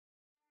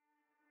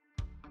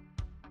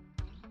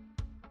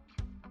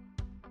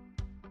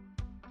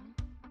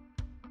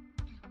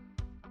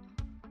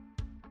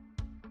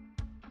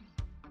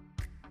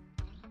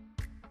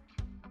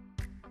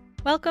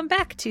Welcome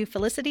back to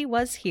Felicity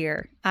Was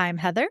Here. I'm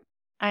Heather.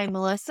 I'm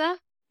Melissa.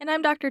 And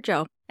I'm Dr.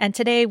 Joe. And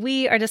today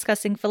we are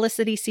discussing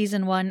Felicity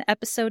Season 1,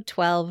 Episode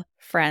 12,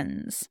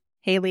 Friends.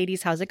 Hey,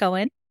 ladies, how's it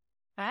going?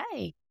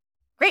 Hi.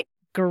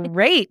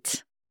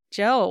 Great.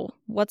 Joe,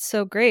 what's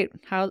so great?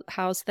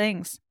 How's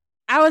things?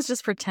 I was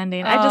just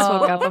pretending. I just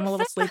woke up. I'm a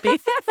little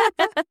sleepy.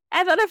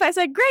 I thought if I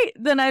said great,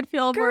 then I'd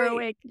feel more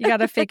awake. You got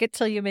to fake it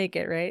till you make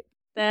it, right?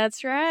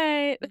 That's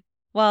right.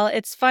 Well,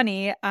 it's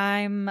funny.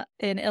 I'm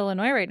in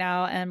Illinois right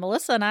now, and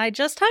Melissa and I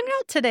just hung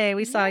out today.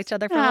 We saw each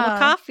other for a little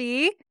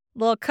coffee,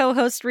 little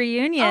co-host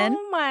reunion.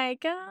 Oh my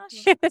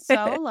gosh.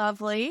 So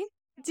lovely.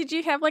 Did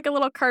you have like a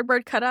little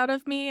cardboard cutout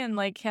of me and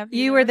like have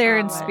You were there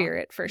in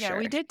spirit for Yeah, sure.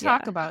 we did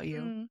talk about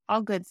you.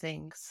 All good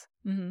things.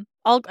 Mm-hmm.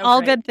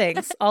 All good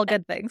things. All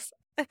good things.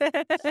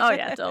 Oh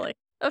yeah, totally.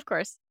 Of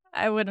course.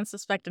 I wouldn't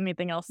suspect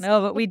anything else.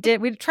 No, but we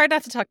tried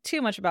not to talk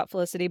too much about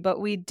Felicity, but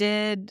we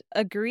did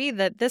agree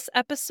that this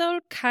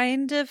episode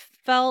kind of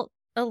felt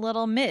a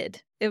little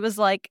mid. It was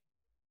like,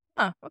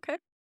 oh, okay.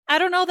 I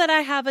don't know that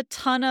I have a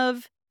ton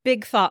of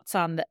big thoughts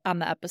on the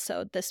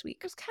episode this week.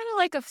 It was kind of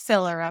like a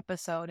filler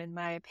episode, in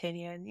my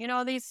opinion. You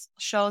know, these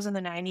shows in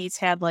the 90s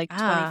had like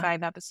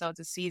 25 episodes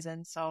a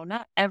season, so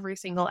not every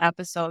single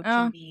episode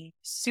can be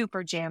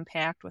super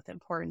jam-packed with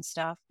important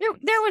stuff.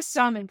 There was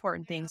some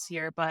important things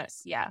here, but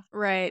yeah.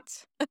 Right.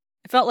 It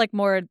felt like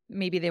more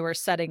maybe they were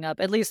setting up,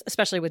 at least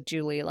especially with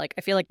Julie, like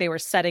I feel like they were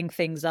setting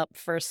things up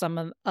for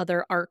some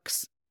other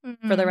arcs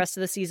for the rest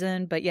of the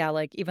season. But yeah,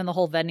 like even the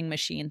whole vending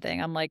machine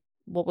thing, I'm like,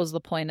 what was the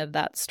point of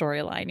that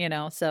storyline, you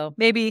know? So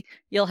maybe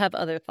you'll have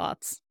other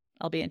thoughts.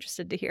 I'll be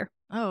interested to hear.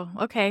 Oh,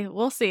 okay.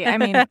 We'll see. I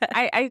mean,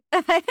 I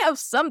have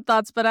some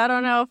thoughts, but I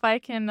don't know if I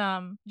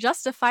can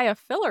justify a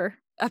filler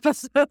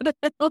episode.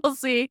 We'll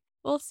see.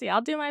 We'll see.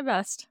 I'll do my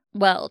best.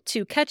 Well,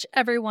 to catch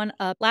everyone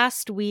up,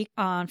 last week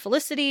on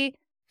Felicity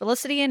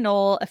and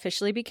Noel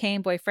officially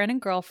became boyfriend and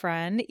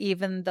girlfriend,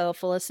 even though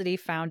Felicity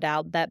found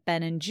out that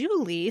Ben and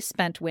Julie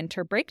spent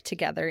winter break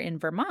together in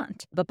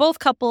Vermont. But both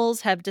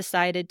couples have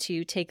decided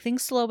to take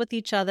things slow with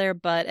each other,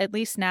 but at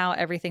least now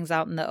everything's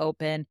out in the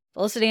open.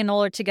 Felicity and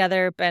Noel are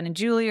together, Ben and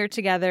Julie are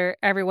together,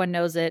 everyone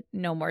knows it,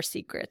 no more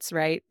secrets,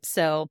 right?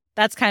 So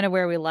that's kind of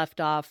where we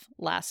left off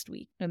last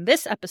week. In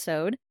this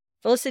episode,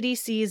 Felicity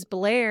sees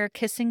Blair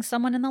kissing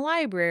someone in the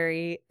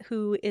library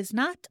who is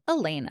not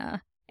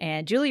Elena.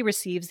 And Julie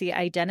receives the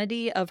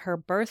identity of her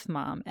birth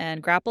mom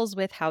and grapples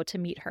with how to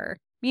meet her.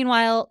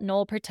 Meanwhile,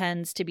 Noel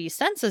pretends to be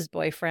Sensa's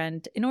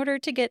boyfriend in order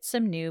to get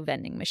some new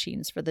vending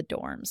machines for the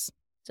dorms.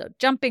 So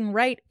jumping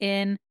right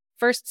in,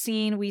 first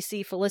scene, we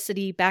see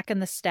Felicity back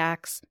in the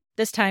stacks.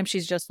 This time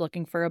she's just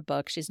looking for a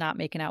book. She's not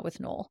making out with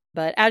Noel.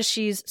 But as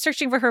she's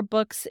searching for her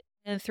books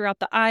and throughout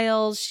the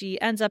aisles, she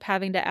ends up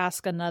having to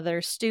ask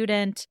another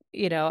student,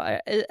 you know,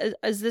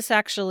 is this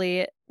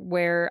actually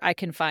where I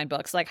can find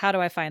books? Like, how do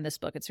I find this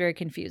book? It's very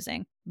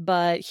confusing.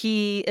 But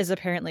he is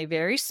apparently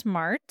very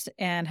smart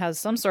and has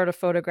some sort of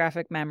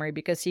photographic memory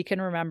because he can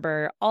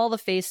remember all the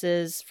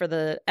faces for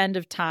the end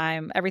of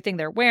time, everything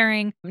they're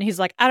wearing. And he's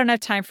like, I don't have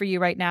time for you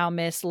right now,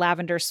 miss.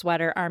 Lavender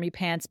sweater, army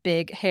pants,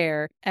 big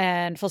hair.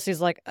 And Felicity's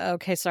like,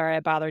 okay, sorry,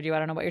 I bothered you. I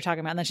don't know what you're talking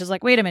about. And then she's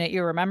like, wait a minute,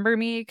 you remember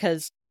me?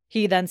 Because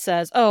he then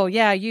says, oh,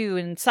 yeah, you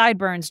in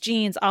sideburns,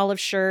 jeans, olive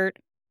shirt,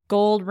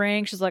 gold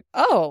ring. She's like,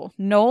 oh,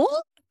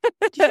 Noel?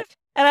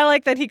 And I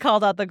like that he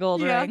called out the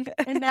gold ring.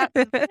 And that,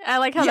 I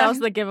like how that was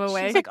the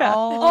giveaway. She's like,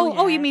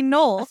 oh, you mean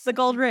Noel, the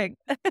gold ring.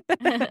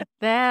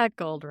 That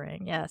gold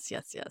ring. Yes.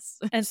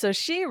 And so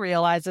she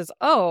realizes,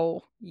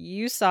 oh,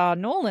 you saw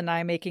Noel and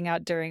I making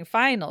out during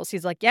finals.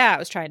 He's like, yeah, I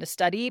was trying to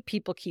study.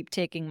 People keep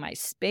taking my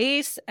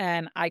space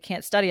and I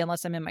can't study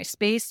unless I'm in my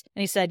space.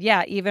 And he said,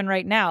 yeah, even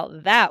right now,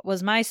 that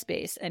was my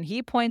space. And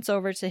he points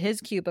over to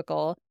his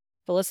cubicle.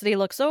 Felicity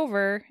looks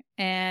over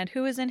and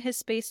who is in his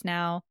space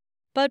now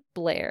but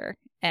Blair?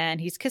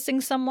 And he's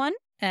kissing someone,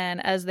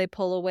 and as they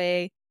pull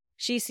away,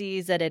 she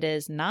sees that it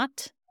is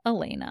not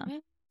Elena.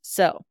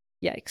 So,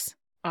 yikes.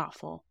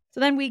 Awful.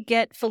 So then we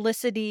get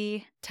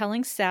Felicity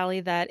telling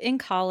Sally that in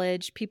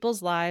college,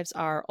 people's lives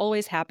are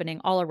always happening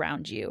all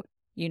around you.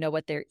 You know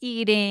what they're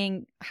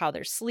eating, how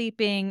they're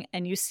sleeping,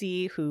 and you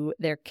see who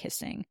they're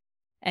kissing.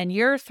 And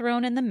you're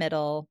thrown in the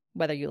middle,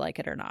 whether you like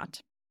it or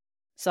not.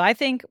 So I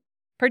think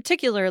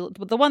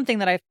the one thing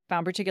that I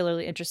found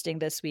particularly interesting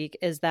this week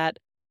is that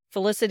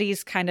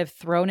Felicity's kind of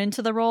thrown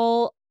into the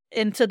role,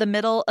 into the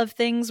middle of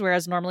things,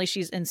 whereas normally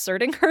she's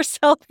inserting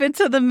herself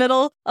into the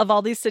middle of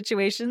all these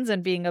situations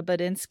and being a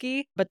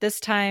Badinsky. But this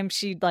time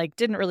she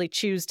didn't really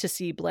choose to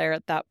see Blair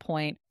at that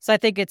point. So I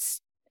think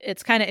it's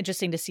kind of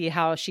interesting to see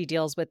how she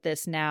deals with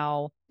this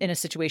now in a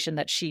situation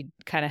that she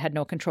kind of had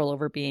no control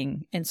over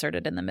being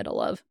inserted in the middle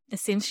of. It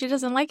seems she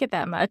doesn't like it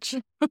that much.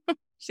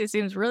 She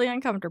seems really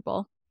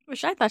uncomfortable.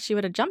 I thought she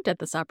would have jumped at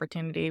this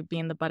opportunity,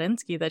 being the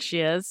Badinsky that she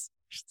is.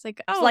 It's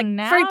like,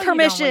 now free permission. You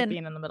don't like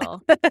being in the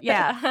middle.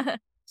 Yeah.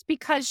 It's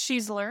because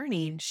she's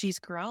learning. She's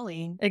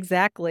growing.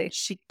 Exactly.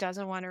 She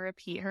doesn't want to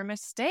repeat her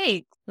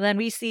mistake. Then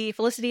we see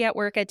Felicity at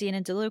work at Dean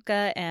and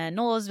DeLuca, and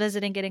Noel is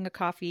visiting, getting a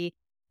coffee.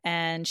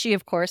 And she,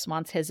 of course,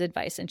 wants his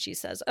advice. And she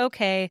says,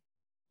 okay,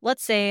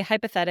 let's say,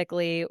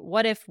 hypothetically,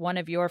 what if one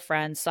of your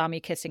friends saw me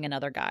kissing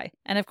another guy?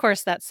 And of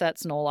course, that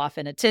sets Noel off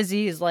in a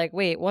tizzy. He's like,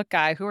 wait, what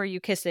guy? Who are you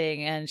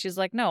kissing? And she's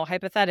like, no,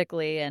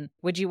 hypothetically. And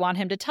would you want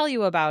him to tell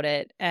you about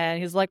it?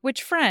 And he's like,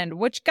 which friend?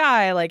 Which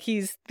guy? Like,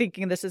 he's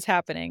thinking this is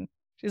happening.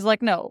 She's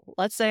like, no,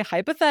 let's say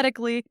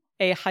hypothetically,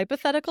 a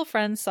hypothetical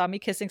friend saw me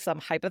kissing some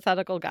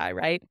hypothetical guy,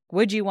 right?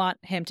 Would you want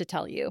him to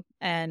tell you?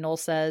 And Noel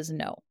says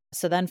no.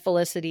 So then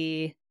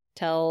Felicity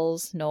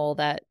tells Noel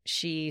that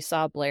she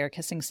saw Blair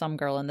kissing some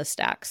girl in the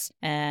stacks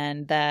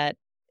and that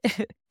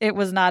it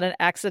was not an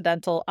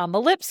accidental on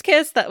the lips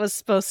kiss that was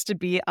supposed to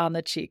be on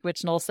the cheek,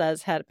 which Noel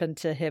says happened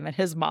to him and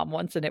his mom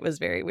once, and it was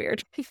very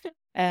weird.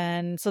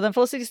 And so then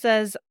Felicity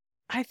says,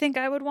 I think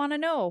I would want to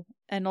know.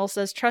 And Noel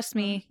says, trust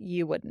me,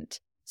 you wouldn't.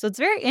 So it's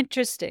very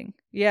interesting.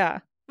 Yeah.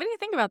 What do you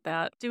think about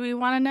that? Do we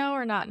want to know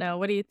or not know?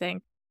 What do you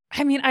think?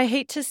 I mean, I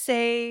hate to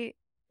say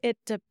it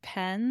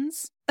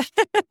depends,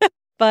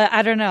 but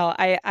I don't know.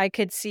 I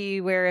could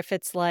see where if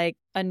it's like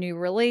a new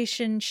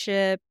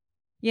relationship,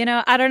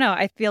 I don't know.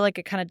 I feel like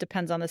it kind of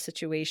depends on the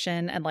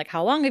situation and like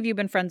how long have you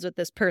been friends with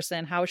this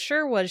person? How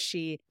sure was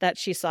she that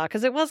she saw?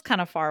 Because it was kind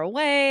of far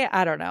away.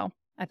 I don't know.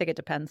 I think it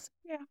depends.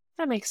 Yeah,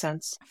 that makes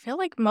sense. I feel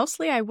like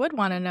mostly I would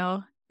want to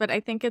know, but I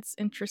think it's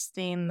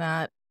interesting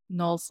that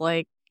Noel's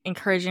like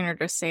encouraging her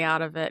to stay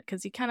out of it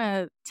because he kind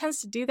of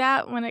tends to do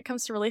that when it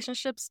comes to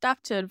relationship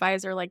stuff to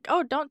advise her like,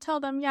 oh, don't tell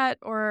them yet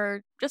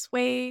or just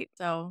wait.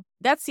 So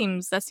that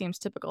seems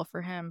typical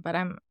for him, but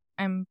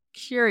I'm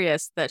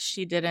curious that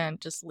she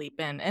didn't just leap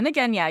in. And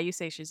again, yeah, you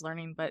say she's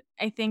learning, but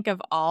I think of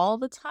all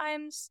the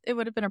times it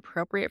would have been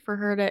appropriate for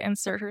her to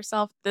insert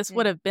herself, this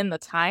would have been the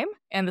time.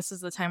 And this is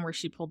the time where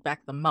she pulled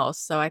back the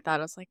most. So I thought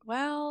I was like,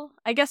 well,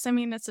 I guess, I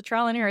mean, it's a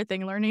trial and error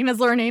thing. Learning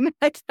is learning,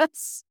 I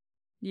guess.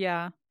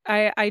 Yeah.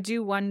 I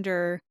do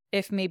wonder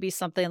if maybe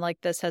something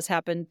like this has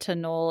happened to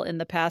Noel in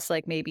the past,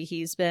 like maybe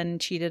he's been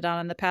cheated on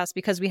in the past,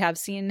 because we have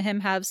seen him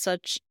have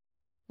such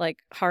like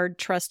hard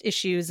trust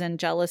issues and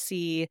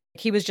jealousy.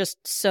 He was just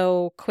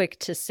so quick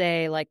to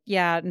say like,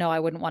 yeah, no, I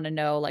wouldn't want to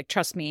know. Like,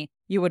 trust me,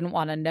 you wouldn't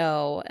want to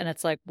know. And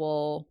it's like,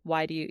 well,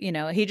 why do you,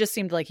 he just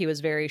seemed like he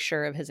was very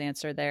sure of his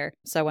answer there.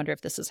 So I wonder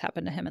if this has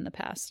happened to him in the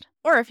past.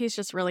 Or if he's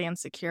just really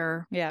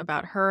insecure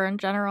about her in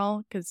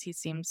general, because he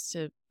seems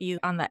to be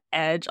on the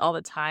edge all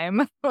the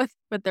time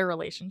with their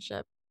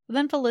relationship.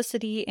 Then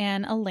Felicity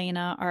and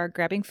Elena are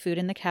grabbing food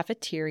in the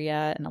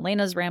cafeteria, and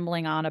Elena's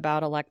rambling on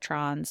about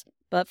electrons.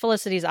 But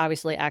Felicity's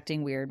obviously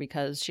acting weird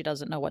because she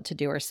doesn't know what to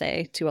do or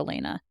say to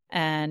Elena.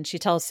 And she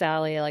tells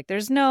Sally, like,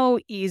 there's no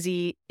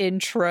easy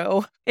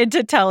intro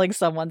into telling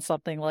someone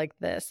something like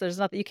this. There's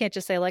nothing, you can't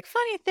just say, like,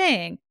 funny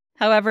thing.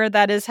 However,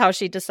 that is how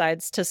she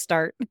decides to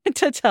start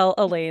to tell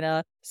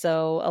Elena.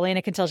 So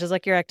Elena can tell, she's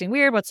like, you're acting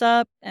weird, what's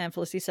up? And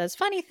Felicity says,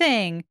 funny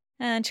thing.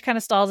 And she kind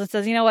of stalls and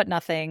says, you know what,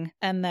 nothing.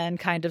 And then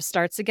kind of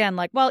starts again,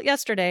 like, well,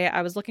 yesterday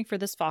I was looking for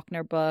this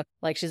Faulkner book.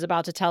 Like, she's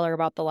about to tell her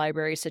about the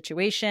library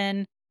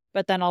situation.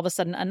 But then all of a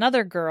sudden,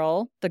 another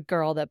girl, the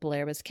girl that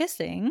Blair was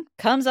kissing,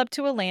 comes up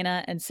to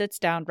Elena and sits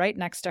down right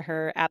next to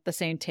her at the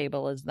same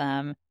table as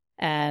them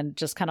and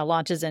just kind of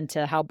launches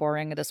into how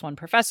boring this one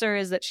professor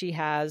is that she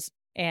has.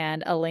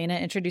 And Elena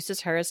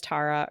introduces her as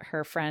Tara,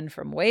 her friend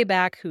from way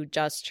back who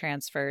just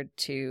transferred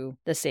to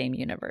the same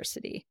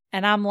university.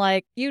 And I'm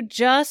like, you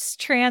just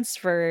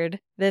transferred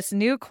this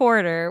new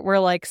quarter. We're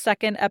like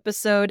second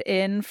episode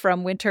in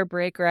from winter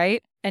break,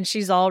 right? And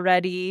she's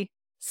already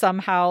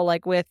somehow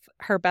like with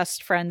her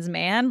best friend's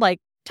man. Like,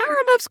 Tara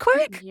moves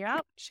quick.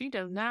 Yep, she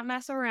does not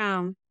mess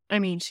around. I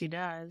mean, she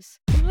does.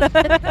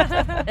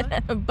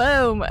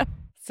 Boom.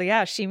 So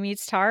yeah, she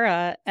meets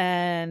Tara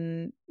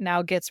and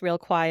now gets real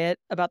quiet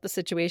about the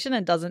situation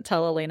and doesn't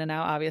tell Elena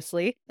now,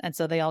 obviously. And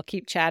so they all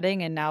keep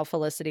chatting, and now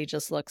Felicity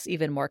just looks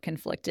even more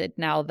conflicted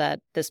now that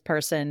this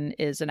person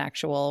is an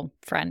actual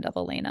friend of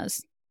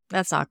Elena's.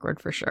 That's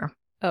awkward for sure.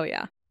 Oh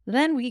yeah.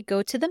 Then we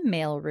go to the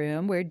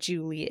mailroom where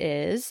Julie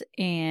is,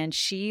 and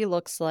she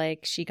looks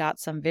like she got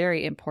some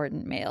very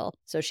important mail.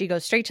 So she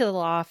goes straight to the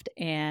loft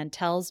and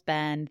tells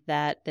Ben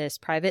that this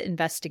private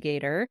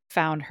investigator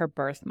found her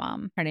birth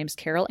mom. Her name's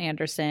Carol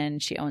Anderson.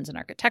 She owns an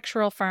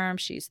architectural firm.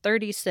 She's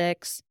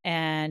 36,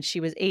 and she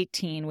was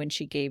 18 when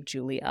she gave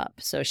Julie up.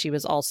 So she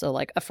was also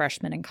like a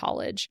freshman in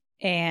college.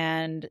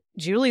 And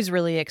Julie's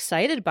really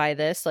excited by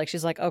this. Like,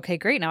 she's like, okay,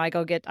 great. Now I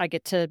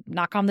get to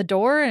knock on the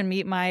door and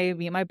meet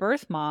my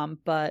birth mom.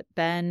 But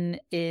Ben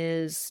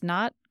is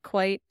not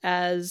quite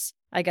as,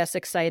 I guess,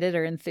 excited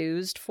or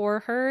enthused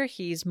for her.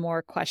 He's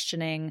more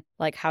questioning,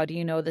 like, how do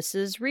you know this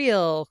is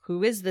real?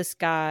 Who is this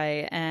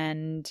guy?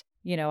 And,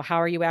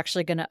 how are you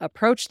actually going to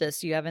approach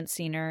this? You haven't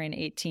seen her in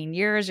 18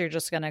 years. You're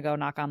just going to go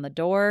knock on the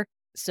door.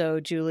 So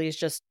Julie's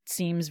just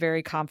seems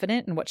very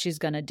confident in what she's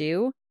going to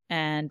do.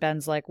 And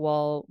Ben's like,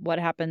 well, what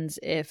happens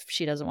if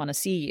she doesn't want to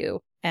see you?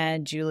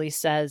 And Julie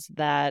says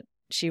that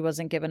she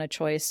wasn't given a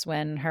choice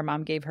when her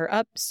mom gave her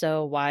up.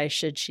 So why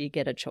should she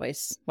get a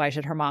choice? Why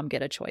should her mom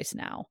get a choice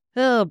now?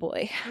 Oh,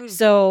 boy.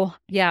 So,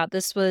 yeah,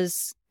 this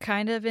was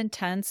kind of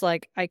intense.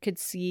 Like, I could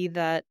see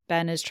that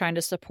Ben is trying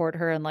to support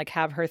her and like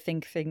have her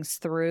think things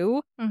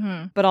through.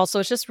 But also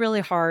it's just really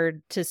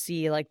hard to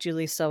see like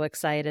Julie's so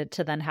excited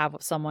to then have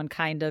someone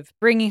kind of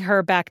bringing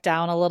her back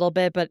down a little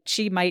bit, but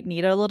she might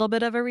need a little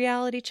bit of a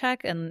reality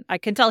check. And I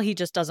can tell he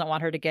just doesn't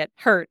want her to get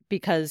hurt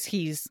because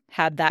he's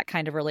had that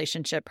kind of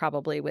relationship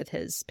probably with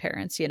his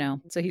parents, you know?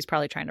 So he's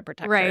probably trying to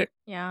protect her. Right.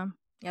 Yeah.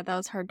 Yeah, that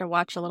was hard to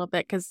watch a little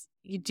bit because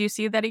you do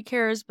see that he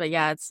cares, but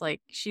yeah, it's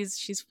like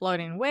she's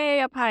floating way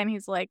up high and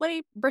he's like, let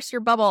me burst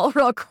your bubble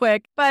real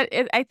quick. But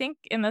I think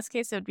in this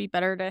case, it would be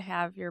better to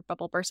have your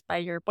bubble burst by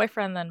your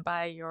boyfriend than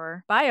by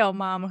your bio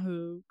mom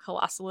who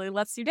colossally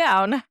lets you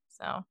down.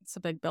 So it's a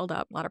big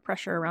buildup, a lot of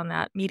pressure around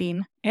that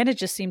meeting. And it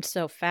just seemed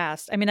so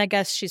fast. I mean, I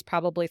guess she's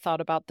probably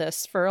thought about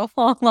this for a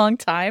long, long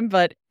time,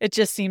 but it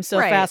just seems so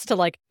fast to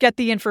like get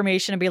the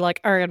information and be like,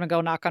 all right, I'm going to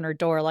go knock on her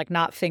door, like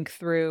not think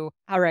through,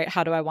 all right,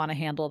 how do I want to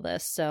handle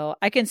this? So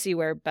I can see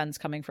where Ben's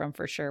coming from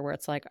for sure, where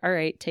it's like, all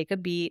right, take a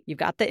beat. You've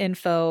got the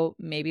info,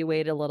 maybe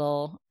wait a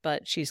little,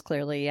 but she's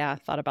clearly,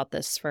 thought about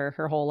this for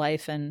her whole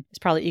life and is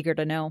probably eager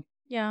to know.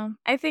 Yeah,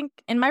 I think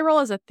in my role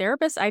as a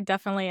therapist, I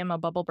definitely am a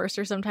bubble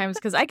burster sometimes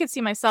because I could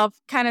see myself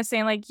kind of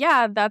saying like,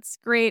 yeah, that's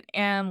great.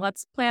 And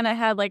let's plan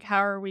ahead. Like,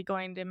 how are we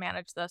going to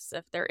manage this?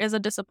 If there is a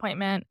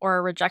disappointment or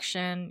a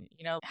rejection,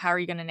 you know, how are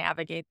you going to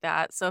navigate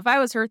that? So if I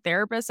was her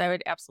therapist, I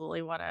would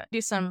absolutely want to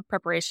do some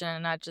preparation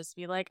and not just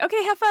be like,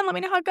 okay, have fun. Let me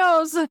know how it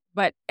goes.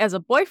 But as a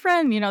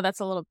boyfriend, you know,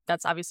 that's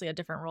obviously a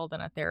different role than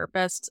a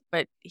therapist,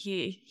 but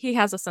he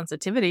has a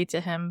sensitivity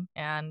to him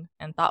and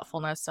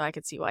thoughtfulness. So I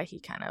could see why he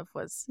kind of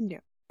was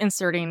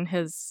inserting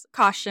his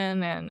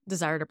caution and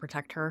desire to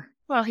protect her.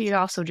 Well, he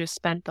also just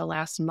spent the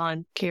last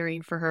month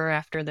caring for her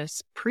after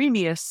this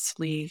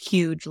previously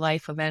huge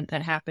life event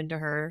that happened to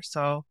her.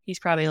 So he's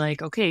probably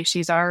like, okay,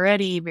 she's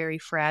already very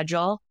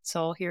fragile.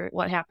 So here,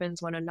 what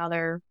happens when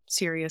another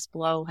serious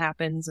blow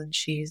happens and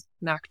she's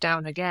knocked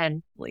down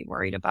again? Really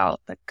worried about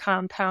the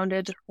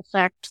compounded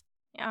effect.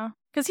 Yeah,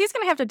 because he's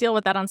going to have to deal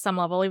with that on some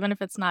level, even if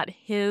it's not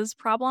his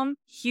problem.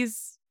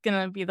 He's going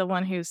to be the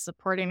one who's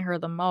supporting her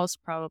the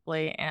most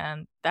probably,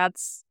 and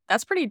that's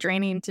pretty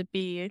draining to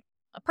be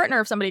a partner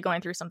of somebody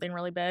going through something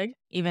really big.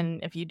 Even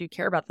if you do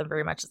care about them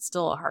very much, it's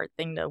still a hard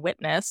thing to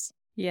witness.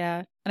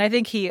 Yeah, and I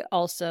think he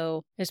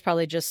also is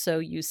probably just so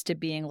used to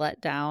being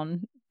let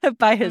down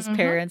by his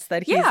parents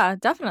that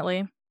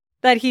definitely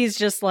that he's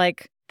just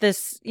like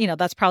this, you know,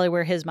 that's probably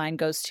where his mind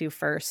goes to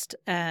first.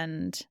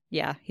 And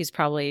yeah, he's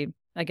probably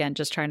again,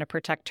 just trying to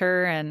protect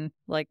her. And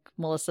like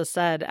Melissa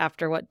said,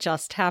 after what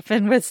just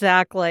happened with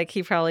Zach, like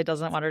he probably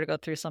doesn't want her to go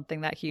through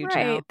something that huge.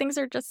 Right. Now. Things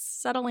are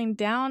just settling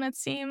down, it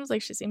seems.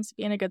 Like she seems to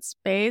be in a good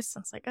space.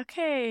 It's like,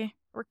 okay,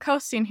 we're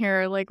coasting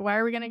here. Like, why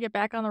are we going to get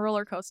back on the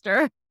roller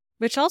coaster?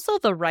 Which also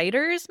the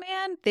writers,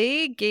 man,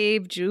 they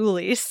gave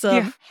Julie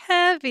some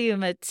heavy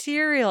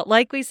material.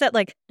 Like we said,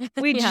 like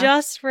we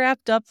just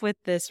wrapped up with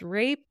this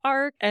rape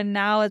arc and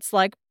now it's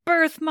like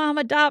birth mom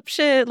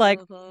adoption.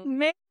 Like,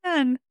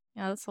 man.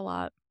 Yeah, that's a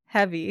lot.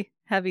 Heavy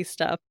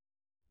stuff.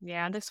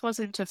 Yeah, this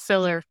wasn't a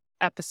filler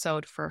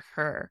episode for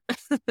her.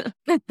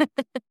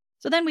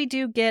 So then we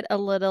do get a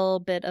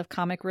little bit of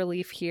comic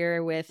relief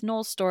here with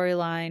Noel's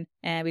storyline,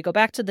 and we go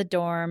back to the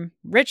dorm.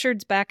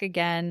 Richard's back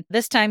again.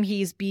 This time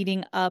he's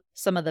beating up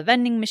some of the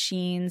vending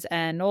machines,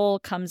 and Noel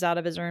comes out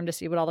of his room to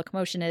see what all the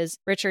commotion is.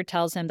 Richard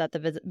tells him that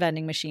the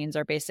vending machines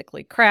are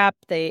basically crap.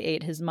 They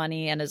ate his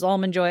money and his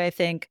almond joy, I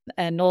think.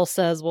 And Noel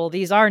says, well,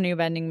 these are new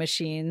vending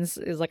machines.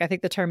 Is like, I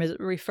think the term is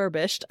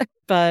refurbished.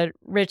 But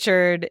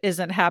Richard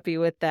isn't happy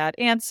with that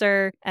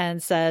answer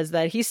and says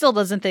that he still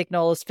doesn't think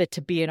Noel is fit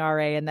to be an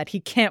RA and that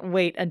he can't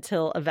wait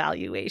until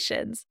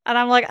evaluations. And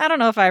I'm like, I don't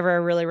know if I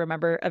ever really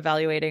remember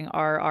evaluating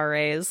our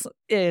RAs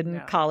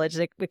in college.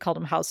 We called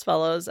them house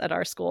fellows at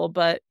our school.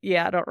 But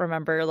yeah, I don't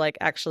remember like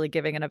actually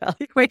giving an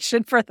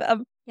evaluation for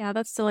them. Yeah,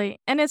 that's silly.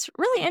 And it's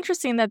really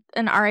interesting that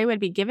an RA would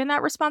be given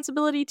that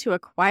responsibility to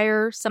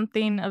acquire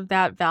something of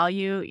that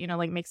value, you know,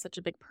 like make such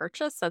a big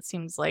purchase. That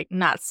seems like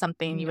not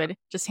something you would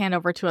just hand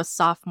over to a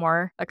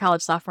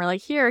college sophomore,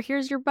 like,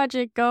 here's your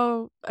budget,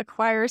 go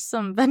acquire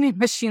some vending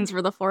machines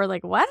for the floor.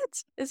 Like,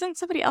 what? Isn't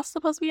somebody else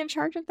supposed to be in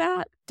charge of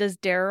that? Does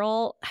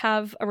Daryl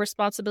have a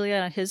responsibility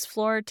on his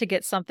floor to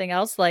get something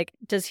else? Like,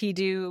 does he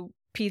do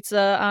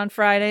pizza on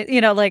Friday?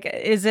 You know, like,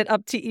 is it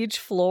up to each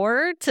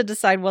floor to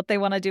decide what they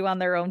want to do on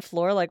their own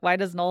floor? Like, why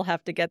does Noel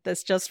have to get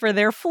this just for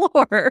their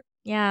floor?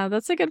 Yeah,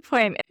 that's a good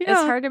point. Yeah.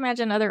 It's hard to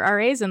imagine other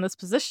RAs in this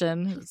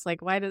position. It's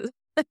like, why does...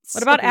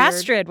 What about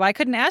Astrid? Why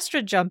couldn't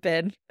Astrid jump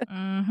in?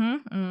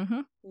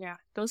 Yeah,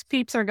 those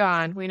peeps are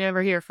gone. We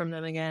never hear from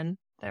them again.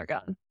 They're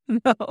gone.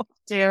 No.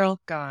 Daryl,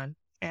 gone.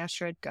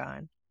 Astrid,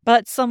 gone.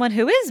 But someone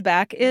who is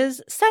back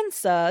is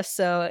Sansa.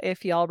 So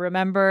if y'all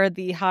remember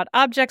the Hot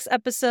Objects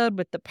episode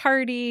with the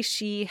party,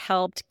 she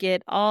helped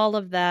get all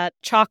of that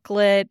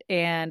chocolate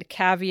and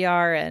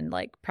caviar and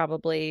like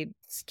probably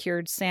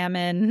cured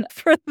salmon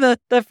for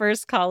the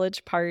first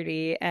college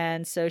party.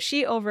 And so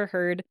she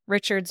overheard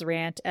Richard's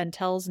rant and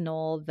tells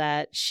Noel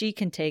that she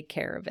can take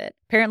care of it.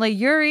 Apparently,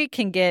 Yuri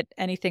can get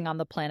anything on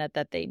the planet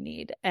that they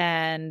need.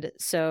 And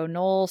so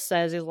Noel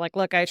says, he's like,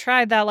 look, I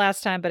tried that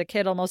last time, but a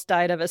kid almost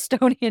died of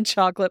Estonian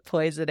chocolate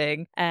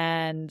poisoning.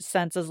 And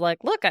Sensa's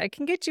like, look, I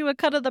can get you a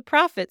cut of the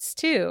profits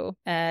too.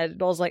 And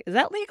Noel's like, is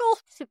that legal?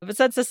 But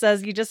Sensa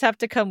says, you just have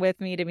to come with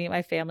me to meet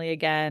my family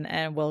again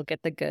and we'll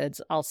get the goods.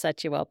 I'll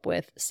set you up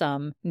with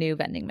some new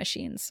vending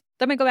machines.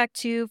 Then we go back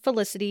to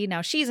Felicity.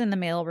 Now she's in the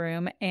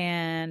mailroom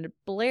and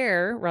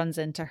Blair runs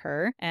into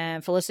her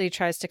and Felicity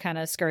tries to kind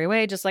of scurry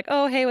away, just like,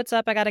 oh, hey, what's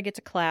up? I got to get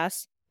to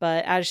class.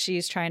 But as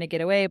she's trying to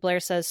get away, Blair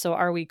says, so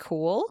are we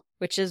cool?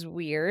 Which is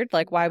weird.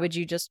 Like, why would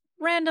you just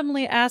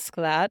randomly ask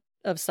that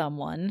of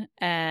someone?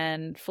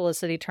 And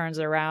Felicity turns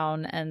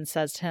around and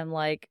says to him,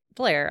 like,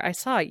 Blair, I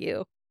saw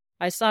you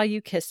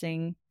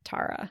kissing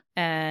Tara.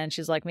 And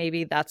she's like,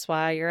 maybe that's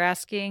why you're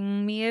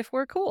asking me if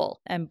we're cool.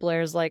 And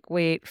Blair's like,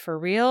 wait, for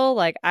real?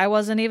 Like, I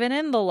wasn't even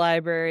in the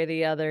library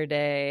the other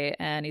day.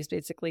 And he's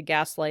basically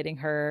gaslighting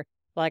her.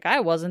 Like, I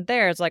wasn't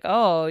there. It's like,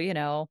 oh, you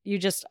know, you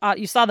just,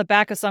 you saw the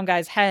back of some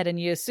guy's head and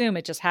you assume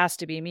it just has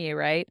to be me,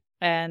 right?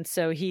 And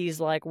so he's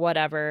like,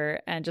 whatever,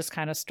 and just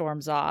kind of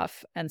storms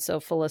off. And so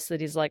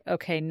Felicity's like,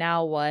 okay,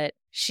 now what?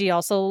 She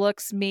also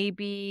looks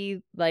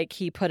maybe like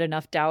he put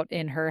enough doubt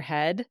in her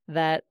head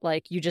that,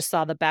 like, you just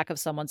saw the back of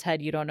someone's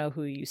head. You don't know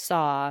who you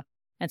saw.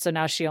 And so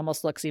now she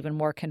almost looks even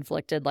more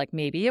conflicted, like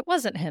maybe it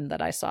wasn't him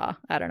that I saw.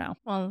 I don't know.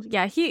 Well,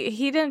 yeah,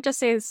 he didn't just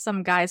say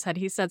some guy's head.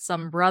 He said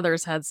some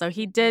brother's head. So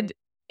he did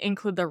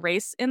include the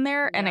race in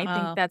there. And I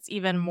think that's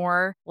even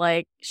more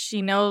like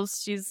she knows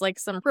she's like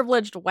some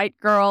privileged white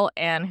girl.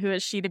 And who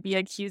is she to be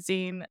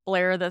accusing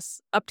Blair,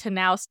 this up to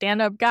now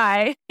stand-up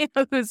guy,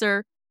 who's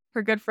her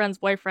good friend's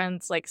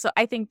boyfriend's like, so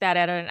I think that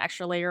added an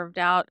extra layer of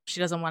doubt. She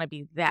doesn't want to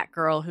be that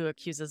girl who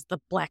accuses the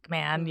black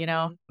man,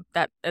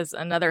 that is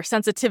another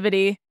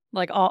sensitivity.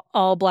 Like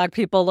all black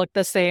people look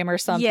the same or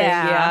something.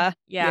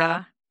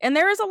 Yeah. And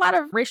there is a lot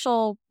of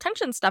racial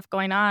tension stuff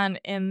going on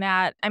in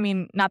that. I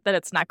mean, not that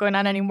it's not going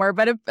on anymore,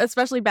 but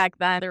especially back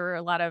then, there were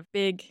a lot of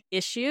big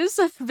issues,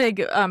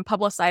 big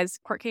publicized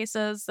court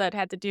cases that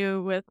had to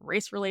do with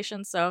race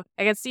relations. So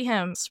I could see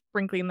him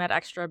sprinkling that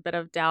extra bit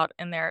of doubt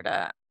in there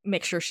to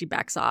make sure she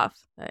backs off.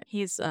 But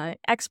he's an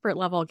expert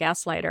level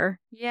gaslighter.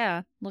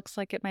 Yeah, looks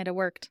like it might have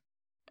worked.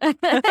 Yeah,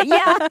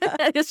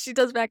 I guess she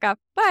does back up.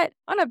 But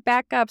I want to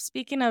back up,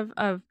 speaking of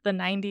the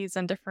 90s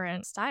and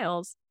different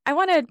styles, I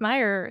want to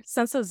admire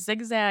Sensa's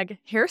zigzag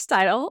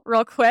hairstyle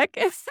real quick.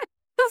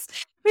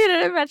 We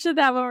didn't mention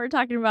that when we were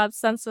talking about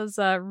Sensa's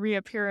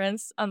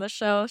reappearance on the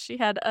show. She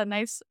had a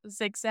nice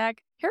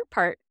zigzag hair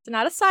part.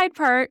 Not a side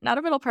part, not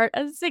a middle part,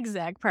 a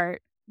zigzag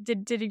part.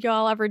 Did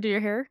y'all ever do your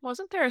hair?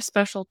 Wasn't there a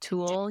special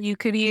tool you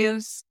could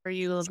use where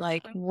you would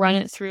like run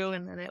it through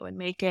and then it would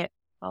make it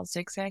all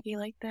zigzaggy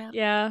like that?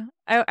 Yeah,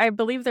 I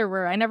believe there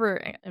were. I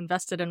never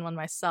invested in one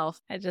myself.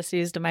 I just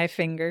used my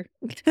finger.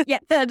 Yeah,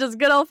 just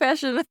good old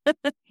fashioned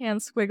hand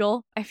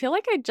squiggle. I feel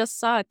like I just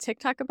saw a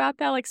TikTok about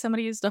that. Like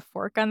somebody used a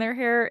fork on their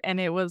hair and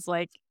it was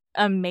like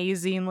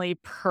amazingly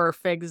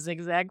perfect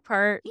zigzag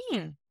part.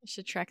 I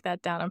should track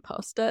that down and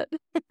post it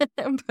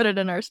and put it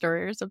in our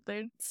story or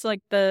something. It's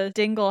like the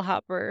dingle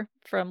hopper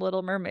from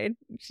Little Mermaid.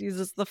 She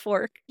uses the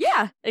fork.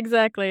 Yeah,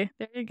 exactly.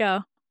 There you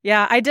go.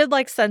 Yeah, I did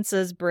like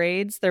Sensa's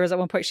braids. There was at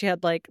one point she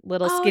had like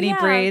little skinny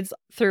braids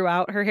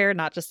throughout her hair,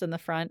 not just in the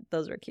front.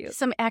 Those were cute.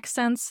 Some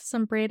accents,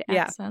 some braid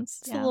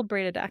accents. It's a little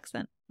braided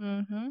accent.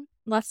 Mm-hmm.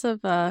 Lots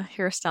of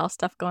hairstyle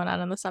stuff going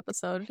on in this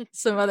episode.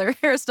 Some other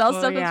hairstyle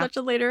stuff is much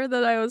later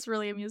that I was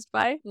really amused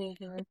by.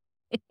 Mm-hmm.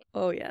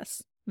 Oh,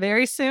 yes.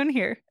 Very soon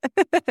here.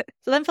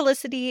 So then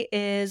Felicity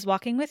is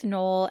walking with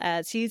Noel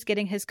as he's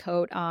getting his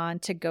coat on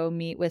to go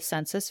meet with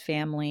Sensa's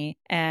family.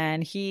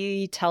 And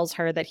he tells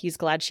her that he's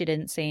glad she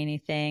didn't say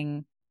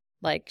anything.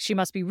 Like, she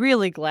must be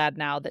really glad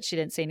now that she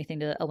didn't say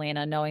anything to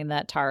Elena, knowing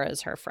that Tara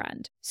is her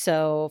friend.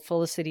 So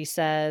Felicity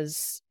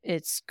says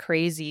it's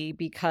crazy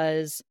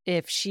because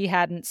if she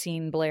hadn't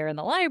seen Blair in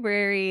the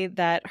library,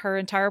 that her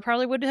and Tara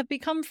probably would have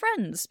become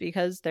friends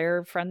because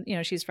they're friends,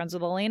 she's friends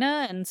with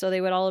Elena. And so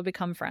they would all have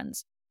become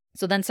friends.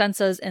 So then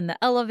Sensa's in the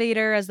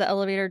elevator as the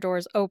elevator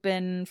doors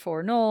open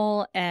for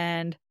Noel,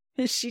 and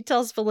she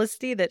tells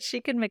Felicity that she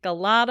can make a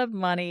lot of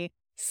money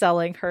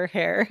selling her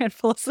hair. And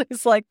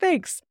Felicity's like,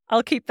 thanks,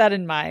 I'll keep that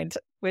in mind,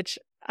 which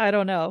I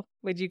don't know.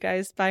 Would you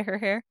guys buy her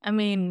hair? I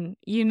mean,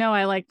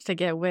 I like to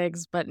get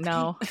wigs, but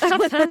no.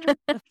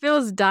 If it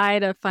was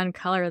dyed a fun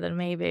color, then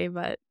maybe,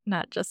 but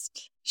not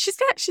just. She's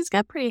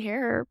got pretty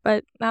hair,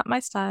 but not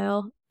my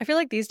style. I feel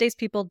like these days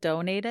people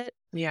donate it.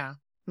 Yeah.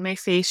 My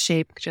face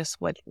shape just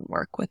wouldn't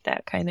work with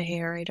that kind of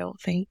hair, I don't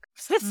think.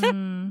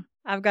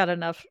 I've got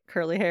enough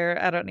curly hair.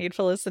 I don't need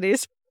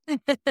Felicity's.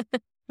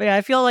 But yeah,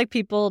 I feel like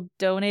people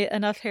donate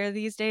enough hair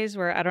these days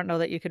where I don't know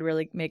that you could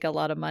really make a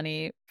lot of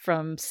money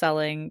from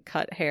selling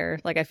cut hair.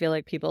 Like, I feel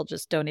like people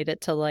just donate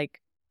it to, like,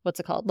 what's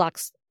it called?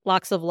 Locks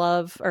of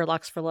Love or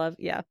Locks for Love.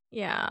 Yeah.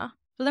 Yeah.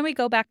 So then we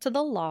go back to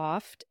the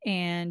loft,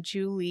 and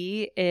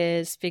Julie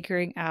is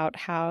figuring out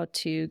how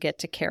to get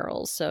to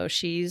Carol. So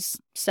she's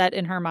set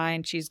in her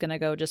mind she's going to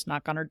go just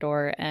knock on her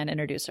door and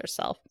introduce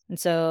herself. And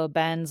so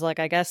Ben's like,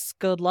 I guess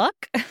good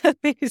luck.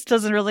 He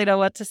doesn't really know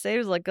what to say.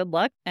 He's like, good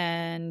luck.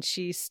 And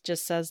she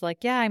just says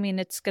like, yeah, I mean,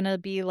 it's going to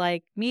be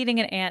like meeting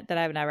an aunt that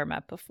I've never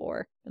met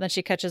before. And then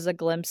she catches a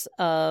glimpse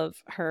of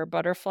her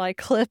butterfly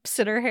clips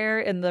in her hair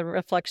in the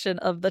reflection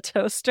of the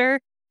toaster.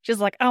 She's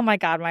like, oh my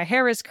God, my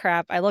hair is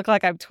crap. I look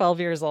like I'm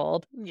 12 years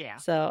old. Yeah.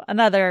 So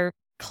another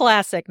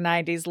classic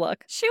 90s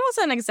look. She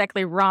wasn't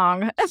exactly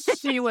wrong.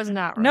 She was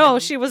not wrong. No,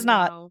 she was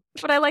not.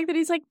 But I like that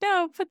he's like,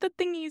 no, put the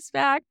thingies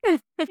back. Yeah.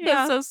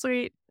 That's so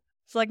sweet.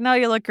 It's like, no,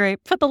 you look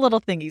great. Put the little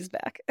thingies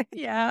back.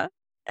 Yeah.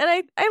 And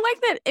I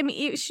like that. I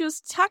mean, she was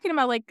talking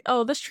about like,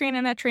 oh, this train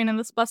and that train and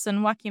this bus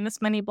and walking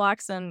this many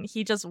blocks. And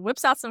he just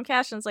whips out some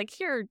cash and is like,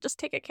 here, just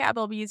take a cab.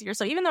 It'll be easier.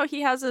 So even though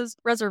he has his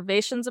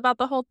reservations about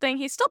the whole thing,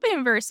 he's still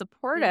being very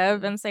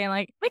supportive and saying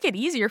like, make it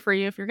easier for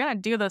you. If you're going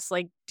to do this,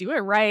 like, do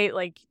it right.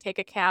 Like, take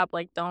a cab.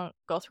 Like, don't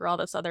go through all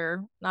this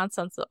other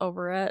nonsense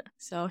over it.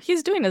 So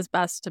he's doing his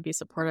best to be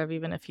supportive,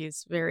 even if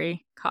he's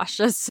very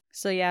cautious.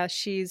 So yeah,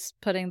 she's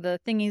putting the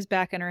thingies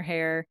back in her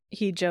hair.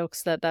 He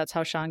jokes that that's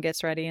how Sean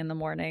gets ready in the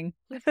morning.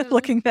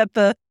 Looking at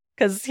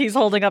because he's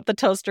holding up the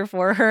toaster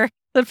for her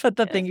to put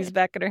the thingies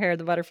back in her hair,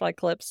 the butterfly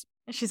clips.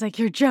 And she's like,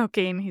 you're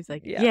joking. He's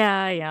like,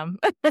 yeah I am.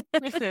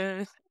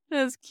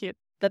 That's cute.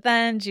 But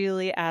then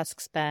Julie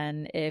asks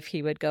Ben if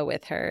he would go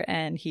with her,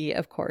 and he,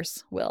 of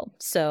course, will.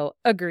 So,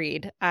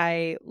 agreed.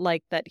 I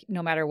like that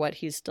no matter what,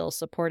 he's still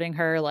supporting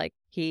her. Like,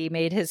 he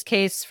made his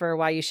case for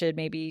why you should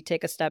maybe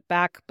take a step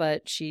back,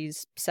 but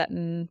she's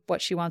setting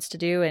what she wants to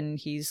do, and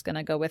he's going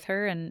to go with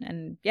her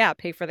and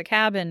pay for the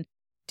cab and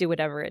do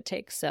whatever it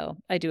takes. So,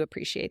 I do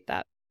appreciate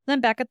that. Then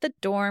back at the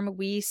dorm,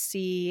 we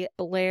see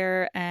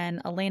Blair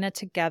and Elena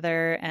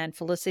together, and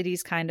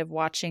Felicity's kind of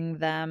watching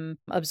them,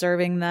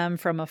 observing them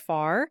from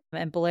afar.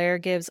 And Blair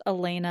gives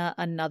Elena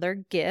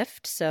another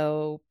gift,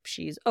 so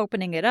she's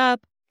opening it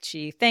up.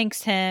 She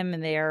thanks him,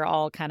 and they are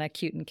all kind of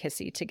cute and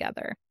kissy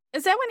together.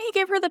 Is that when he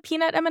gave her the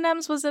peanut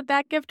M&Ms? Was it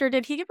that gift, or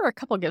did he give her a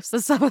couple gifts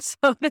this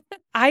episode?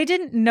 I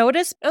didn't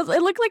notice. It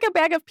looked like a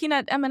bag of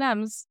peanut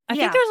M&Ms. I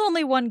think there's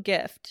only one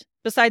gift.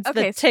 Besides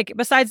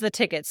the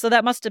ticket. So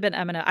that must have been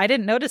M&M. I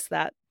didn't notice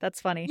that.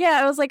 That's funny.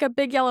 Yeah, it was like a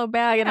big yellow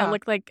bag, and it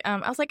looked like,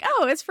 I was like,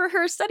 oh, it's for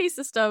her study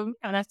system.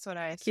 Oh, that's what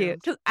I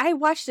assumed. Because I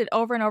watched it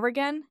over and over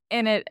again,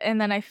 and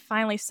then I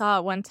finally saw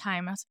it one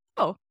time. I was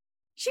like, oh,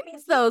 she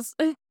needs those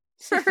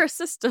for her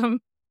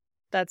system.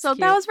 That's so cute.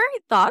 That was very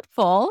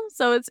thoughtful.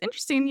 So it's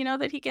interesting,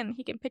 that he can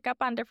pick up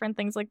on different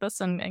things like this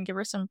and give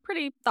her some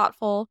pretty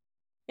thoughtful,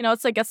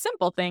 it's like a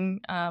simple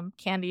thing,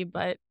 candy,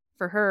 but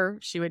for her,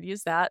 she would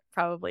use that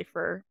probably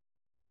for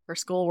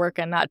schoolwork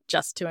and not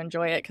just to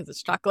enjoy it because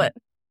it's chocolate.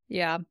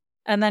 Yeah.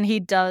 And then he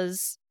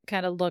does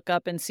kind of look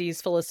up and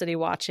sees Felicity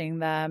watching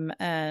them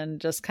and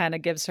just kind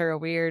of gives her a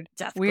weird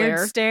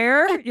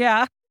stare.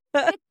 Yeah.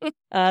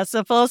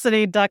 So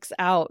Felicity ducks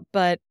out.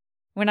 But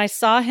when I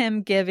saw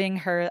him giving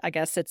her, I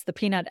guess it's the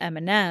peanut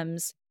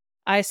M&Ms,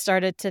 I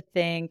started to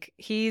think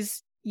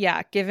he's,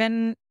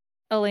 given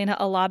Elena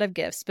a lot of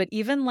gifts. But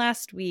even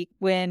last week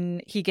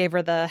when he gave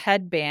her the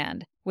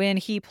headband, when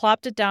he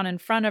plopped it down in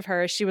front of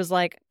her, she was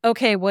like,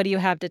 okay, what do you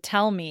have to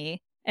tell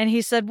me? And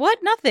he said, what?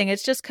 Nothing.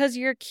 It's just because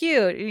you're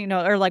cute,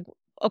 or like,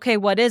 okay,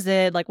 what is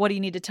it? Like, what do you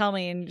need to tell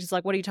me? And she's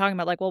like, what are you talking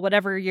about? Like, well,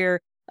 whatever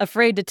you're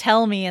afraid to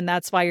tell me. And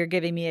that's why you're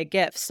giving me a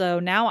gift. So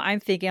now I'm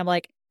thinking, I'm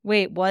like,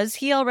 wait, was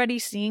he already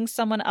seeing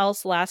someone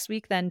else last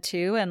week then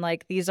too? And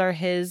like, these are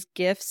his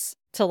gifts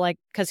to like,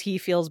 because he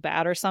feels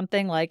bad or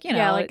something, like,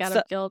 like out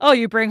of guilt. Oh,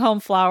 you bring home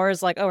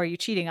flowers, like, oh, are you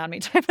cheating on me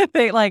type of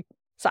thing? Like,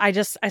 so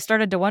I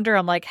started to wonder,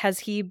 I'm like, has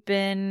he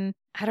been,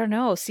 I don't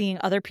know, seeing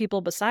other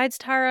people besides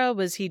Tara?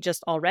 Was he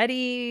just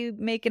already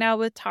making out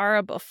with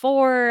Tara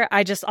before? All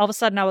of a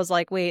sudden I was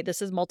like, wait,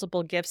 this is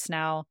multiple gifts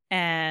now.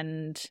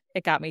 And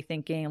it got me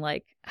thinking,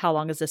 like, how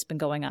long has this been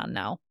going on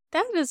now?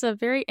 That is a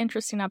very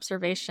interesting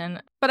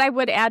observation. But I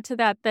would add to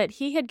that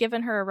he had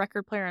given her a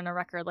record player and a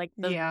record, like,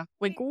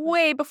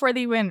 way before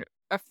they went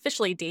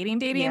officially dating.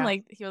 Yeah.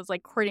 Like, he was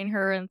like courting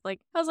her, and like,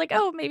 I was like,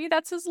 oh, maybe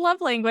that's his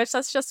love language.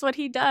 That's just what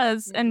he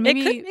does. And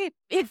maybe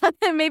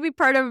maybe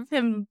part of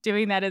him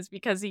doing that is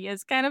because he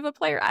is kind of a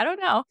player. I don't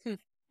know.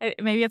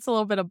 Maybe it's a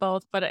little bit of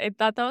both, but I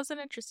thought that was an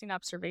interesting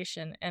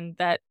observation, and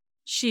that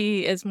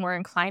she is more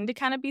inclined to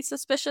kind of be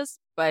suspicious.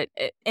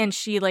 And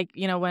she, like,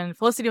 when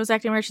Felicity was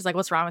acting weird, she's like,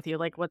 what's wrong with you?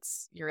 Like,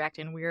 you're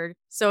acting weird.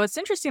 So it's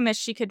interesting that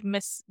she could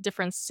miss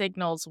different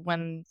signals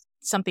when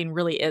something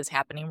really is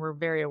happening. We're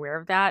very aware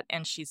of that.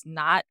 And she's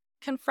not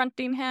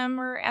confronting him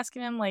or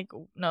asking him, like,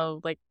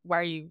 no, like, why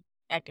are you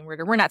acting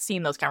weirder. We're not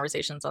seeing those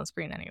conversations on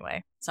screen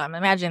anyway. So I'm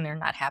imagining they're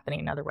not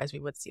happening. Otherwise, we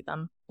would see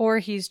them. Or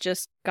he's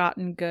just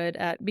gotten good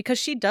at, because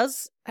she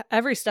does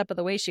every step of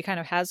the way, she kind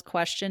of has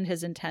questioned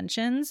his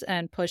intentions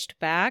and pushed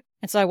back.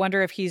 And so I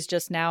wonder if he's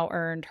just now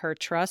earned her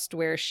trust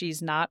where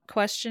she's not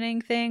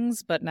questioning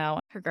things, but now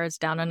her guard's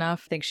down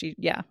enough. I think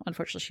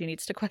unfortunately she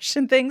needs to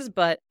question things.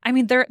 But I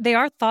mean, they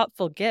are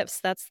thoughtful gifts.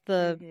 That's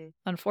the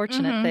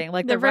unfortunate thing.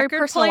 Like they're the very record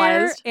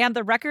personalized. player and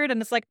the record,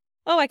 and it's like,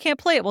 oh, I can't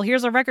play it. Well,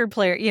 here's a record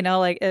player.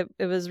 Like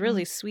it was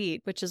really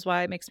sweet, which is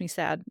why it makes me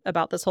sad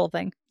about this whole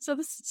thing. So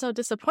this is so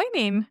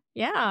disappointing.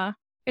 Yeah.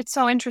 It's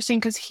so interesting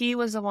because he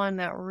was the one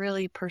that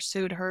really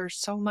pursued her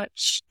so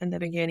much in the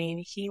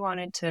beginning. He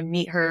wanted to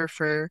meet her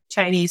for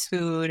Chinese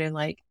food and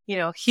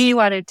he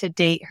wanted to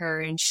date her.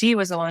 And she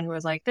was the one who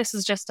was like, this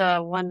is just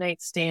a one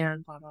night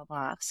stand, blah, blah,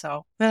 blah.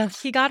 So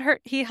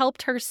he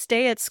helped her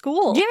stay at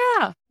school.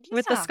 Yeah.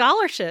 With the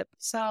scholarship.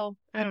 So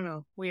I don't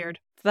know. Weird.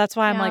 That's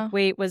why I'm like,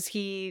 wait, was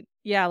he,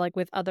 like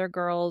with other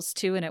girls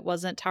too, and it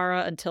wasn't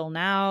Tara until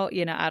now?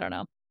 I don't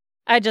know.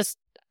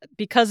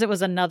 Because it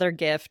was another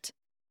gift,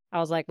 I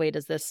was like, wait,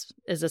 is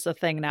this a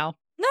thing now?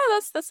 No,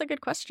 that's a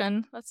good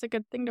question. That's a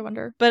good thing to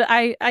wonder. But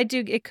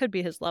it could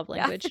be his love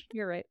language. Yeah.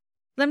 You're right.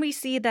 Then we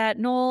see that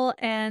Noel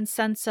and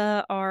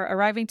Sansa are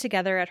arriving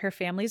together at her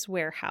family's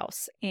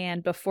warehouse.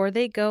 And before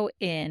they go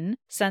in,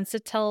 Sansa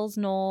tells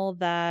Noel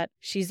that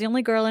she's the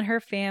only girl in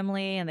her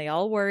family and they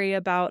all worry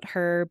about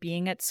her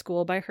being at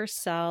school by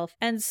herself.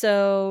 And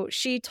so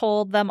she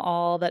told them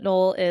all that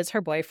Noel is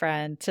her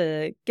boyfriend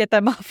to get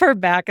them off her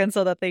back and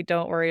so that they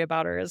don't worry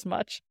about her as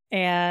much.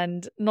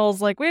 And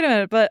Noel's like, wait a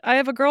minute, but I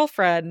have a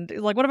girlfriend.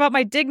 Like, what about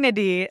my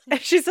dignity? And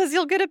she says,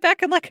 you'll get it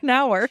back in like an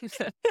hour.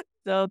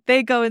 So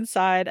they go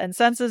inside and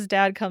Sansa's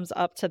dad comes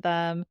up to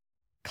them,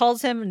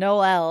 calls him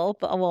Noel.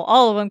 Well,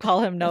 all of them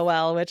call him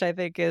Noel, which I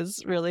think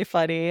is really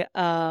funny.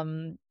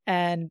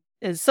 And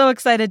is so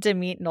excited to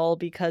meet Noel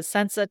because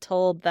Sansa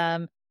told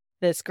them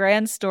this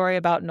grand story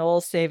about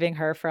Noel saving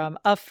her from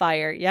a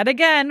fire. Yet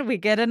again, we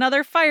get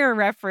another fire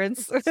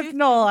reference with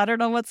Noel. I don't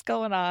know what's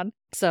going on.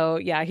 So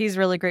yeah, he's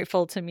really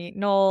grateful to meet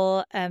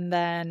Noel. And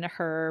then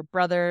her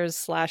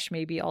brothers /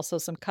 maybe also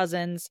some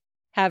cousins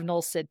have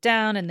Noel sit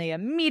down and they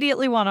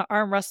immediately want to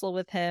arm wrestle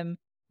with him,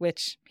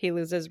 which he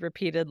loses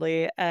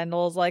repeatedly. And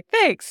Noel's like,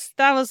 thanks,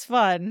 that was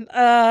fun.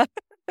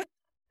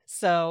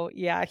 So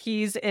yeah,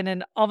 he's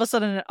all of a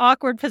sudden an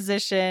awkward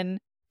position,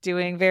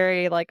 doing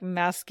very like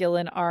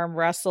masculine arm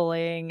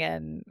wrestling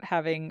and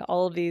having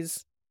all of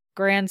these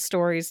grand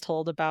stories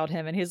told about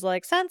him. And he's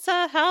like,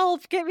 Sansa,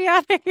 help, get me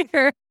out of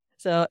here.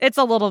 So it's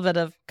a little bit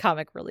of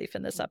comic relief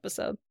in this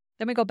episode.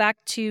 Then we go back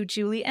to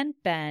Julie and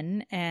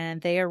Ben,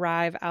 and they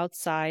arrive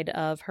outside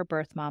of her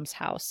birth mom's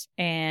house.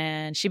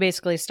 And she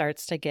basically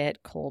starts to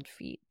get cold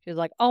feet. She's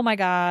like, oh my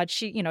God,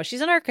 she's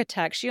an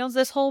architect. She owns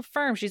this whole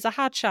firm. She's a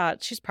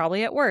hotshot. She's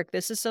probably at work.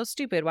 This is so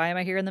stupid. Why am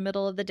I here in the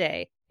middle of the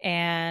day?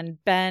 And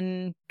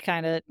Ben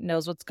kind of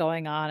knows what's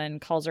going on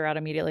and calls her out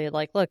immediately,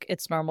 like, look,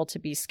 it's normal to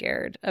be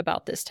scared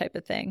about this type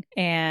of thing.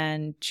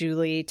 And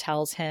Julie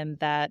tells him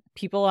that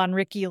people on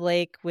Ricky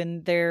Lake,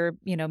 when they're,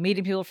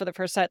 meeting people for the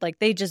first time, like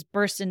they just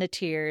burst into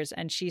tears.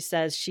 And she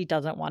says she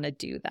doesn't want to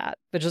do that,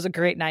 which is a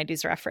great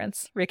 90s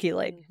reference. Ricky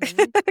Lake.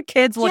 Mm-hmm.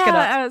 Kids, look it up.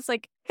 I was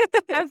like,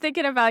 I'm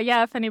thinking about,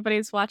 if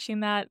anybody's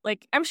watching that,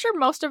 like, I'm sure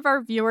most of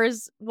our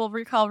viewers will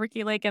recall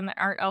Ricky Lake and there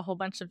aren't a whole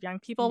bunch of young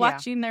people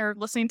watching or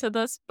listening to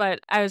this. But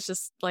I was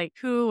just like,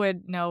 who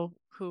would know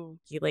who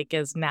Ricky Lake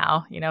is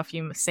now? If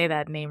you say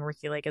that name,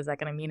 Ricky Lake, is that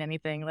going to mean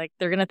anything? Like,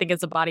 they're going to think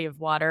it's a body of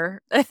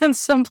water in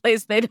some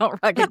place they don't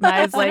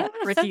recognize, like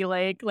Ricky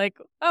Lake. Like,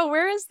 oh,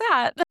 where is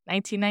that?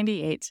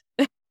 1998.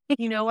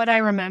 You know what I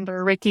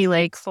remember Ricky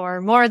Lake for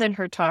more than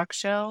her talk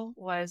show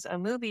was a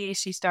movie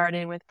she starred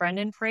in with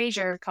Brendan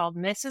Fraser called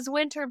Mrs.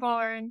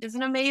 Winterbourne. It's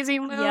an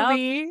amazing movie.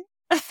 Yep.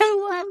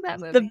 I love that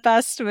movie. The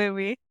best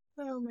movie.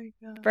 Oh my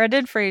God.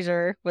 Brendan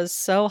Fraser was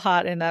so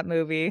hot in that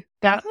movie.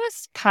 That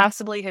was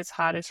possibly his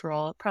hottest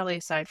role, probably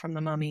aside from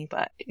The Mummy,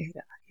 but he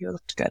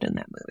looked good in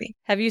that movie.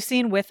 Have you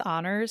seen With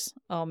Honors?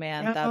 Oh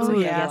man, that's a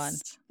good one.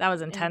 That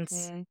was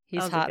intense. Mm-hmm.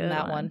 He's hot in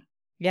that one.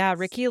 Yeah,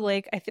 Ricky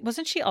Lake.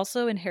 Wasn't she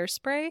also in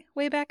Hairspray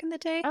way back in the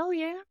day? Oh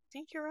yeah, I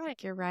think you're right.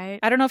 You're right.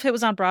 I don't know if it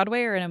was on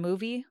Broadway or in a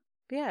movie.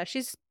 But yeah,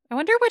 I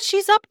wonder what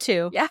she's up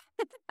to. Yeah,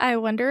 I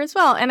wonder as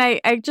well. And I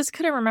just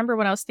couldn't remember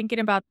when I was thinking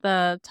about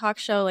the talk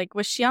show. Like,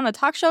 was she on the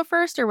talk show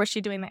first, or was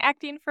she doing the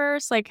acting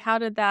first? Like, how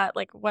did that?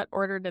 Like, what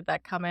order did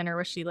that come in, or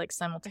was she like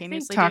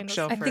simultaneously doing talk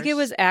show? I think it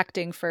was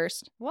acting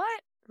first.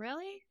 What?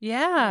 Really?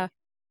 Yeah.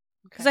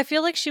 Because I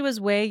feel like she was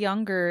way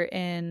younger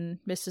in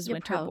Mrs. You're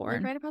Winterbourne. Probably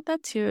right about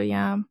that too.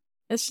 Yeah.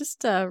 It's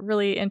just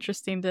really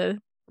interesting to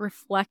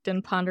reflect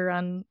and ponder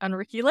on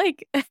Ricky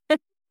Lake.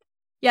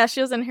 Yeah,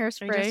 she was in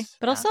Hairspray.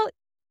 But also,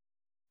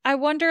 I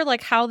wonder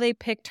like how they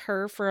picked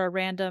her for a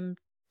random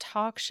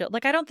talk show.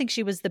 Like, I don't think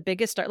she was the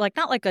biggest star. Like,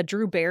 not like a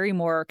Drew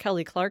Barrymore or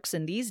Kelly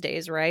Clarkson these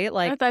days, right?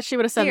 Like, I thought she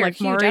would have said like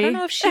huge. Maury. I don't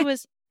know if she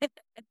was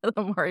the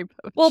Maury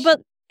Povich. Well,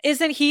 but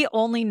isn't he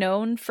only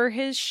known for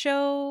his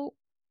show,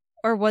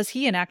 or was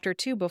he an actor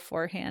too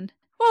beforehand?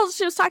 Well,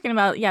 she was talking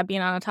about,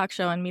 being on a talk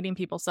show and meeting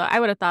people. So I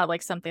would have thought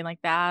like something like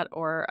that.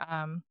 Or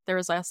there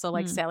was also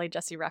like Sally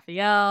Jesse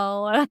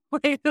Raphael.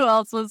 Like, who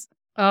else was?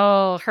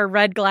 Oh, her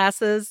red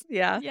glasses.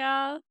 Yeah.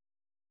 Yeah.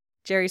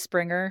 Jerry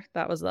Springer.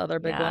 That was the other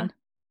big one.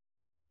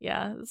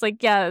 Yeah. It's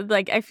like,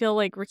 I feel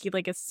like Ricky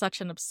Lake is such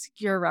an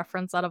obscure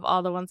reference out of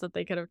all the ones that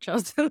they could have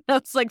chosen.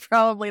 That's like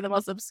probably the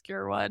most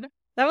obscure one.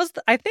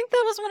 I think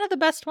that was one of the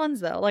best ones,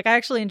 though. Like, I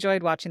actually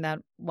enjoyed watching that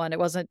one. It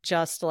wasn't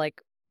just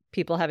like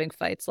people having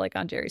fights like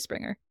on Jerry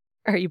Springer.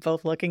 Are you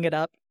both looking it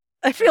up?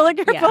 I feel like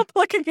you're both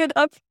looking it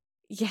up.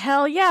 Yeah,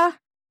 hell yeah.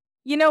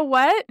 You know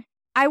what?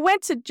 I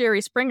went to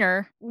Jerry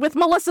Springer with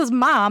Melissa's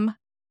mom,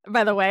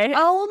 by the way.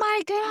 Oh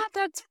my God,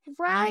 that's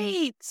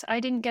right. I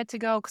didn't get to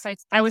go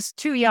because I was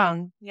too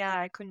young. Yeah,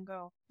 I couldn't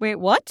go. Wait,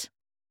 what?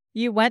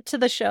 You went to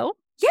the show?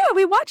 Yeah,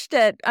 we watched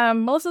it.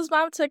 Melissa's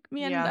mom took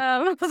me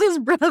and his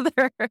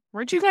brother.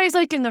 Weren't you guys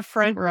like in the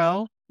front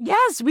row?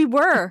 Yes, we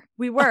were.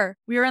 We were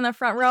in the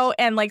front row,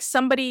 and like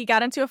somebody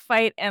got into a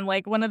fight, and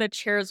like one of the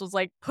chairs was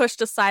like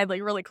pushed aside,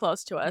 like really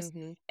close to us.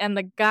 Mm-hmm. And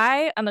the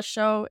guy on the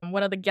show,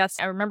 one of the guests,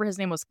 I remember his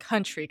name was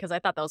Country, because I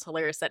thought that was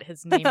hilarious that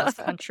his name was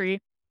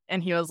Country,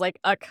 and he was like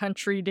a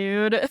country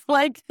dude,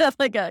 like a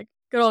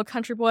good old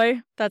country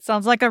boy. That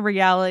sounds like a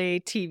reality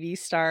TV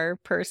star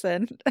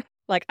person.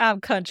 Like,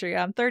 I'm country.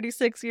 I'm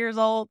 36 years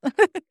old.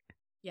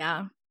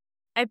 Yeah.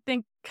 I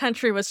think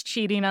Country was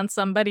cheating on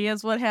somebody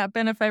is what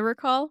happened, if I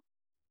recall.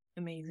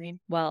 Amazing.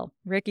 Well,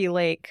 Ricky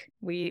Lake,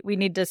 we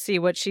need to see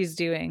what she's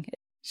doing.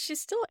 She's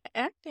still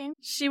acting.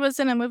 She was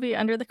in a movie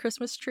Under the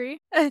Christmas Tree.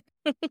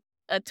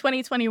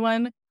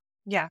 2021.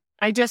 Yeah.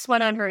 I just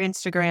went on her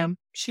Instagram.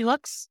 She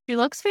looks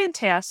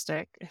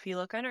fantastic. If you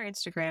look on her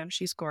Instagram,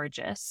 she's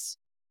gorgeous.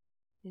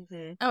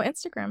 Mm-hmm. Oh,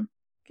 Instagram.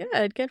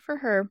 Good for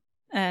her.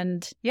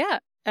 And yeah,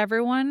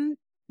 everyone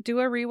do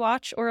a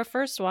rewatch or a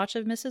first watch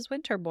of Mrs.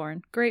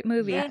 Winterbourne. Great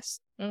movie. Yes.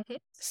 Mm-hmm.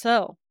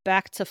 So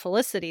back to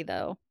Felicity,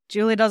 though.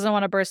 Julie doesn't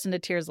want to burst into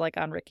tears like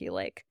on Ricky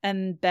Lake.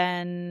 And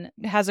Ben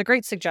has a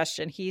great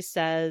suggestion. He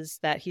says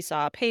that he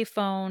saw a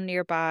payphone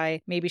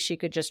nearby. Maybe she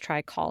could just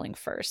try calling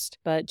first.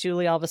 But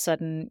Julie, all of a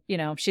sudden,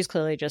 she's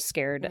clearly just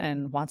scared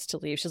and wants to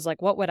leave. She's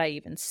like, what would I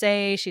even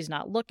say? She's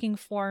not looking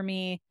for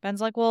me.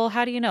 Ben's like, well,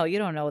 how do you know? You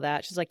don't know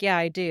that. She's like, yeah,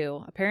 I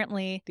do.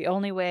 Apparently, the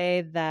only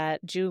way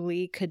that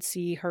Julie could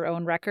see her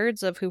own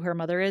records of who her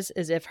mother is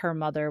if her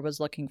mother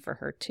was looking for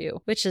her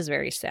too, which is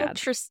very sad.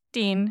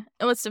 Interesting.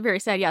 Oh, it's very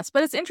sad, yes.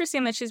 But it's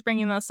interesting that she's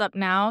bringing this up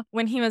now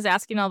when he was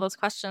asking all those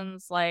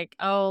questions like,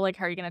 oh, like,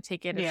 how are you going to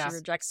take it if she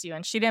rejects you?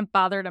 And she didn't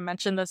bother to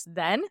mention this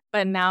then,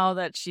 but now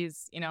that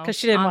she's, because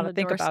she didn't want to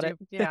think about it.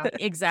 Yeah,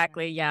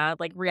 exactly. Yeah.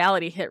 Like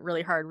reality hit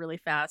really hard, really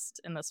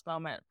fast in this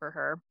moment for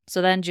her.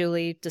 So then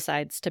Julie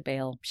decides to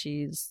bail.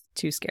 She's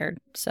too scared.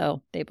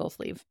 So they both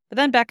leave. But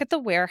then back at the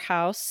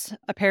warehouse,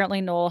 apparently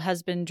Noel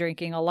has been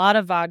drinking a lot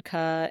of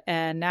vodka,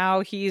 and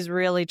now he's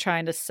really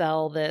trying to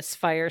sell this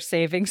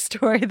fire-saving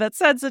story that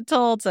Sensa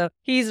told. So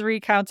he's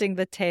recounting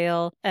the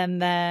tale,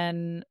 and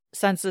then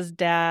Sensa's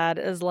dad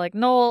is like,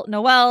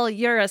 Noel,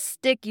 you're a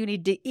stick, you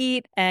need to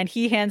eat. And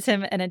he hands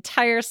him an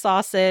entire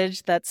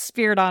sausage that's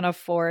speared on a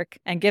fork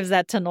and gives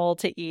that to Noel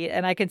to eat.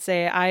 And I can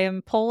say I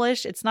am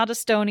Polish. It's not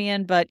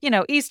Estonian, but,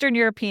 Eastern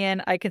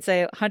European. I can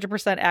say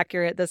 100%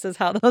 accurate. This is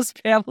how those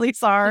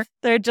families are.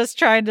 They're just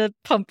trying to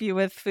pump you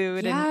with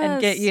food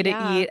and get you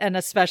to eat, and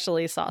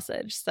especially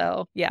sausage.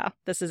 So yeah,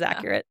 this is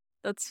accurate.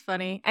 That's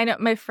funny. I know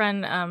my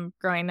friend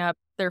growing up,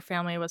 their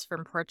family was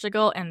from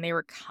Portugal, and they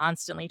were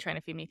constantly trying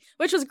to feed me,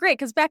 which was great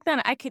because back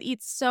then I could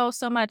eat so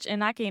much and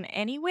not gain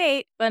any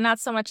weight, but not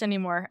so much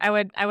anymore. I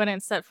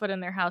wouldn't set foot in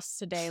their house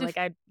today. Like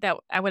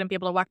I wouldn't be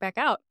able to walk back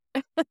out.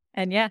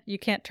 And yeah, you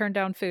can't turn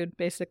down food,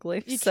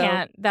 basically. You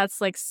can't.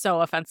 That's like so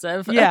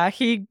offensive. Yeah,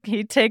 he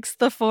takes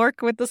the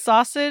fork with the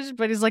sausage,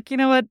 but he's like, you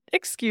know what?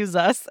 Excuse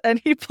us.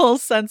 And he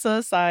pulls Sensa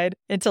aside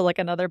into like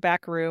another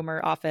back room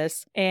or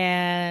office.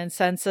 And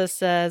Sensa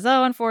says,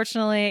 oh,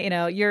 unfortunately,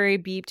 Yuri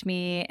beeped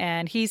me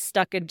and he's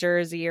stuck in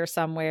Jersey or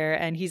somewhere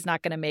and he's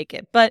not going to make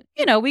it. But,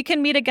 we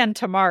can meet again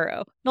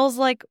tomorrow. Noel's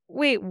like,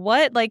 wait,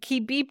 what? Like he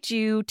beeped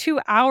you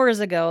 2 hours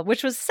ago,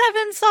 which was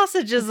 7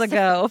 sausages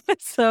ago.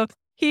 So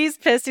he's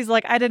pissed. He's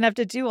like, I didn't have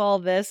to do all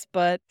this,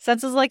 but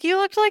Sensa's like, you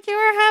looked like you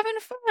were having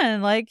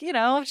fun. Like,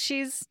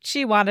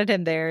 she wanted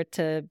him there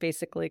to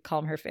basically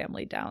calm her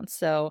family down.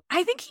 So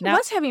I think he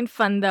was having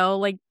fun though,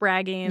 like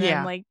bragging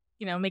and like,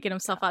 making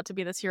himself out to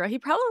be this hero. He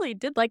probably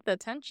did like the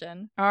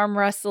attention. Arm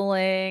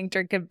wrestling,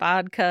 drinking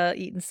vodka,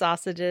 eating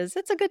sausages.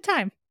 It's a good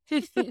time.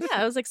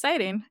 Yeah, it was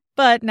exciting.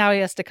 But now he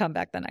has to come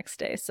back the next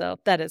day. So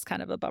that is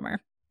kind of a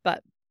bummer.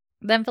 But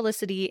then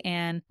Felicity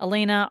and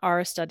Elena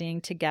are studying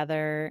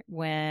together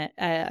when,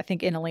 I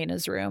think, in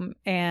Elena's room.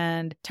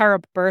 And Tara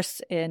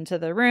bursts into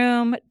the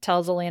room,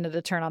 tells Elena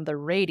to turn on the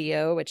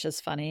radio, which is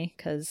funny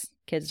because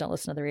kids don't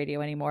listen to the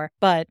radio anymore.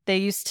 But they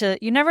used to,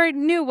 you never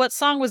knew what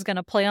song was going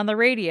to play on the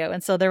radio.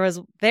 And so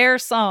their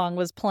song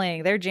was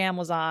playing, their jam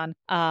was on.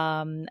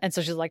 And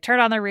so she's like, turn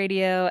on the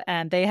radio.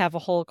 And they have a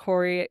whole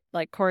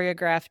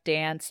choreographed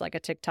dance, like a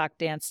TikTok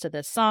dance to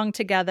this song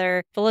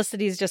together.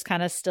 Felicity's just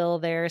kind of still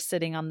there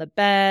sitting on the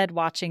bed,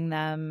 watching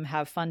them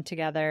have fun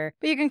together.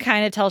 But you can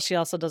kind of tell she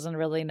also doesn't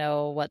really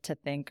know what to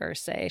think or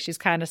say. She's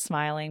kind of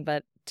smiling,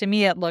 but to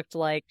me, it looked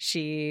like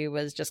she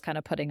was just kind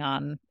of putting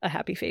on a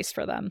happy face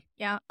for them.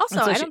 Yeah.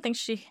 Also, I don't think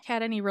she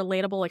had any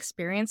relatable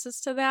experiences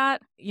to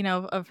that,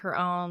 of her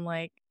own.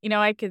 Like,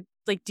 I could,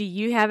 like, do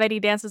you have any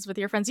dances with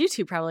your friends? You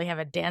two probably have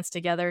a dance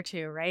together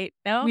too, right?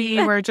 No?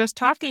 We were just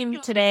talking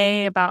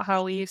today about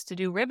how we used to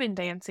do ribbon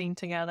dancing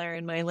together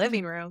in my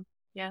living room.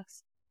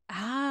 Yes.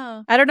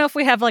 Oh. I don't know if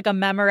we have like a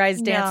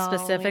memorized dance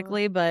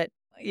specifically, but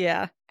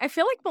yeah. I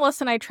feel like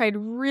Melissa and I tried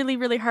really,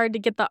 really hard to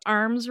get the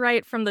arms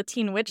right from the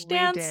Teen Witch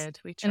dance. We did.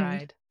 We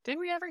tried. Did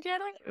we ever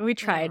get it? We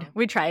tried. No.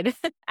 We tried.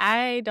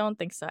 I don't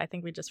think so. I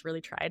think we just really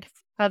tried.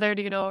 Heather,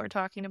 do you know what we're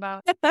talking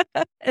about?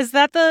 Is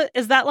that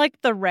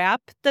like the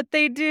rap that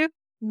they do?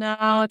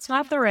 No, it's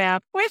not the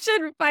rap. We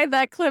should find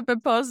that clip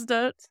and post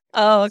it.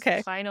 Oh,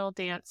 okay. Final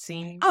dance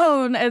scene.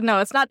 Oh, no,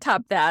 it's not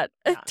Top That.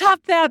 No. Top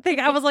That thing.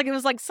 I was like, it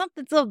was like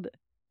something. Top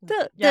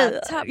That.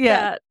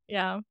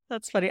 Yeah.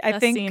 That's funny.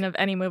 Best scene of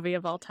any movie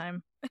of all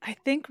time. I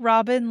think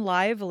Robin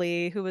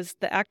Lively, who was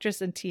the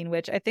actress in Teen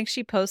Witch, I think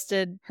she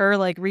posted her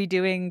like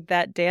redoing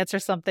that dance or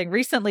something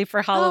recently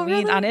for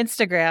Halloween on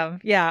Instagram.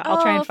 Yeah,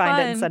 I'll try and find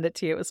it and send it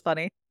to you. It was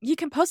funny. You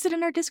can post it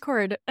in our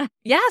Discord.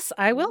 Yes,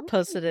 I will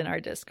post it in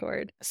our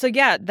Discord. So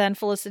yeah, then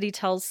Felicity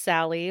tells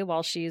Sally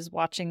while she's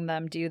watching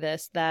them do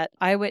this that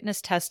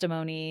eyewitness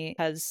testimony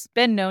has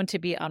been known to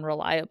be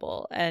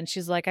unreliable. And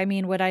she's like, I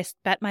mean, would I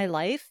bet my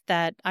life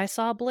that I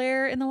saw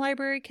Blair in the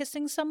library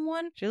kissing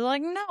someone? She's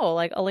like, no,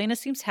 like Elena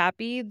seems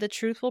happy. The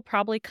truth will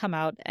probably come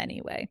out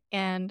anyway.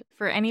 And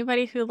for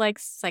anybody who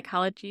likes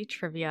psychology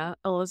trivia,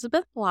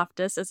 Elizabeth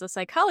Loftus is a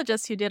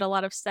psychologist who did a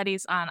lot of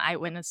studies on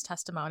eyewitness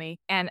testimony.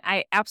 And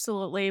I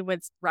absolutely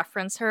would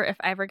reference her if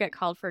I ever get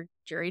called for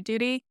jury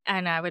duty,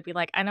 and I would be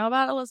like, I know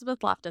about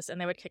Elizabeth Loftus, and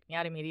they would kick me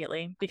out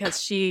immediately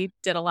because she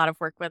did a lot of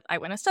work with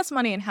eyewitness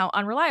testimony and how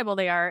unreliable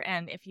they are.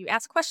 And if you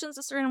ask questions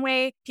a certain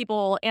way,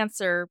 people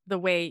answer the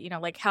way,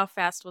 like how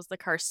fast was the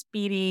car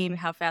speeding,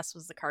 how fast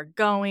was the car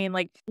going,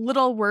 like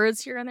little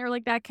words here and there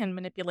like that can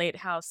manipulate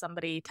how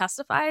somebody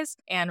testifies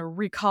and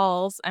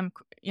recalls,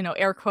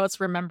 air quotes,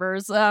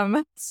 remembers.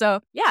 So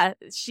yeah,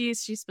 she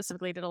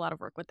specifically did a lot of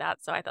work with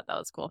that. So I thought that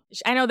was cool.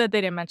 I know that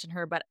they didn't mention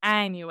her, but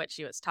I knew what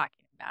she was talking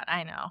about.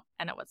 I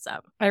know what's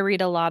up. I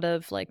read a lot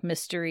of like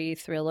mystery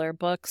thriller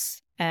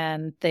books,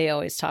 and they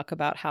always talk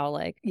about how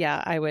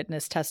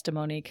eyewitness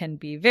testimony can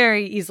be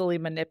very easily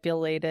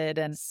manipulated.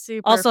 And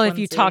super also flimsy. If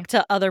you talk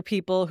to other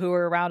people who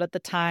were around at the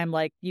time,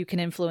 like you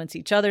can influence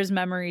each other's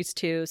memories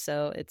too.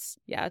 So it's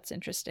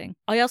interesting.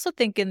 I also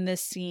think in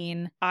this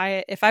scene,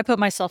 if I put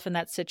myself in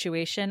that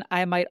situation,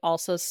 I might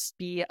also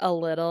be a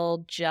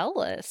little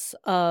jealous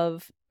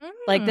of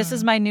like, this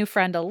is my new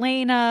friend,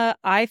 Elena.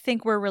 I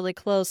think we're really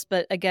close.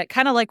 But again,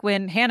 kind of like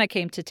when Hannah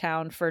came to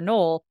town for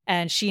Noel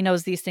and she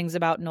knows these things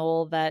about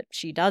Noel that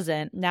she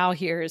doesn't. Now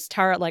here's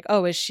Tara like,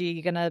 oh,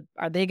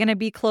 are they going to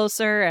be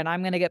closer? And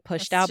I'm going to get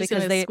pushed out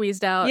because they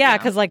squeezed out. Yeah,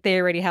 because like they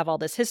already have all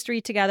this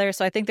history together.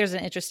 So I think there's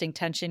an interesting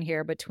tension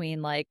here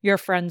between like your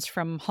friends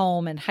from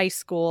home and high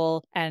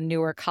school and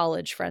newer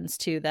college friends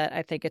too, that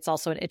I think it's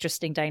also an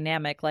interesting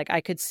dynamic. Like I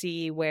could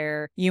see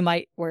where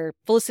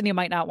Felicity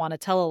might not want to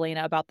tell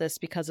Elena about this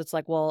because it's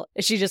like, well,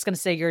 is she just going to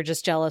say you're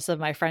just jealous of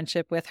my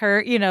friendship with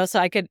her? So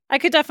I could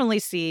definitely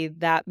see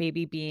that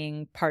maybe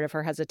being part of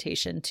her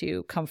hesitation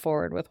to come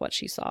forward with what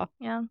she saw.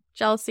 Yeah.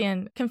 Jealousy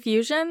and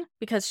confusion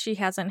because she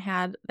hasn't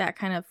had that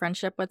kind of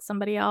friendship with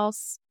somebody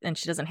else and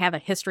she doesn't have a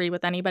history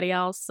with anybody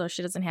else. So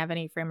she doesn't have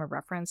any frame of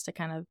reference to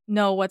kind of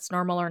know what's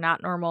normal or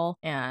not normal.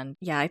 And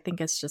yeah, I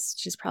think it's just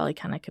she's probably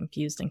kind of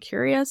confused and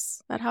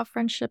curious about how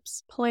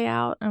friendships play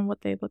out and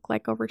what they look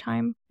like over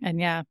time. And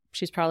yeah,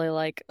 she's probably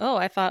like, oh,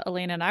 I thought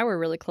Elena and I were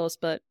really close,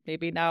 but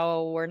maybe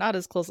now we're not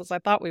as close as I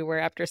thought we were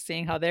after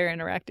seeing how they're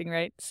interacting,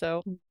 right?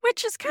 So,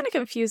 which is kind of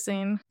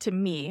confusing to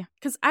me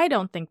because I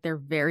don't think they're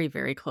very,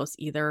 very close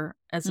either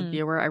as a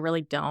viewer. I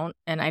really don't.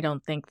 And I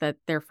don't think that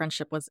their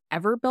friendship was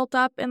ever built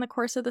up in the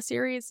course of the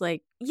series.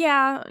 Like,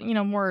 yeah,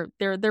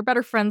 they're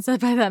better friends by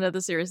the end of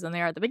the series than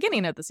they are at the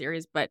beginning of the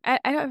series. But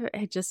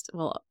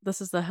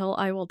this is the hill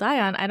I will die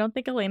on. I don't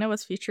think Elena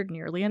was featured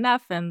nearly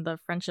enough and the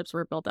friendships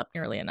were built up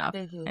nearly enough.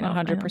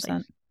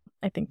 100%.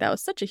 I think that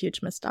was such a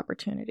huge missed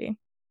opportunity.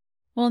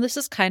 Well, this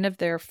is kind of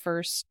their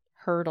first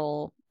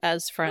hurdle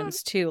as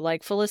friends too.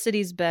 Like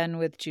Felicity's been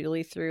with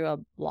Julie through a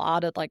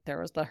lot of there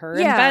was the her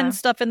and Ben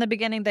stuff in the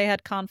beginning. They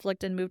had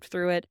conflict and moved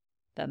through it.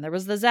 Then there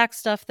was the Zach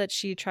stuff that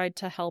she tried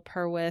to help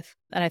her with.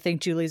 And I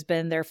think Julie's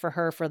been there for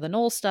her for the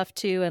Noel stuff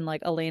too. And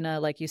like Elena,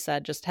 like you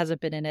said, just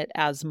hasn't been in it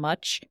as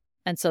much.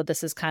 And so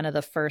this is kind of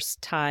the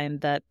first time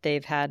that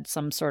they've had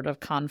some sort of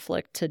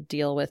conflict to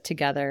deal with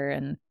together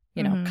and,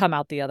 come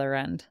out the other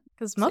end.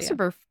 Because So,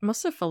 yeah.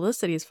 most of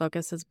Felicity's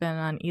focus has been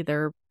on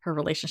either her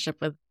relationship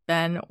with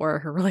Ben or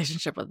her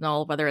relationship with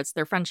Noel, whether it's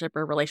their friendship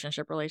or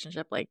relationship.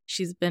 Like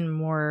she's been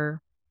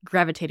more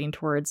gravitating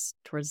towards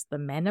the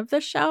men of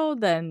the show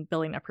than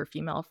building up her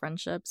female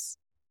friendships.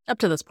 Up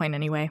to this point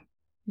anyway.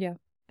 Yeah.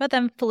 But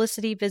then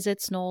Felicity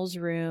visits Noel's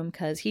room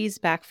because he's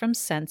back from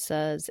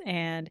Sensa's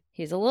and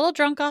he's a little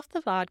drunk off the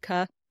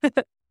vodka.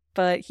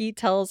 But he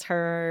tells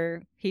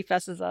her, he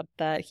fesses up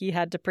that he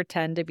had to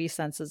pretend to be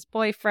Sensa's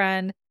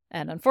boyfriend.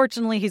 And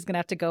unfortunately, he's going to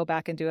have to go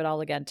back and do it all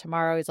again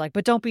tomorrow. He's like,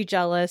 but don't be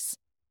jealous.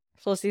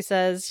 Felicity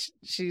says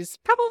she's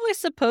probably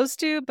supposed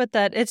to, but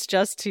that it's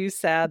just too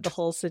sad, the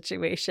whole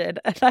situation.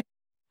 And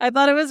I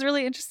thought it was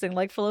really interesting.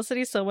 Like,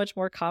 Felicity's so much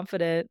more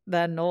confident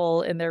than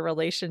Noel in their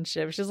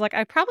relationship. She's like,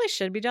 I probably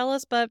should be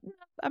jealous, but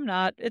I'm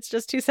not. It's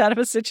just too sad of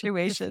a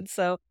situation.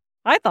 So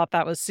I thought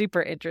that was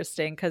super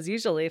interesting because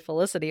usually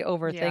Felicity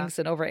overthinks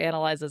and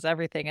overanalyzes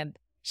everything. And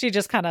she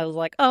just kind of was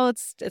like, oh,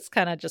 it's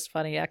kind of just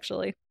funny,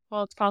 actually.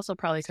 Well, it's also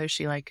probably because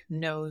she like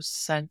knows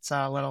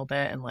Sensa a little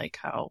bit and like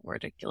how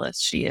ridiculous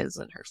she is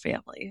in her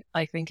family.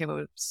 I think if it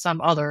was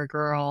some other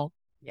girl,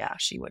 yeah,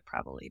 she would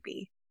probably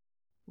be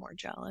more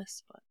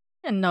jealous. But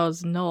And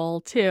knows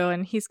Noel too,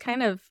 and he's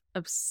kind of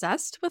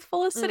obsessed with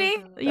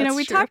Felicity. We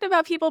true. talked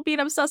about people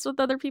being obsessed with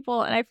other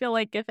people, and I feel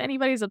like if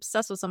anybody's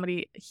obsessed with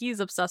somebody, he's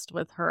obsessed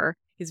with her.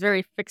 He's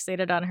very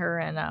fixated on her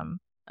and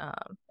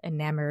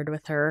enamored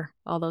with her,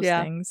 all those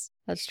things.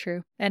 That's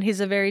true. And he's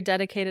a very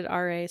dedicated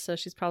RA, so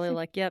she's probably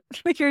like, yep,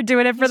 you're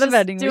doing it for the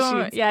vending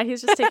machines. Yeah,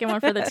 he's just taking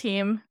one for the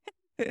team.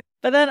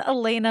 But then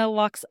Elena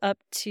walks up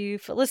to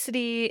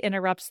Felicity,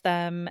 interrupts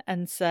them,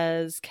 and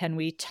says, can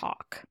we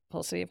talk?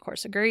 Felicity, of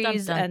course,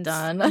 agrees. Dun,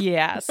 dun, dun.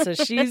 Yeah, so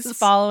she's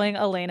following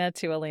Elena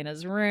to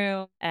Elena's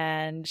room,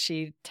 and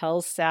she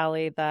tells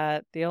Sally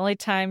that the only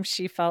time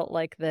she felt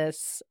like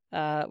this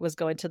was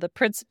going to the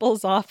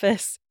principal's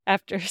office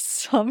after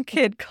some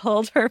kid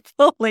called her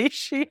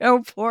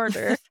fellatio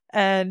porter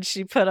and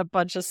she put a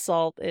bunch of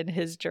salt in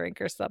his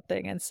drink or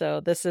something. And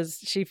so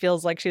she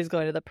feels like she's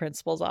going to the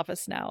principal's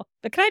office now.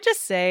 But can I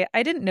just say,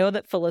 I didn't know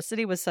that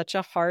Felicity was such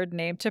a hard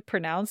name to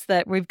pronounce,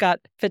 that we've got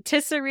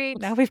patisserie,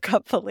 now we've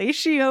got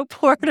fellatio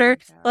porter.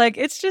 Like,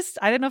 it's just,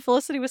 I didn't know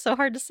Felicity was so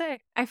hard to say.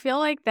 I feel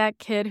like that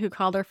kid who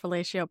called her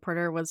fellatio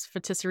porter was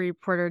patisserie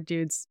porter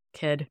dude's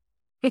kid.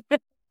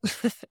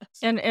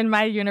 And in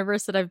my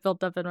universe that I've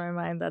built up in my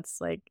mind,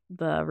 that's like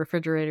the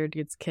refrigerator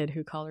dude's kid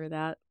who called her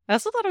that. I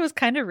also thought it was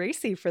kind of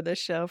racy for this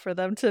show for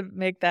them to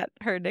make that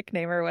her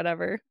nickname or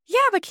whatever. Yeah,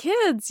 but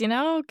kids,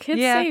 kids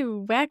say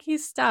wacky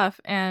stuff.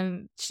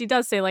 And she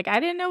does say, like, I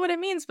didn't know what it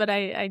means, but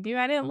I knew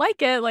I didn't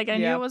like it. Like, I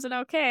knew it wasn't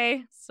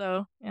okay.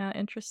 So, yeah,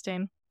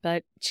 interesting.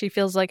 But she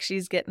feels like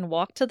she's getting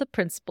walked to the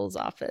principal's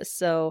office.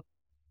 So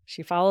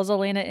she follows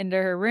Elena into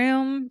her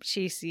room.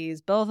 She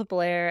sees both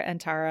Blair and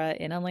Tara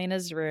in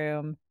Elena's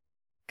room,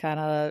 kind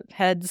of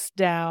heads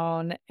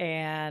down,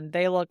 and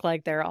they look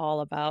like they're all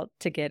about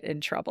to get in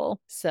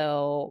trouble.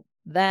 So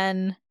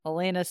then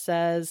Elena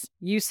says,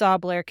 you saw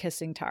Blair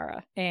kissing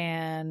Tara.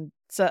 And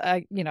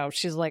so,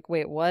 she's like,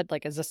 wait, what?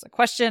 Like, is this a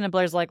question? And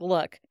Blair's like,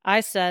 look,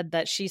 I said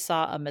that she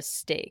saw a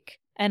mistake.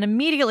 And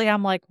immediately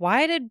I'm like,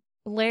 why did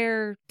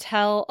Blair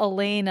tell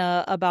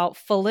Elena about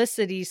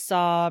Felicity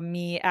saw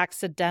me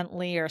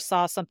accidentally or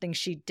saw something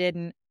she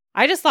didn't?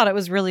 I just thought it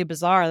was really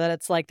bizarre that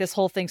it's like this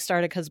whole thing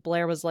started because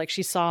Blair was like,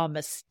 she saw a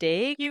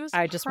mistake.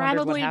 I just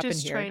wondered what happened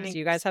here. Do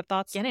you guys have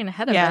thoughts? Getting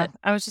ahead of it.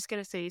 I was just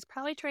going to say, he's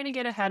probably trying to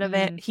get ahead of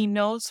it. He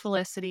knows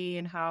Felicity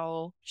and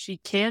how she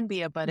can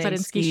be a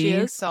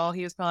Budinsky. So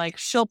he was like,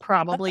 she'll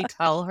probably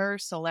tell her.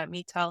 So let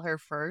me tell her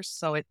first.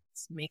 So it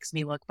makes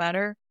me look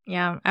better.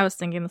 Yeah, I was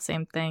thinking the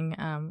same thing.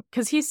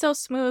 Because he's so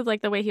smooth,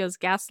 like the way he was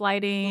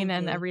gaslighting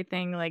and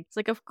everything. Like, it's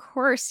like, of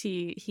course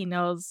he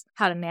knows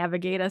how to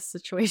navigate a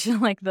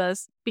situation like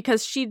this.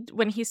 Because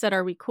when he said,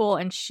 are we cool?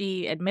 And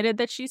she admitted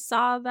that she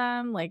saw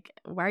them. Like,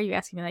 why are you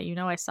asking me that? You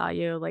know I saw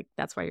you. Like,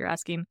 that's why you're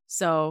asking.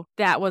 So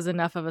that was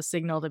enough of a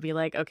signal to be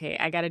like, okay,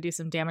 I got to do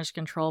some damage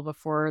control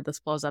before this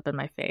blows up in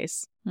my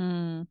face.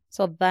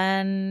 So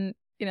then,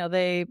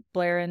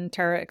 Blair and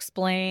Tara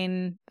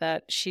explain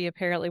that she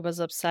apparently was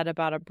upset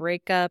about a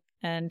breakup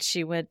and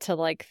she went to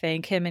like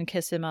thank him and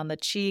kiss him on the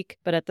cheek.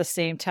 But at the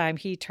same time,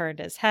 he turned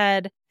his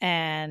head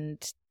and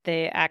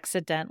they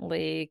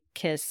accidentally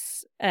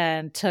kiss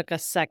and took a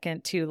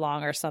second too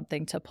long or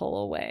something to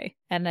pull away.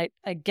 And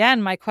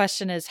again, my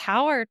question is,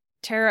 how are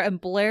Tara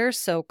and Blair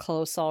so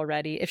close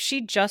already? If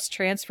she just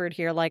transferred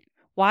here, like,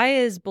 why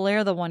is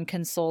Blair the one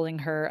consoling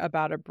her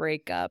about a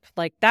breakup?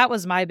 Like, that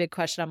was my big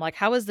question. I'm like,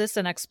 how is this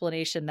an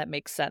explanation that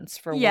makes sense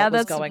for what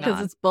was going on? Yeah, that's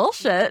because it's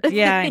bullshit.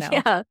 Yeah, I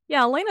know.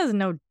 Yeah, Elena's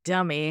no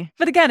dummy.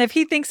 But again, if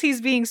he thinks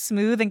he's being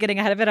smooth and getting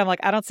ahead of it, I'm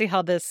like, I don't see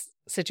how this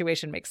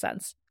situation makes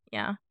sense.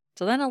 Yeah.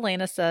 So then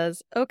Elena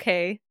says,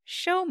 okay,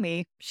 show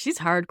me. She's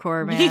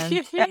hardcore,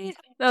 man.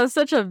 That was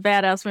such a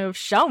badass move.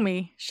 Show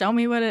me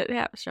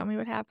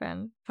what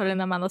happened. Putting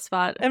them on the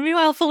spot. And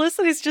meanwhile,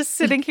 Felicity's just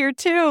sitting here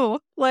too.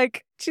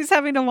 Like, she's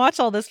having to watch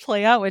all this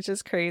play out, which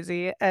is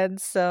crazy.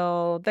 And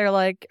so they're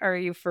like, are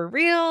you for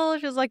real?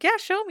 She's like, yeah,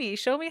 show me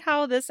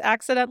how this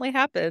accidentally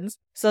happens.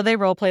 So they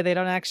role play. They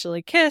don't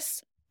actually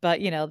kiss, but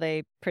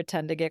they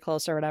pretend to get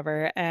close or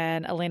whatever.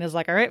 And Elena's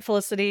like, all right,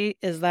 Felicity,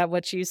 is that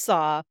what you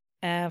saw?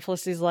 And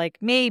Felicity's like,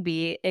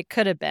 maybe it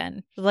could have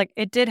been. She's like,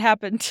 it did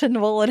happen to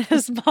Noel and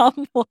his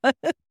mom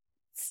once.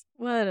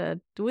 What a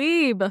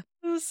dweeb.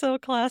 It was so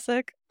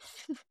classic.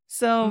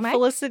 So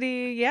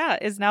Felicity,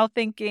 is now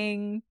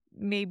thinking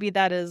maybe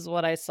that is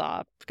what I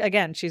saw.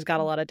 Again, she's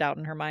got a lot of doubt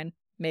in her mind.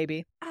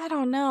 Maybe. I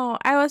don't know.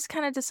 I was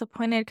kind of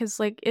disappointed because,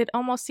 it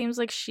almost seems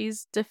like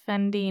she's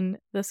defending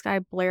this guy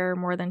Blair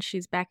more than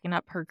she's backing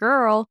up her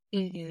girl.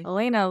 Mm-hmm.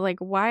 Elena,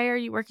 why are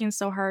you working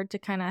so hard to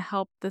kind of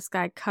help this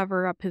guy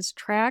cover up his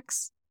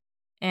tracks?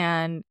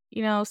 And,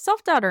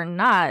 self-doubt or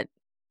not,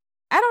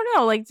 I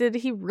don't know. Did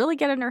he really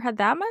get in her head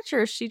that much?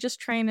 Or is she just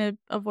trying to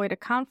avoid a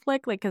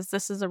conflict? Because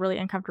this is a really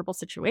uncomfortable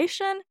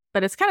situation.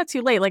 But it's kind of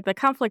too late. The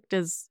conflict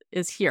is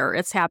here.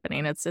 It's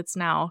happening. It's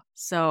now.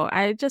 So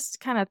I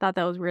just kind of thought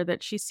that was weird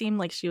that she seemed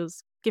like she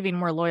was giving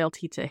more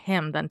loyalty to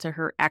him than to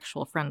her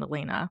actual friend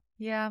Elena.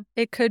 Yeah,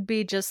 it could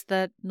be just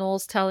that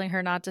Noel's telling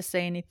her not to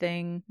say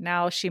anything.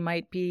 Now she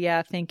might be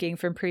thinking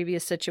from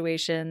previous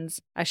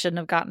situations, I shouldn't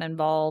have gotten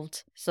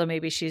involved. So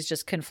maybe she's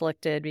just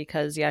conflicted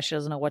because, she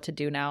doesn't know what to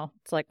do now.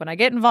 It's like, when I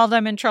get involved,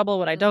 I'm in trouble.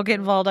 When I don't get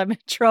involved, I'm in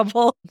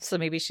trouble. So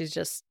maybe she's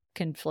just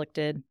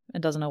conflicted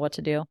and doesn't know what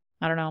to do.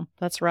 I don't know.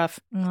 That's rough.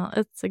 Well,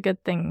 it's a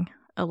good thing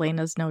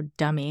Elena's no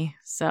dummy,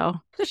 so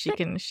she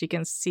can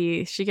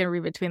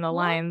read between the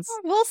lines.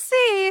 We'll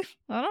see.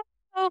 I don't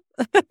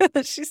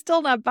know. She's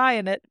still not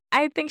buying it.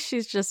 I think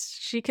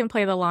she can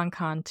play the long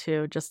con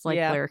too, just like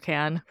Blair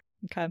can.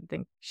 Okay. I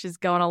think she's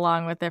going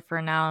along with it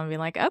for now and being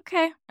like,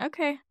 okay,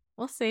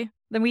 we'll see.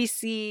 Then we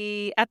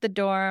see at the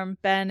dorm,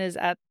 Ben is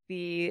at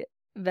the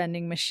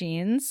vending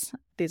machines.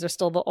 These are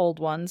still the old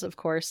ones, of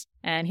course.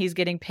 And he's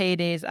getting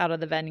paydays out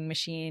of the vending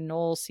machine.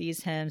 Noel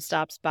sees him,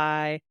 stops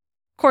by.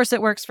 Of course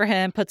it works for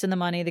him, puts in the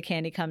money, the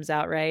candy comes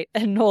out, right?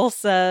 And Noel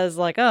says,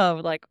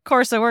 of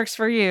course it works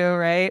for you,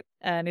 right?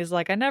 And he's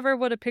like, I never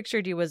would have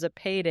pictured you as a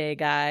payday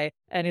guy.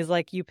 And he's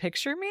like, you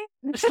picture me?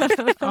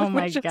 Oh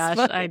my gosh,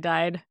 I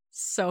died.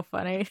 So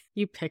funny.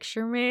 You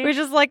picture me? Which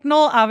is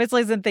Noel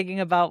obviously isn't thinking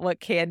about what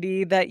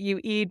candy that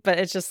you eat, but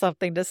it's just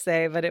something to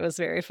say, but it was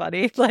very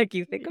funny.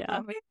 You think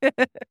about me.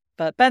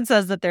 But Ben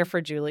says that they're for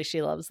Julie.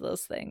 She loves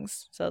those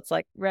things. So it's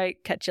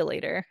right, catch you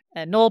later.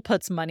 And Noel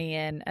puts money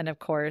in, and of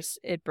course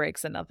it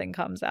breaks and nothing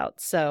comes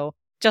out. So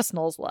just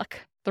Noel's luck.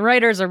 The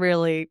writers are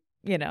really,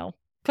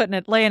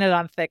 laying it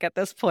on thick at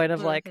this point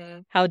of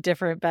how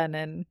different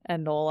Ben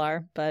and Noel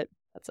are, but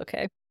that's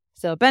okay.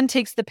 So Ben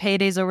takes the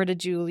paydays over to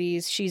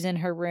Julie's. She's in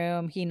her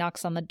room. He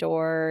knocks on the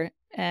door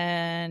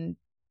and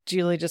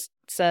Julie just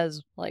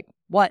says,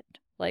 what?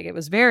 It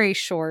was very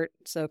short.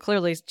 So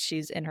clearly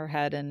she's in her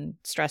head and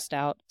stressed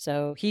out.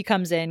 So he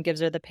comes in, gives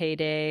her the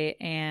payday,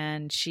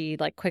 and she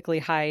quickly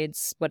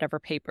hides whatever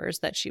papers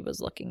that she was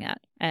looking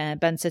at. And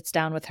Ben sits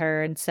down with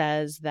her and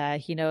says that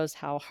he knows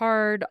how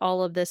hard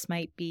all of this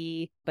might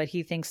be, but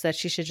he thinks that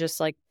she should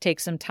just take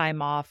some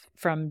time off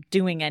from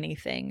doing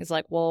anything. He's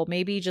like, well,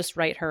 maybe just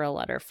write her a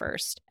letter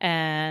first.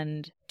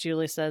 And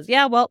Julie says,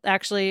 yeah, well,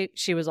 actually,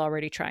 she was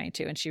already trying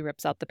to, and she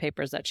rips out the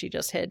papers that she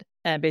just hid.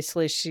 And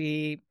basically,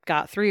 she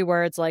got 3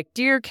 words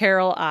Dear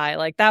Carol, I.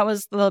 That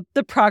was the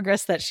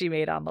progress that she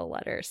made on the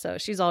letter. So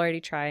she's already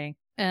trying.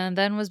 And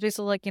then was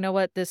basically you know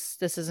what, this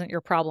isn't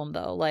your problem,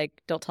 though.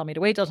 Don't tell me to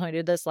wait, don't tell me to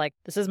do this.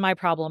 This is my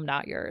problem,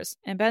 not yours.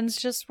 And Ben's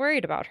just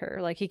worried about her.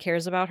 He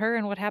cares about her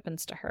and what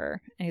happens to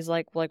her. And he's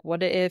like,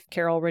 what if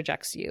Carol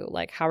rejects you?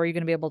 How are you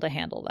going to be able to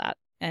handle that?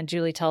 And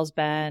Julie tells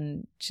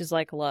Ben, she's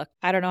like, look,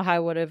 I don't know how I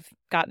would have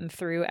gotten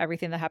through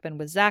everything that happened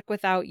with Zach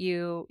without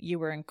you. You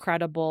were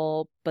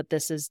incredible, but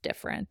this is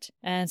different.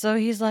 And so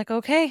he's like,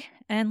 okay,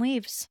 and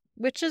leaves,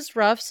 which is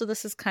rough. So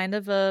this is kind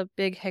of a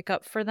big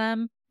hiccup for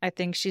them. I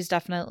think she's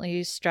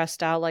definitely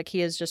stressed out.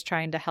 He is just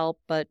trying to help,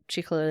 but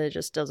she clearly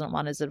just doesn't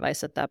want his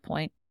advice at that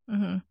point.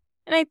 Mm-hmm.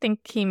 And I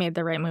think he made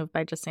the right move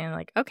by just saying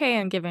okay,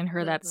 and giving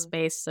her that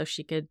space so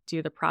she could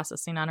do the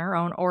processing on her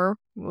own or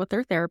with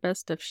her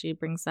therapist if she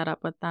brings that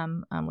up with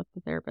them, with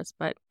the therapist.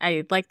 But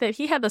I like that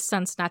he had the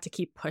sense not to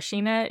keep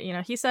pushing it.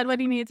 He said what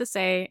he needed to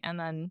say, and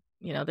then,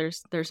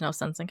 there's no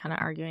sense in kind of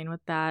arguing with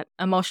that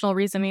emotional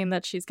reasoning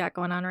that she's got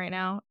going on right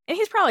now. And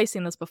he's probably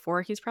seen this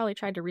before. He's probably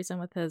tried to reason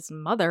with his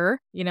mother,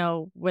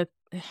 with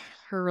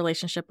her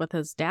relationship with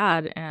his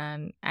dad.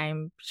 And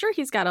I'm sure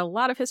he's got a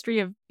lot of history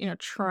of,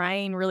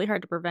 trying really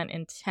hard to prevent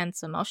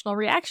intense emotional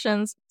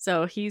reactions.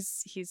 So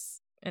he's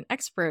an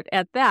expert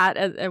at that,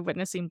 at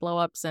witnessing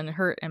blowups and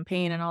hurt and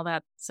pain and all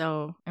that.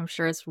 So I'm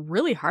sure it's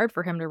really hard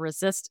for him to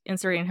resist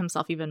inserting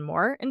himself even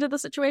more into the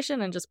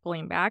situation and just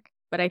pulling back.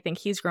 But I think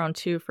he's grown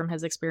too from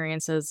his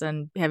experiences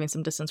and having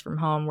some distance from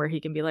home where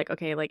he can be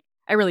okay,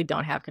 I really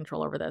don't have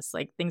control over this.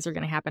 Things are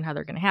going to happen how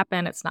they're going to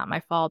happen. It's not my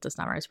fault. It's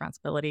not my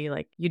responsibility.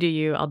 You do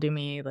you, I'll do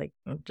me.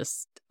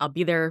 I'll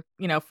be there,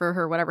 for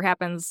her, whatever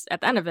happens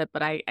at the end of it.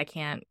 But I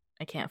can't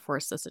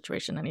force the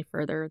situation any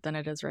further than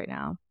it is right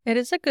now. It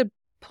is a good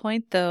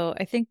point, though.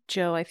 I think,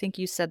 Joe,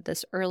 you said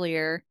this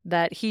earlier,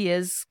 that he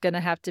is going to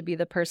have to be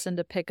the person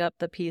to pick up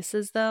the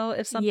pieces, though,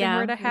 if something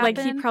were to happen. Like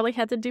he probably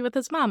had to do with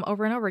his mom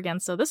over and over again.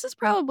 So this is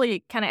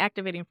probably kind of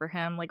activating for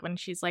him. Like when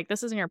she's like,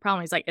 this isn't your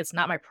problem. He's like, it's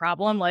not my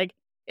problem. Like,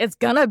 it's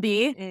gonna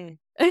be.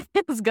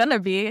 It's gonna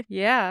be.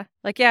 Yeah.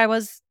 Like, yeah, I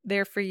was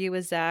there for you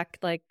with Zach.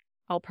 Like,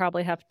 I'll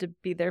probably have to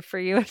be there for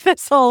you if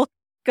this all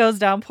goes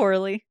down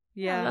poorly.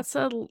 Yeah. That's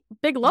a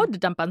big load to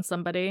dump on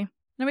somebody.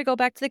 Then we go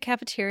back to the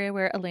cafeteria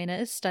where Elena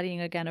is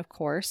studying again, of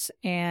course,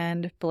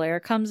 and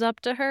Blair comes up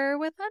to her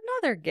with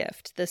another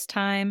gift. This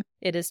time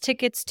it is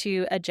tickets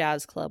to a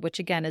jazz club, which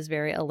again is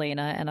very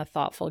Elena and a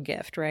thoughtful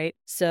gift, right?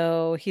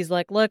 So he's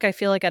like, look, I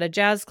feel like at a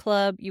jazz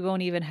club, you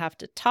won't even have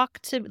to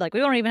we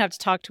don't even have to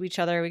talk to each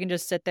other. We can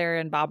just sit there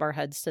and bob our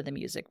heads to the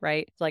music,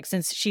 right? Like,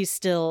 since she's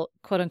still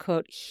quote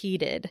unquote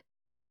heated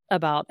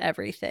about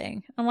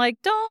everything. I'm like,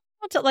 don't,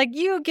 like,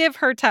 you give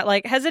her time.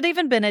 Like, has it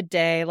even been a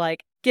day?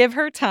 Like, give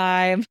her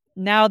time.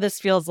 Now this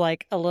feels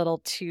like a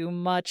little too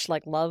much,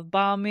 like love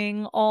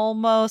bombing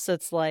almost.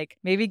 It's like,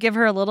 maybe give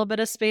her a little bit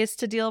of space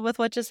to deal with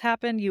what just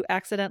happened, you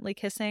accidentally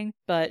kissing.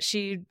 But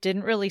she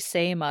didn't really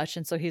say much.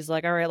 And so he's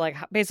like, all right, like,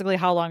 basically,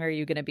 how long are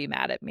you going to be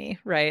mad at me,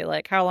 right?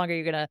 Like, how long are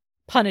you going to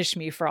punish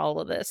me for all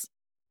of this?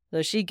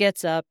 So she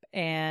gets up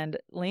and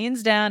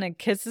leans down and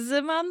kisses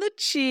him on the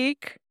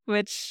cheek,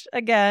 which,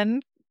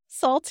 again,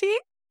 salty.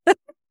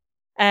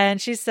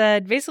 And she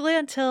said, basically,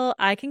 until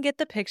I can get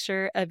the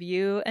picture of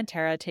you and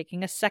Tara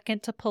taking a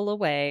second to pull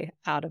away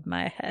out of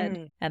my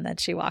head. And then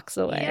she walks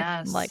away.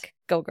 Yes. I'm like,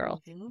 go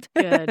girl.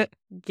 Good.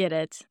 Get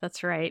it.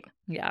 That's right.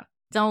 Yeah.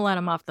 Don't let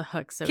him off the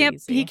hook so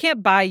easy. He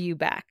can't buy you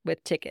back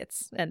with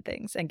tickets and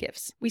things and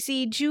gifts. We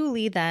see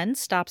Julie then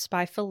stops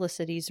by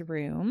Felicity's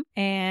room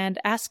and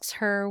asks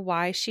her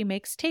why she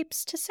makes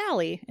tapes to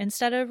Sally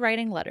instead of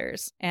writing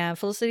letters. And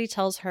Felicity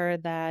tells her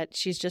that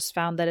she's just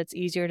found that it's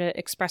easier to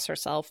express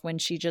herself when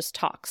she just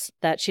talks,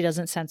 that she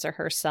doesn't censor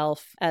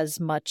herself as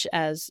much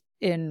as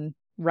in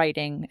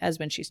writing as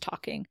when she's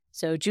talking.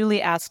 So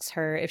Julie asks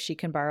her if she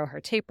can borrow her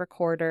tape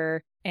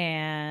recorder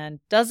and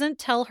doesn't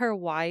tell her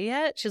why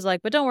yet. She's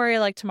like, but don't worry,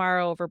 like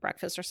tomorrow over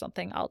breakfast or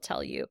something, I'll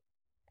tell you.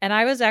 And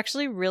I was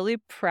actually really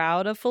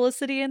proud of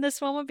Felicity in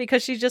this moment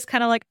because she's just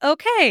kind of like,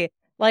 okay,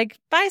 like,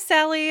 bye,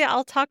 Sally.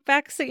 I'll talk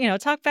back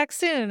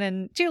soon.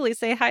 And Julie,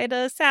 say hi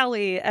to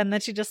Sally. And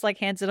then she just like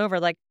hands it over.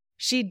 Like,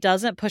 she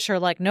doesn't push her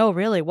like, no,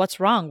 really, what's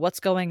wrong?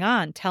 What's going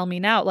on? Tell me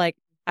now. Like,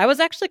 I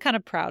was actually kind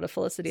of proud of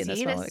Felicity in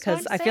this moment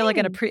because I feel like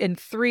in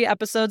 3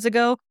 episodes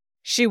ago,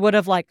 she would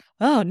have like,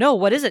 oh no,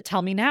 what is it?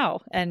 Tell me now.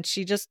 And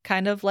she just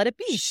kind of let it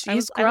be.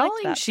 She's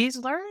growing. She's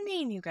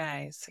learning, you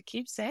guys. I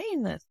keep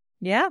saying this.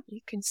 Yeah. You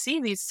can see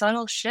these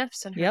subtle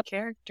shifts in her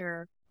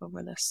character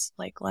over this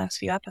like last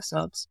few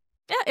episodes.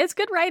 Yeah, it's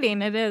good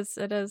writing. It is.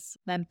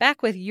 Then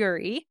back with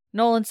Yuri.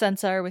 Noel and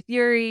Sensa are with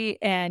Yuri,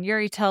 and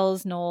Yuri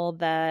tells Noel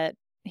that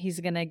he's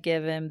going to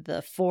give him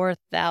the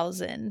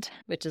 4,000,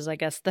 which is, I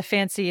guess, the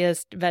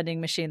fanciest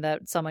vending machine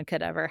that someone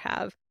could ever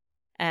have.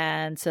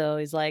 And so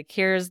he's like,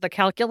 here's the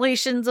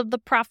calculations of the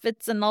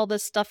profits and all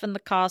this stuff and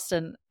the cost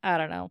and I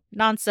don't know,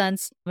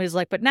 nonsense. He's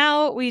like, but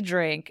now we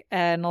drink.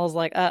 And Noel's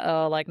like,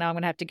 uh-oh, like now I'm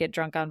going to have to get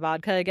drunk on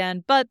vodka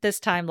again. But this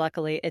time,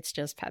 luckily, it's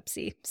just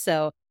Pepsi.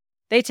 So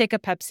they take a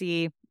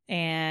Pepsi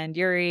and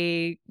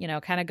Yuri,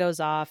 kind of goes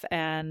off.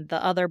 And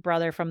the other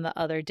brother from the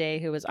other day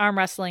who was arm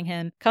wrestling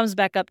him comes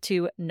back up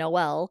to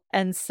Noel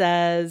and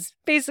says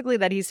basically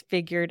that he's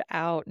figured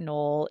out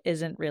Noel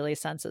isn't really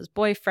Sensa's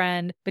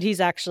boyfriend, but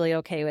he's actually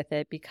okay with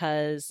it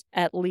because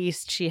at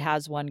least she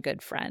has one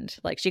good friend.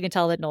 Like, she can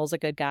tell that Noel's a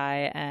good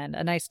guy and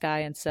a nice guy.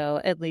 And so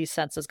at least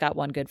Sensa's got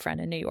one good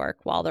friend in New York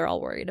while they're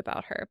all worried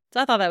about her.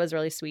 So I thought that was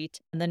really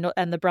sweet. And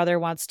the brother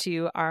wants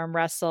to arm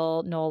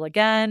wrestle Noel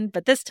again,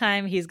 but this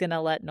time he's going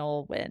to let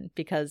Noel win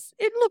because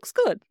it looks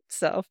good.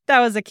 So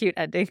that was a cute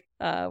ending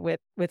with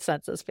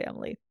Sensa's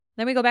family.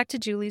 Then we go back to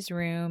Julie's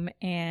room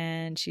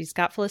and she's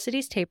got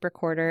Felicity's tape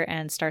recorder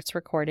and starts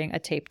recording a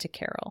tape to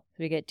Carol.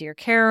 We get Dear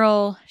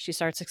Carol. She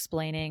starts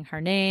explaining her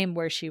name,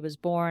 where she was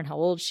born, how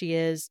old she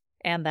is,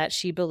 and that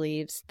she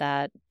believes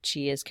that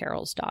she is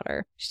Carol's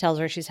daughter. She tells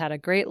her she's had a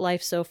great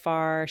life so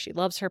far. She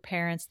loves her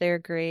parents. They're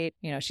great.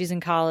 She's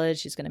in college.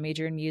 She's going to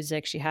major in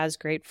music. She has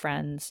great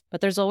friends. But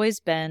there's always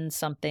been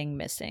something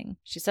missing.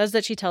 She says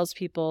that she tells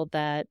people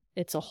that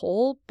it's a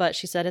hole, but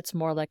she said it's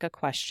more like a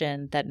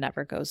question that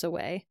never goes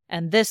away.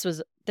 And this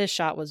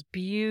shot was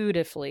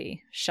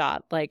beautifully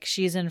shot. Like,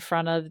 she's in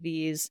front of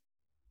these,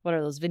 what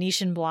are those,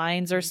 Venetian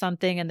blinds or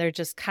something, and they're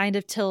just kind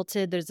of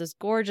tilted. There's this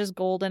gorgeous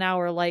golden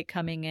hour light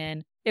coming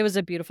in. It was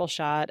a beautiful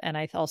shot, and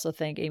I also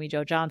think Amy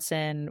Jo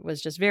Johnson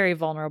was just very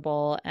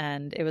vulnerable,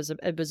 and it was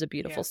a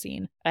beautiful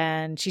scene.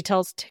 And she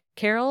tells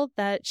Carol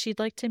that she'd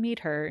like to meet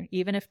her,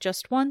 even if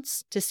just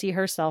once, to see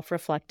herself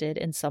reflected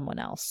in someone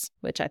else,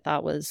 which I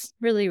thought was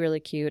really, really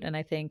cute. And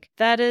I think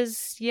that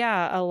is,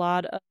 a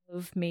lot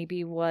of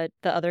maybe what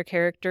the other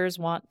characters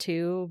want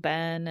to,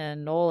 Ben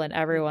and Noel and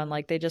everyone.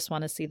 Like, they just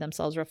want to see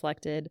themselves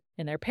reflected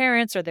in their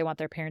parents, or they want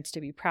their parents to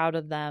be proud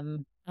of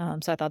them.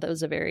 So I thought that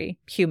was a very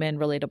human,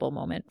 relatable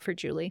moment for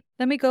Julie.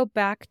 Then we go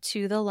back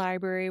to the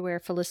library where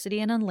Felicity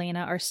and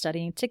Elena are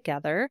studying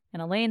together.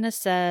 And Elena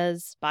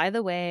says, "By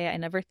the way, I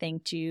never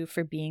thanked you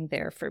for being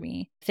there for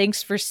me.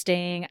 Thanks for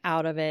staying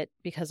out of it,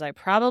 because I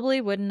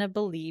probably wouldn't have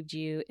believed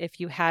you if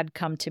you had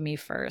come to me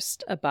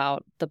first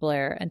about the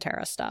Blair and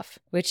Tara stuff,"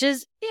 which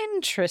is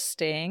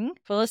interesting.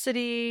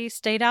 Felicity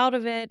stayed out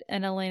of it,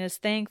 and Elena's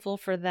thankful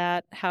for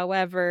that.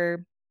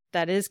 However,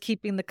 that is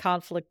keeping the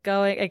conflict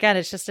going. Again,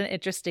 it's just an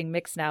interesting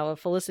mix now of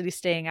Felicity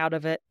staying out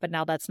of it, but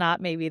now that's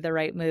not maybe the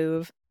right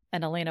move.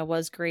 And Elena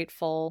was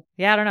grateful.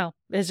 Yeah, I don't know.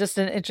 It's just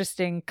an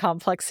interesting,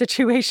 complex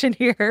situation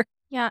here.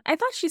 Yeah, I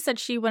thought she said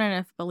she wouldn't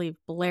have believed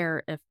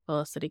Blair if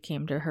Felicity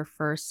came to her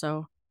first,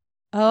 so...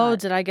 Oh,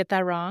 did I get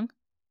that wrong?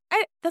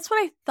 That's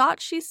what I thought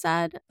she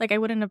said. Like, I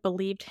wouldn't have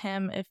believed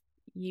him if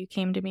you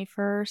came to me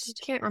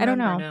first. I can't remember.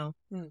 I don't know.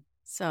 No.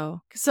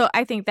 So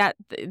I think that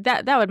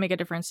would make a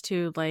difference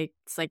too. Like,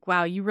 it's like,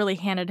 wow, you really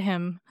handed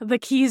him the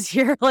keys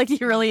here. Like,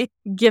 you really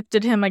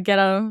gifted him a get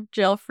out of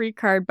jail free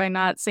card by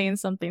not saying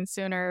something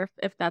sooner.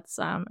 If that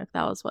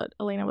was what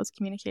Elena was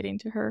communicating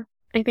to her.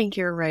 I think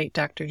you're right,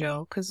 Dr.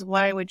 Joe. Because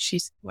why would she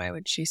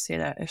say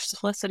that? If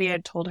Felicity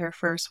had told her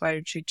first, why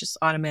would she just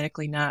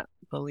automatically not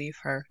believe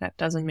her? That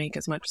doesn't make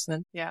as much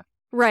sense. Yeah.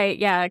 Right.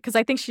 Yeah. Because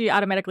I think she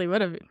automatically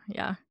would have.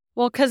 Yeah.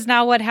 Well, because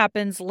now what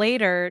happens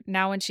later,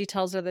 now when she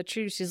tells her the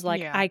truth, she's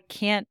like, I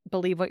can't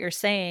believe what you're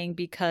saying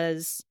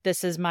because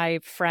this is my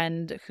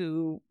friend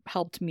who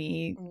helped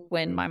me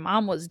when my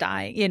mom was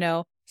dying, you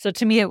know? So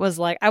to me, it was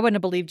like, I wouldn't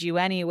have believed you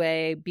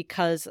anyway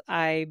because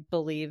I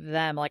believe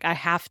them. Like, I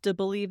have to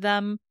believe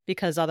them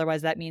because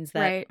otherwise that means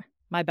that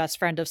my best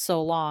friend of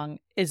so long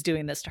is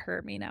doing this to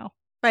hurt me now.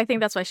 But I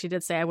think that's why she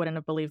did say I wouldn't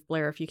have believed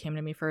Blair if you came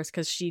to me first,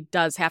 because she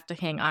does have to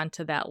hang on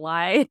to that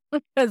lie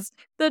because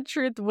the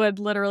truth would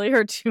literally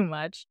hurt too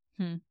much.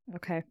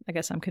 Okay, I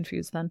guess I'm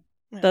confused then.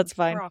 Yeah, that's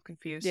fine. We're all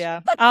confused.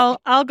 Yeah,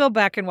 I'll go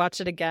back and watch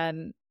it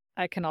again.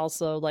 I can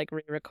also like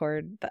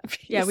re-record that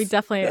piece. Yeah, we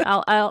definitely.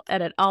 I'll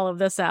edit all of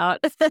this out.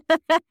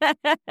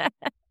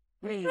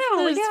 We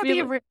gotta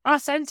be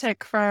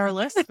authentic for our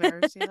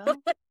listeners, you know.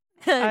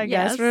 I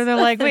guess where they're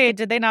like, wait,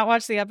 did they not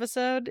watch the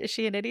episode? Is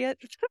she an idiot?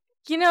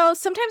 You know,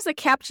 sometimes the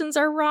captions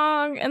are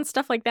wrong and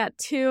stuff like that,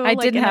 too. I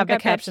didn't have the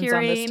captions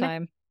on this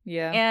time.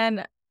 Yeah.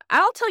 And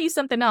I'll tell you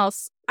something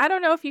else. I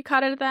don't know if you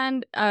caught it at the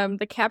end.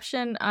 The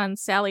caption on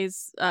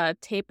Sally's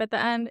tape at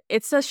the end,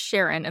 it says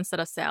Sharon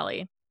instead of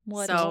Sally.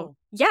 What? So,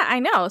 yeah,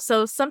 I know.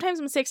 So sometimes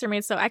mistakes are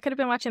made. So I could have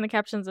been watching the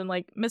captions and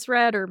like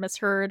misread or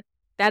misheard.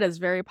 That is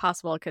very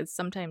possible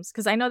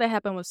because I know that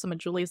happened with some of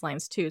Julie's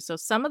lines too. So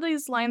some of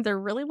these lines are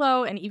really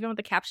low, and even with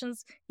the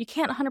captions, you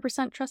can't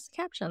 100% trust the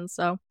captions.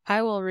 So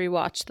I will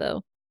rewatch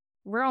though.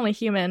 We're only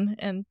human,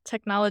 and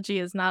technology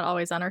is not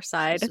always on our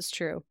side. This is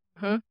true.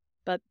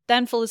 But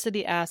then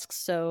Felicity asks,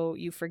 "So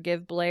you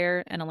forgive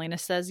Blair?" And Elena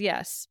says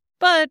yes,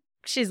 but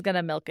she's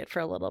gonna milk it for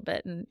a little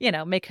bit and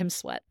make him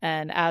sweat.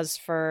 And as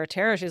for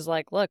Tara, she's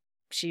like, "Look,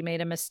 she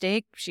made a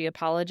mistake, she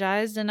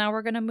apologized, and now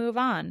we're going to move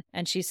on."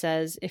 And she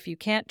says, "If you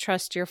can't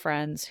trust your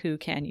friends, who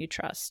can you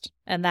trust?"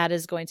 And that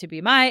is going to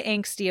be my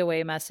angsty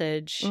away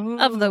message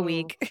of the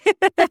week.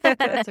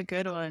 That's a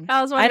good one.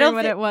 I was wondering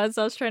what it was.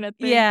 I was trying to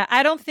think. Yeah,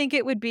 I don't think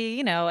it would be,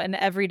 an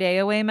everyday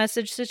away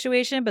message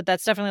situation, but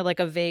that's definitely like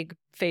a vague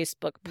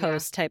Facebook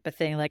post type of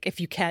thing. Like, if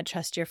you can't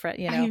trust your friend,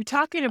 Are you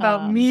talking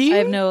about me?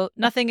 I have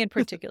nothing in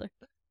particular.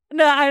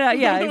 No,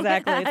 yeah,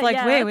 exactly. It's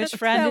like, wait, which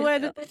friend?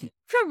 That would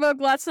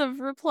provoke lots of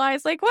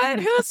replies. Like,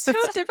 what? Who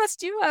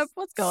messed you up?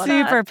 What's going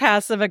on? Super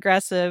passive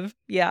aggressive.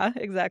 Yeah,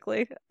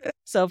 exactly.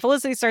 So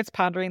Felicity starts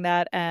pondering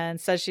that and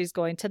says she's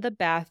going to the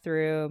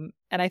bathroom.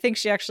 And I think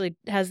she actually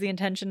has the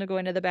intention of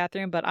going to the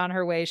bathroom, but on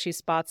her way, she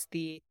spots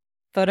the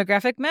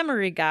photographic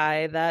memory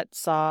guy that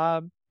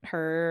saw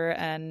her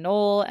and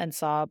Noel and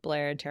saw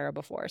Blair and Tara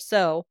before.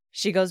 So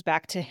she goes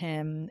back to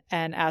him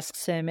and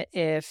asks him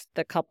if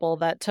the couple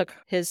that took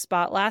his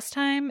spot last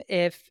time,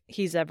 if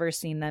he's ever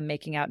seen them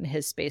making out in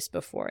his space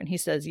before. And he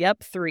says,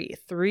 yep,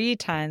 three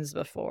times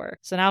before.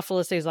 So now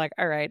Felicity's like,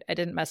 all right, I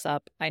didn't mess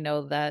up. I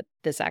know that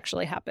this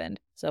actually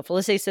happened. So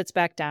Felicity sits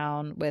back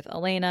down with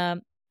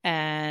Elena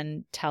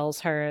and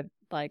tells her,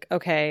 like,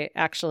 okay,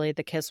 actually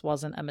the kiss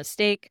wasn't a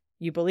mistake.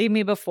 You believed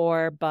me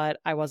before,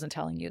 but I wasn't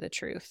telling you the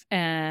truth.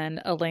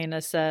 And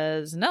Elena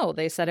says, no,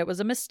 they said it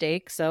was a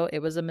mistake, so it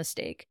was a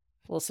mistake.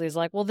 Felicity's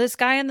like, well, this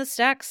guy in the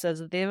stack says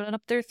that they went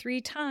up there 3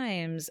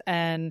 times.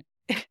 And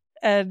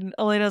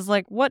Elena's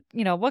like, what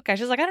guy?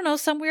 She's like, I don't know,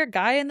 some weird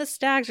guy in the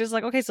stack. She's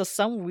like, okay, so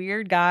some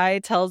weird guy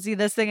tells you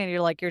this thing and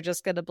you're like, you're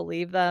just going to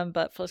believe them.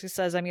 But Felicity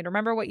says, I mean,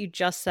 remember what you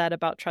just said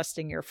about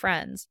trusting your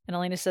friends. And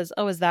Elena says,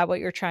 oh, is that what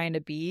you're trying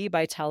to be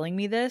by telling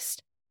me this?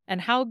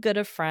 And how good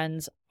of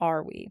friends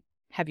are we?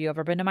 Have you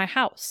ever been to my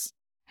house?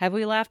 Have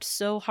we laughed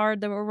so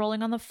hard that we're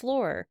rolling on the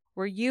floor?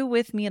 Were you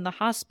with me in the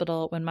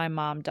hospital when my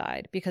mom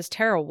died? Because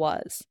Tara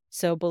was.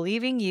 So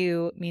believing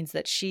you means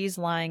that she's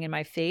lying in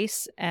my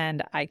face,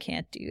 and I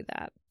can't do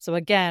that. So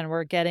again,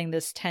 we're getting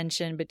this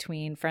tension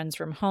between friends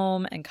from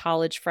home and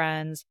college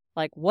friends.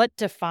 Like, what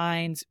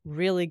defines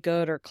really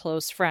good or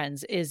close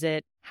friends? Is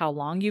it how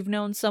long you've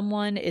known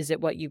someone? Is it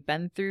what you've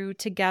been through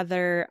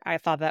together? I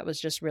thought that was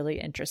just really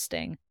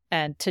interesting.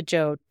 And to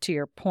Joe, to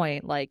your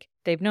point, like,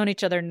 they've known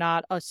each other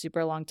not a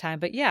super long time,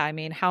 but yeah, I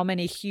mean, how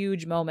many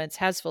huge moments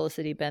has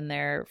Felicity been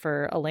there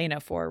for Elena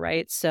for,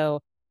 right?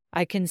 So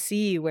I can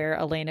see where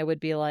Elena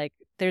would be like,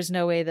 there's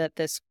no way that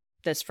this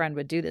friend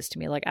would do this to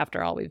me, like,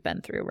 after all we've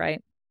been through,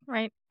 right?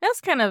 Right.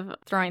 That's kind of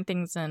throwing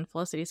things in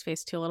Felicity's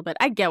face too a little bit.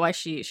 I get why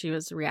she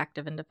was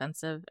reactive and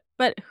defensive,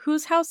 but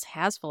whose house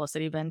has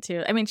Felicity been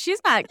to? I mean, she's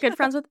not good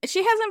friends with,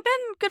 she hasn't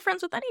been good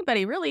friends with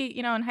anybody, really.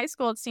 You know, in high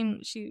school, it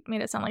seemed she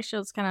made it sound like she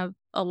was kind of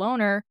a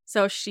loner.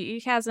 So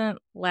she hasn't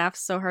laughed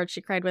so hard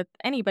she cried with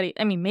anybody.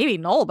 I mean, maybe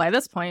Noel by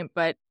this point,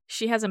 but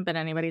she hasn't been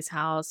anybody's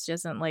house. She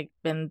hasn't like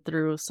been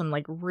through some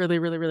like really,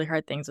 really, really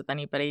hard things with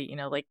anybody, you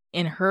know, like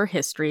in her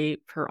history,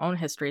 her own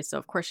history. So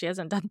of course she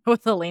hasn't done it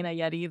with Elena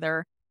yet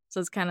either. So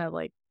it's kind of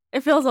like,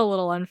 it feels a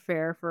little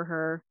unfair for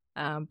her.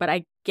 But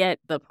I get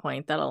the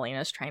point that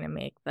Elena's trying to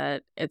make,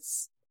 that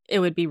it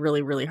would be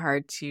really, really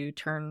hard to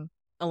turn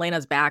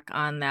Elena's back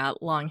on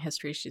that long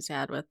history she's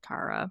had with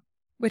Tara.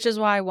 Which is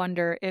why I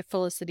wonder if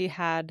Felicity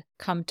had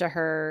come to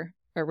her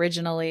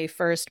originally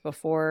first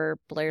before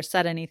Blair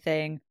said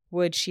anything,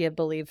 would she have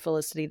believed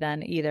Felicity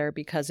then either?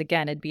 Because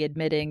again, it'd be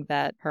admitting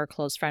that her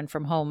close friend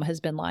from home has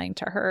been lying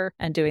to her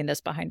and doing this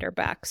behind her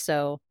back.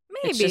 So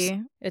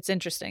maybe it's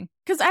interesting.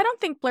 Because I don't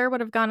think Blair would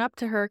have gone up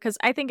to her, because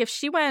I think if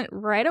she went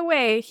right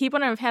away, he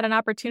wouldn't have had an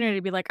opportunity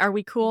to be like, are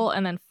we cool?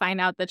 And then find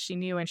out that she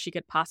knew and she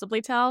could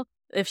possibly tell.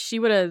 If she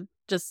would have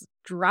just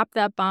dropped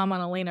that bomb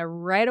on Elena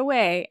right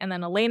away, and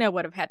then Elena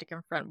would have had to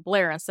confront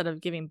Blair instead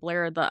of giving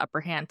Blair the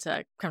upper hand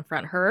to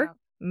confront her,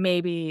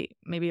 maybe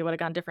it would have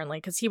gone differently,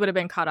 because he would have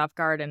been caught off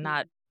guard and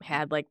not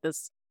had like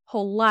this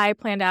whole lie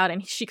planned out,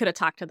 and she could have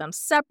talked to them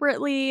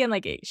separately, and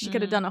like she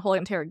could have done a whole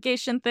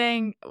interrogation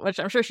thing, which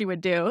I'm sure she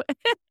would do.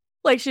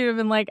 Like, she would have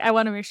been like, I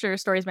want to make sure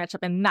stories match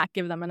up and not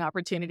give them an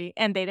opportunity.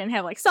 And they didn't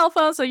have like cell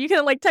phones, so you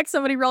could like text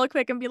somebody real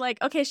quick and be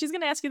like, okay, she's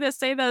gonna ask you this,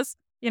 say this.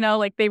 You know,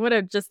 like they would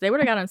have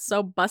gotten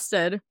so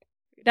busted.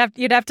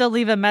 You'd have to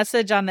leave a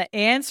message on the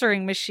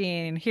answering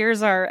machine.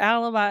 Here's our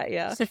alibi.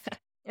 Yeah.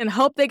 And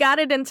hope they got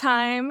it in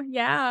time.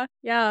 Yeah.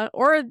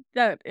 Or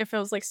that if it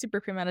was like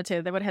super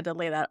premeditated, they would have had to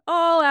lay that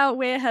all out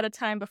way ahead of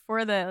time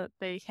before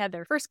they had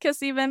their first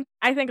kiss even.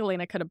 I think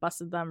Elena could have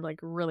busted them like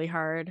really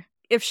hard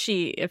if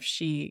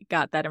she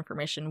got that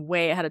information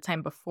way ahead of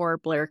time before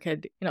Blair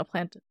could, you know,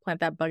 plant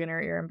that bug in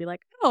her ear and be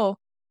like, oh,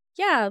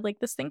 yeah, like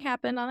this thing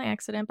happened on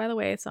accident, by the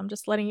way. So I'm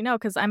just letting you know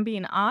because I'm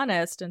being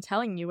honest and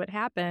telling you what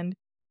happened.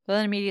 But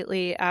then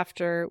immediately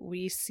after,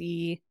 we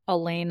see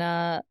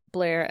Elena,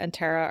 Blair, and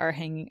Tara are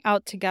hanging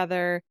out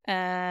together.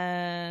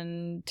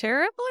 And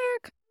Tara and Blair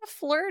are kind of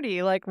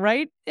flirty, like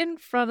right in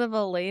front of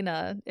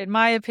Elena. In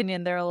my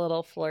opinion, they're a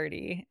little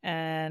flirty.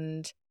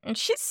 And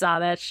she saw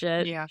that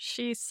shit. Yeah.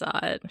 She saw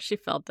it. She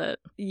felt it.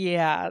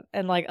 Yeah.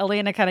 And like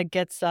Elena kind of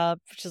gets up.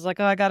 She's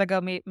like, oh, I got to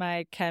go meet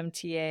my chem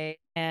TA.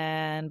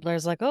 And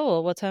Blair's like, oh,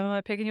 well, what time am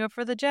I picking you up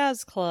for the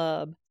jazz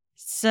club?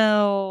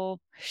 So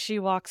she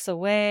walks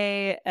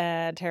away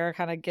and Tara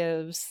kind of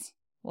gives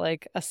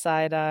like a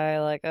side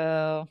eye, like,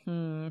 oh,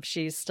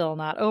 she's still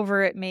not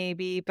over it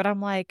maybe. But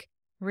I'm like,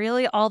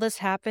 really? All this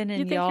happened and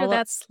you think y'all... you're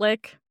that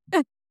slick?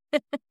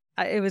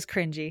 It was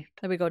cringy.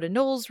 Then we go to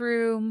Noel's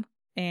room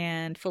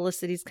and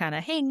Felicity's kind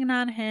of hanging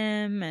on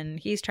him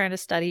and he's trying to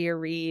study or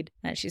read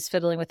and she's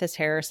fiddling with his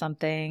hair or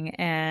something.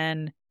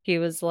 And he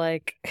was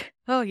like,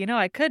 oh, you know,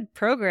 I could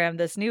program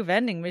this new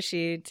vending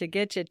machine to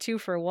get you 2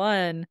 for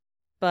 1.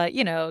 But,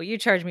 you know, you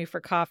charge me for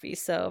coffee,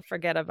 so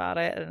forget about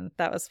it. And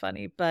that was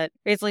funny. But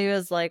basically, he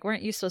was like,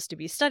 weren't you supposed to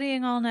be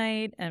studying all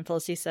night? And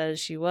Felicity says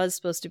she was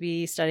supposed to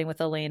be studying with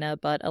Elena,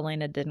 but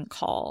Elena didn't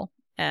call.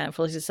 And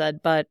Felicity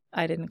said, but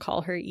I didn't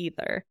call her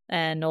either.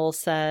 And Noel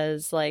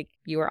says, like,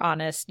 you were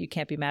honest. You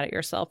can't be mad at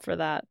yourself for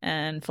that.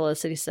 And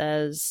Felicity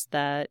says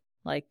that,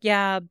 like,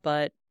 yeah,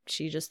 but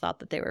she just thought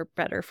that they were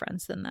better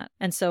friends than that.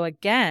 And so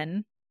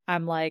again,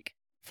 I'm like,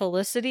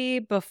 Felicity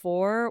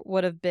before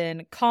would have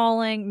been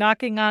calling,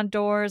 knocking on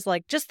doors,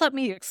 like, just let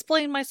me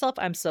explain myself.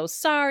 I'm so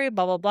sorry,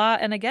 blah, blah, blah.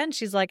 And again,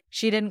 she's like,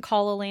 she didn't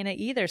call Elena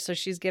either. So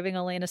she's giving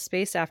Elena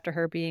space after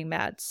her being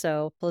mad.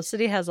 So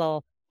Felicity has a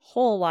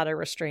whole lot of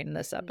restraint in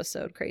this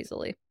episode,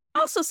 crazily.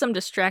 Also some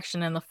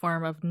distraction in the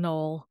form of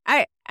Noel.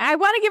 I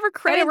want to give her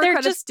credit where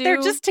credit's due.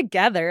 They're just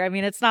together. I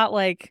mean, it's not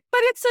like... But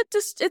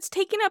it's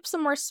taking up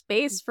some more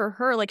space for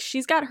her. Like,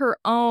 she's got her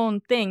own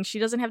thing. She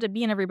doesn't have to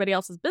be in everybody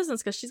else's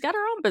business because she's got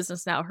her own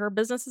business now. Her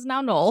business is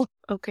now Noel.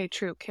 Okay,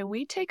 true. Can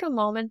we take a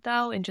moment,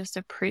 though, and just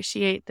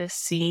appreciate this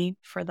scene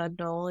for the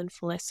Noel and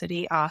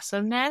Felicity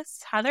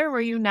awesomeness? Heather,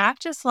 were you not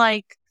just,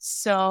 like,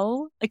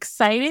 so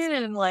excited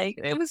and like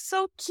it was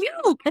so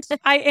cute.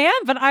 I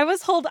am, but I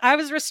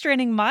was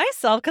restraining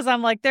myself because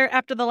I'm like, there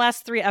after the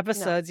last 3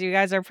 episodes, you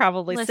guys are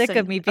probably sick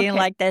of me being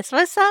like, this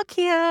was so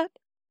cute.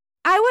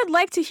 I would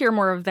like to hear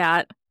more of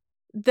that.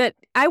 That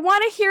I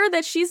want to hear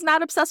that she's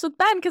not obsessed with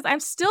Ben, because I'm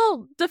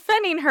still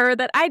defending her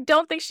that I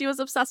don't think she was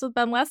obsessed with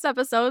Ben last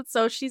episode,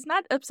 so she's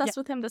not obsessed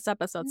with him this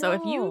episode. So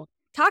if you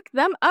talk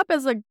them up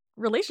as a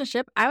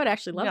relationship, I would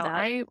actually love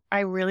that. I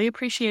really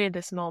appreciated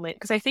this moment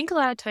because I think a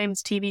lot of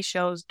times TV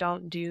shows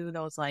don't do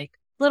those like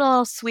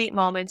little sweet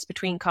moments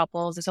between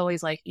couples. It's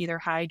always like either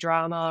high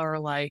drama or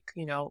like,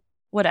 you know,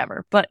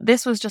 whatever. But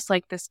this was just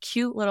like this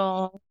cute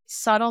little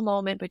subtle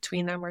moment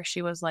between them where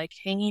she was like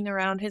hanging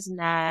around his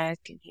neck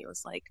and he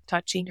was like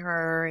touching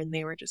her and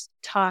they were just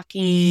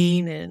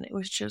talking and it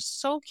was just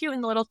so cute,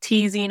 and the little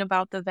teasing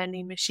about the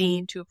vending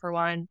machine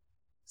 2-for-1.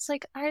 It's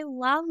like, I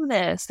love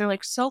this. They're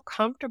like so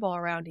comfortable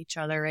around each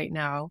other right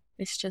now.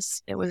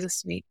 It was a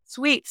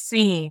sweet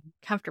scene.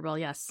 Comfortable,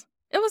 yes.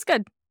 It was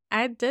good.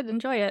 I did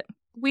enjoy it.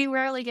 We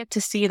rarely get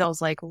to see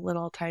those like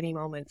little tiny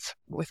moments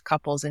with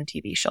couples in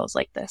TV shows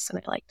like this, and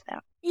I liked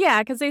that.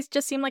 Yeah, because they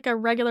just seem like a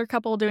regular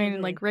couple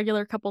doing like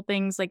regular couple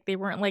things. Like they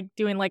weren't like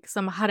doing like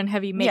some hot and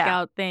heavy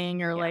makeout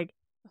thing or like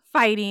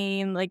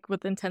fighting like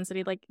with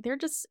intensity. Like they're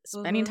just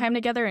spending time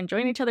together,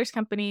 enjoying each other's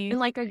company. And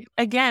like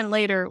again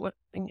later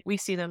we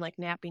see them like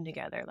napping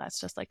together. That's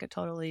just like a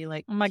totally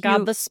like, oh my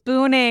god, the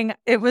spooning,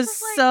 it was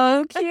like,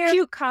 so cute. A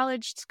cute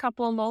college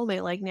couple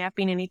moment, like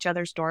napping in each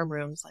other's dorm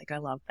rooms. Like I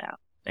love that.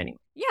 Anyway.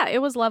 Yeah,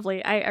 it was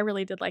lovely. I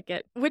really did like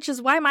it, which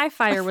is why my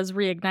fire was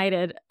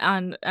reignited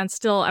and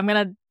still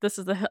this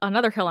is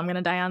another hill I'm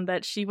gonna die on,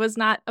 that she was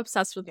not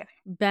obsessed with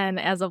Ben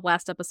as of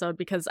last episode,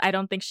 because I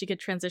don't think she could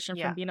transition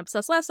from being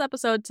obsessed last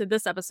episode to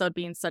this episode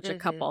being such a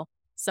couple.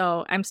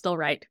 So I'm still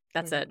right.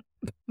 That's it.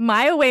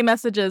 My away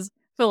message is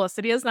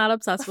Felicity is not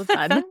obsessed with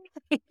Ben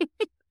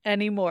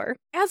anymore.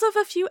 As of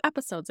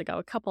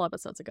a couple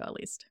episodes ago at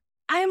least.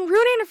 I'm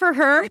rooting for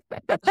her.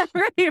 I'm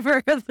ready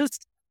for this.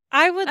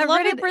 I would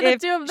love it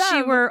if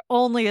she were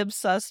only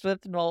obsessed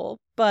with Noel,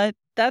 but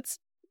that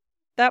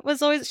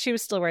was always, she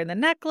was still wearing the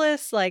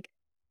necklace, like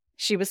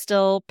she was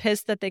still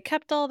pissed that they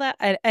kept all that.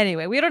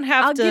 Anyway, we don't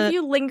have I'll give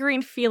you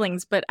lingering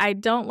feelings, but I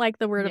don't like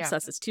the word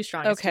obsessed. It's too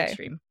strong. It's too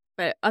extreme.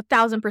 But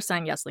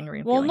 1,000% yes,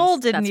 lingering feelings. Well, Noel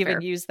didn't even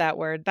use that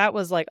word. That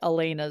was like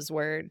Elena's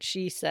word.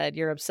 She said,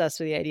 you're obsessed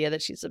with the idea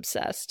that she's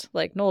obsessed.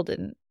 Like Noel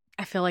didn't.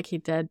 I feel like he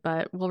did,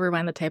 but we'll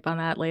rewind the tape on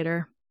that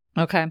later.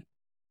 Okay.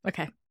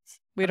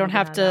 We don't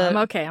have to. I'm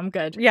okay. I'm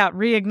good. Yeah,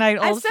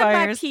 reignite old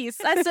fires.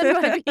 I said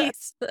my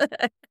piece.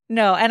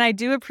 No, and I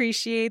do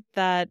appreciate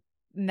that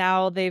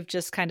now they've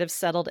just kind of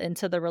settled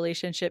into the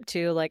relationship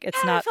too. Like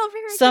it's not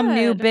some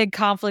new big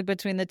conflict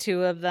between the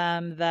two of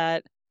them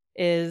that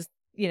is,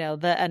 you know,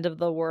 the end of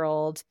the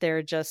world.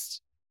 They're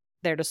just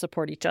there to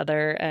support each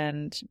other.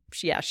 And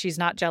she's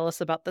not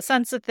jealous about the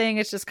Sensa thing.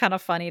 It's just kind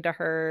of funny to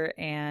her.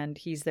 And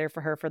he's there for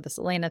her for this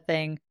Elena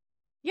thing.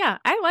 Yeah,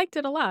 I liked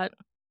it a lot.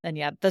 And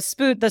the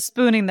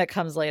spooning that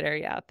comes later,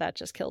 that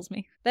just kills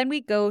me. Then we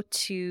go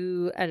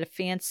to a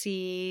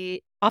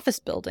fancy office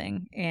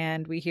building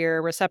and we hear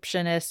a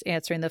receptionist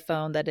answering the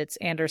phone that it's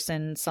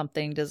Anderson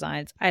something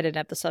designs. I didn't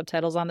have the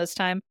subtitles on this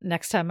time.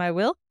 Next time I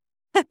will.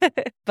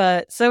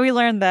 But so we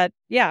learned that,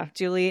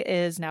 Julie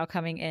is now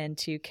coming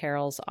into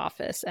Carol's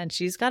office and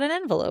she's got an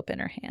envelope in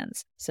her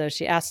hands. So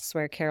she asks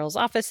where Carol's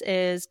office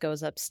is,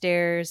 goes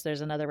upstairs.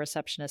 There's another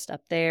receptionist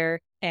up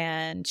there.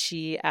 And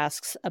she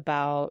asks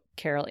about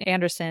Carol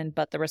Anderson,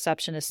 but the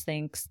receptionist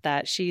thinks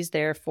that she's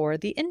there for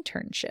the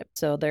internship.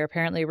 So they're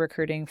apparently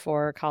recruiting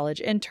for a college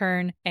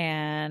intern.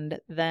 And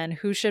then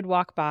who should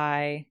walk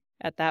by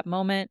at that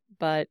moment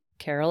but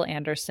Carol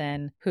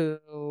Anderson,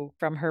 who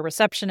from her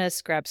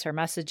receptionist grabs her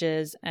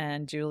messages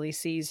and Julie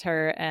sees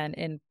her, and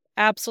in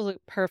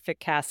absolute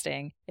perfect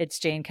casting, it's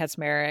Jane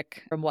Kaczmarek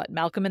from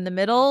Malcolm in the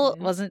Middle.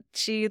 Mm-hmm. Wasn't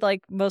she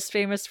like most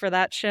famous for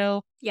that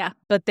show? Yeah.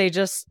 But they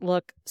just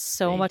look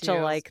so much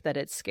alike that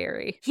it's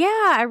scary.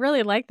 Yeah, I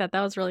really like that.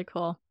 That was really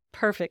cool.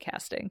 Perfect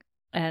casting.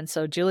 And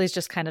so Julie's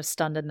just kind of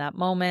stunned in that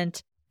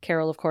moment.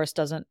 Carol, of course,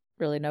 doesn't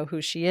really know who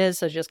she is,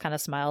 so she just kind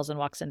of smiles and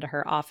walks into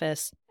her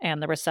office,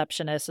 and the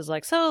receptionist is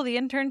like, so the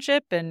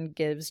internship, and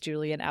gives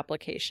Julie an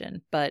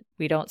application. But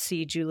we don't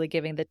see Julie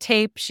giving the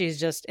tape. She's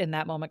just in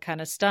that moment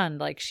kind of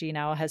stunned, like she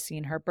now has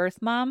seen her birth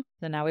mom.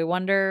 So now we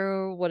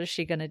wonder, what is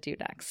she gonna do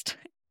next?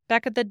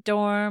 Back at the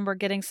dorm, we're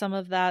getting some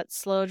of that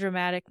slow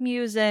dramatic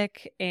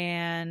music,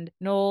 and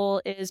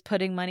Noel is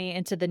putting money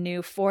into the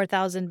new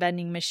 4,000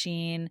 vending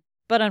machine,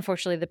 but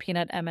unfortunately the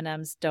peanut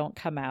M&Ms don't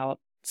come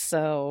out.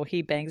 So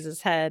he bangs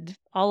his head.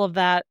 All of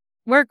that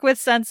work with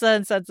Sensa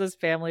and Sensa's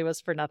family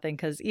was for nothing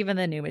because even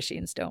the new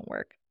machines don't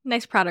work.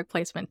 Nice product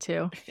placement,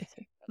 too.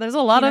 There's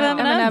a lot of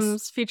M&Ms.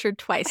 M&Ms featured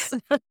twice.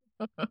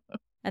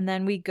 And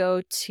then we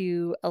go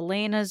to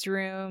Elena's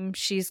room.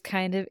 She's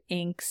kind of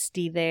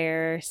angsty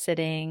there,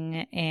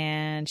 sitting,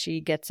 and she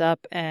gets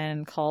up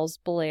and calls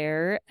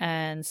Blair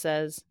and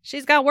says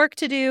she's got work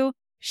to do.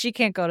 She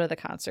can't go to the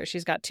concert.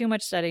 She's got too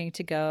much studying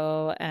to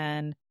go,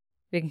 and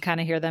We can kind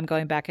of hear them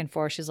going back and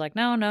forth. She's like,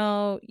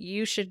 no,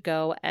 you should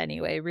go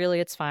anyway. Really,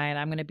 it's fine.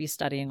 I'm going to be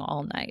studying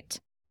all night.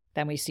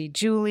 Then we see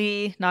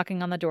Julie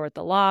knocking on the door at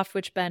the loft,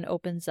 which Ben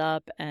opens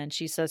up, and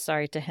she says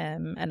sorry to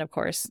him. And of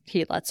course,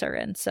 he lets her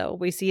in. So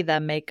we see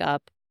them make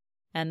up.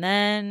 And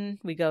then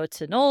we go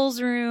to Noel's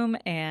room,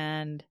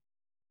 and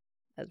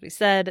as we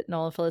said,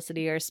 Noel and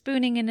Felicity are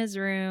spooning in his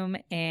room,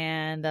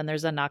 and then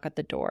there's a knock at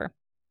the door.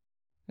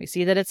 We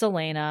see that it's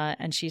Elena,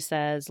 and she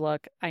says,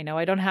 look, I know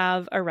I don't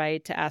have a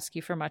right to ask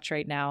you for much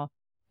right now,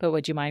 but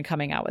would you mind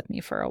coming out with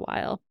me for a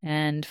while?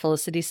 And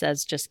Felicity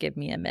says, just give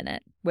me a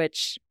minute,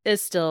 which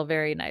is still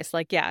very nice.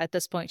 Like, yeah, at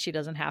this point, she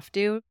doesn't have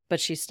to, but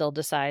she still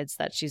decides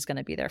that she's going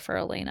to be there for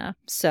Elena.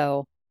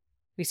 So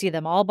we see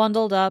them all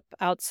bundled up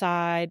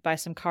outside by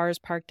some cars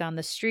parked down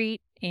the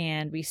street,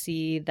 and we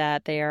see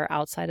that they are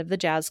outside of the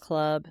jazz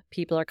club.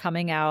 People are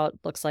coming out,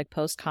 looks like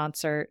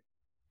post-concert.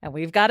 And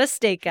we've got a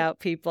stakeout,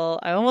 people.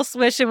 I almost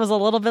wish it was a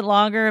little bit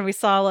longer and we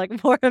saw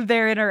like more of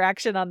their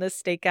interaction on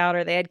this stakeout,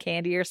 or they had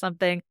candy or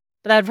something.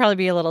 But that'd probably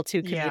be a little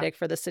too comedic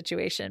for the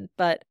situation.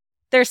 But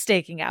they're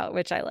staking out,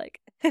 which I like.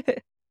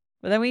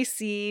 But then we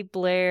see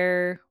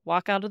Blair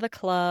walk out of the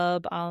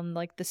club on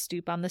like the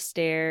stoop on the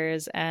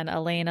stairs, and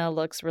Elena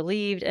looks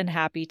relieved and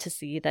happy to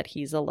see that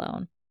he's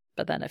alone.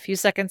 But then a few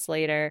seconds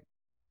later,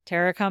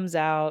 Tara comes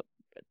out.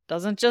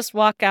 Doesn't just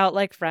walk out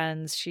like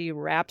friends. She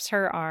wraps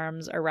her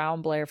arms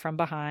around Blair from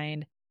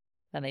behind.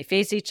 Then they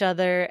face each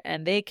other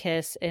and they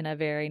kiss in a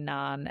very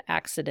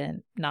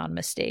non-accident,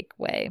 non-mistake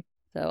way.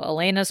 So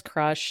Elena's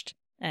crushed,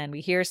 and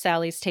we hear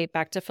Sally's tape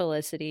back to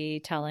Felicity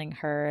telling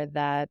her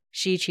that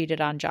she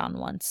cheated on John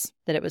once,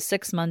 that it was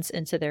 6 months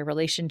into their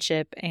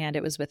relationship and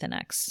it was with an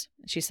ex.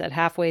 She said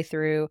halfway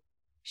through,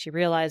 she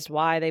realized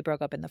why they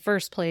broke up in the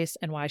first place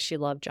and why she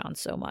loved John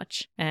so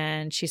much.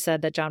 And she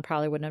said that John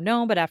probably wouldn't have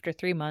known, but after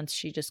 3 months,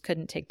 she just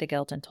couldn't take the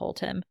guilt and told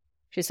him.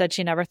 She said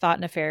she never thought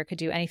an affair could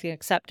do anything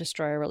except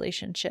destroy a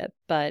relationship.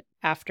 But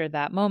after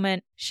that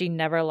moment, she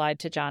never lied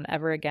to John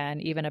ever again,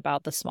 even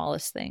about the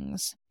smallest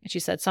things. And she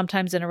said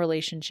sometimes in a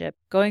relationship,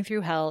 going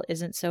through hell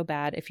isn't so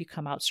bad if you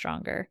come out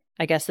stronger.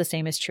 I guess the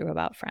same is true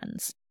about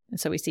friends. And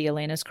so we see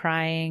Elena's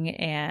crying,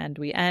 and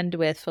we end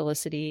with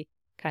Felicity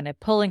kind of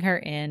pulling her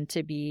in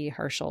to be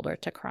her shoulder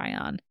to cry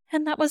on.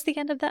 And that was the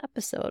end of the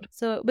episode.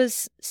 So it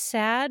was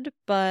sad,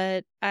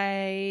 but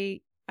I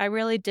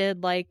really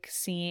did like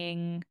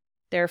seeing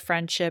their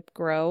friendship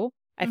grow.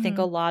 I think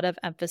a lot of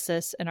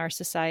emphasis in our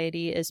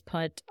society is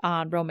put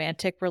on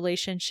romantic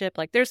relationship.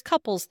 Like there's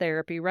couples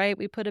therapy, right?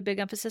 We put a big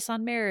emphasis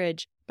on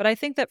marriage. But I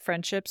think that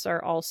friendships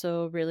are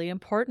also really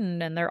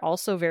important, and they're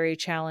also very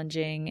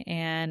challenging.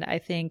 And I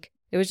think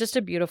it was just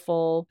a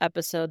beautiful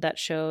episode that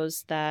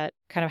shows that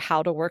kind of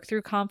how to work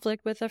through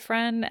conflict with a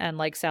friend. And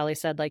like Sally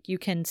said, like you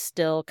can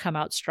still come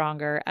out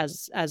stronger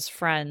as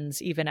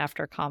friends even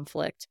after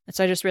conflict. And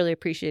so I just really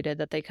appreciated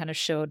that they kind of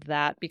showed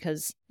that,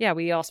 because yeah,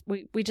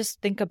 we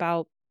just think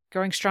about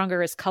growing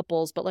stronger as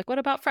couples, but like what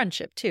about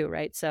friendship too,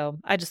 right? So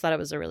I just thought it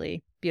was a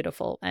really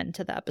beautiful end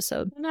to the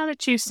episode. Now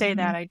that you say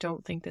that, I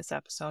don't think this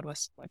episode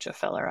was much a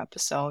filler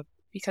episode,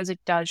 because it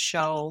does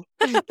show.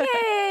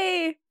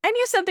 Yay! I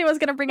knew something was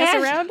going to bring us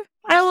around.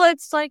 Well,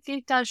 it's like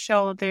it does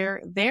show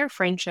their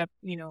friendship,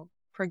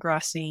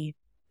 progressing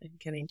and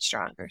getting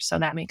stronger. So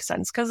that makes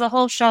sense, because the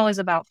whole show is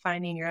about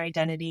finding your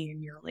identity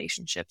in your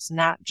relationships,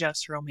 not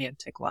just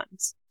romantic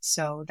ones.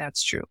 So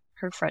that's true.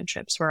 Her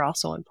friendships were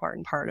also an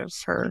important part of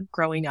her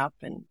growing up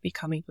and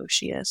becoming who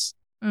she is.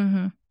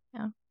 Mm-hmm.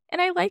 Yeah.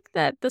 And I like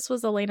that this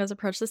was Elena's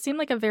approach. This seemed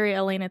like a very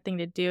Elena thing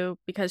to do,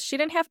 because she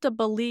didn't have to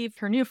believe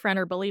her new friend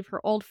or believe her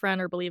old friend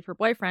or believe her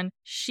boyfriend.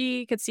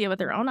 She could see it with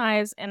her own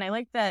eyes. And I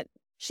like that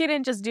she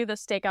didn't just do the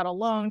stakeout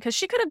alone, because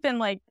she could have been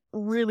like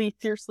really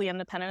fiercely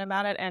independent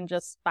about it and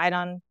just fight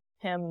on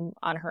him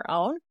on her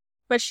own.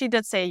 But she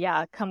did say,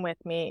 yeah, come with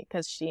me,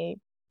 because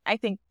I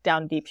think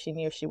down deep she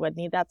knew she would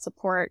need that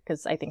support,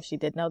 because I think she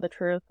did know the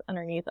truth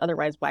underneath.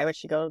 Otherwise, why would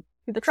she go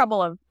through the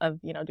trouble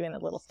of doing a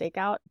little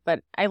stakeout?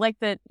 But I like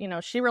that,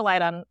 she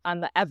relied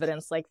on the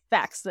evidence, like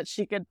facts that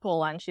she could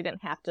pull on. She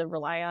didn't have to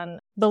rely on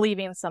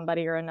believing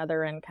somebody or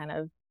another and kind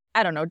of,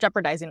 I don't know,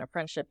 jeopardizing a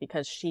friendship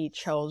because she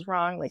chose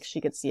wrong. Like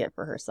she could see it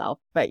for herself.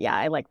 But yeah,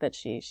 I like that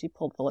she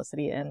pulled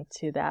Felicity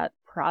into that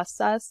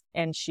process,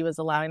 and she was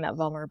allowing that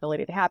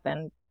vulnerability to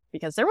happen,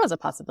 because there was a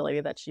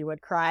possibility that she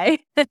would cry.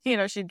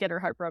 She'd get her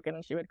heart broken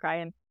and she would cry,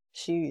 and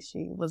she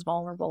was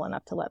vulnerable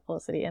enough to let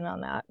Felicity in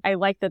on that. I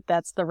like that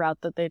that's the route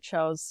that they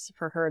chose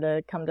for her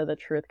to come to the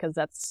truth, because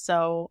that's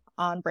so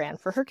on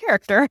brand for her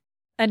character.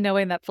 And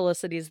knowing that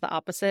Felicity's the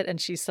opposite and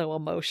she's so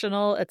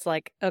emotional, it's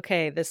like,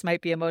 okay, this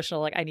might be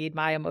emotional. Like I need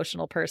my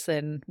emotional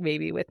person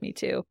maybe with me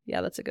too.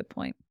 Yeah, that's a good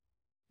point.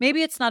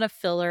 Maybe it's not a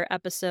filler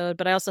episode,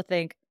 but I also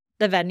think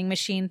the vending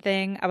machine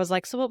thing, I was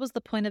like, so what was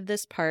the point of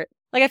this part?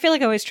 Like, I feel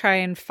like I always try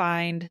and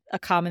find a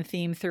common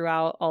theme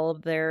throughout all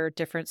of their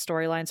different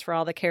storylines for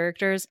all the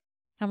characters.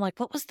 And I'm like,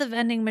 what was the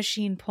vending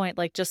machine point?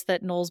 Like, just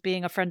that Noel's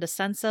being a friend to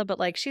Sansa, but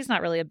like, she's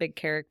not really a big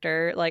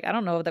character. Like, I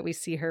don't know that we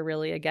see her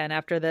really again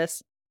after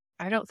this.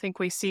 I don't think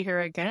we see her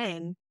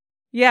again.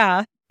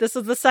 Yeah, This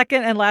was the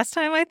second and last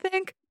time, I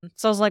think.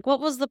 So I was like, what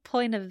was the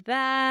point of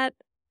that?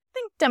 I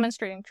think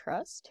demonstrating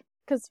trust.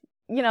 Because,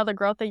 the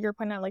growth that you're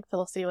pointing out, like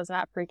Felicity was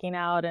not freaking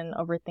out and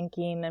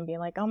overthinking and being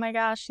like, oh my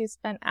gosh, she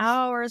spent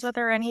hours with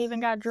her and he even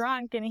got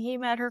drunk and he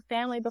met her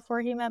family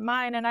before he met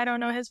mine and I don't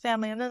know his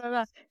family and blah, blah,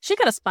 blah. She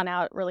could have spun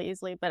out really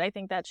easily, but I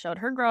think that showed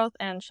her growth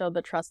and showed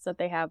the trust that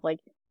they have. Like,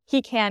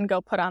 he can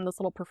go put on this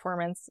little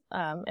performance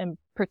and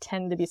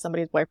pretend to be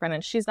somebody's boyfriend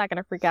and she's not going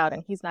to freak out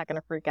and he's not going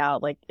to freak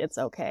out. Like, it's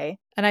okay.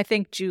 And I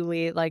think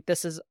Julie, like,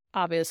 this is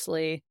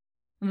obviously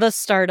the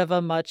start of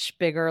a much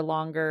bigger,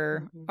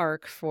 longer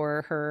arc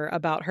for her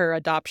about her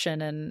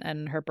adoption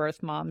and her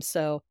birth mom.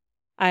 So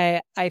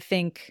I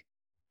think,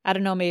 I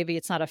don't know, maybe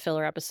it's not a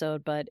filler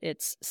episode, but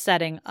it's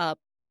setting up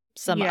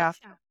some.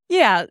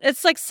 Yeah,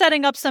 it's like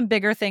setting up some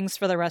bigger things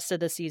for the rest of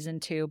the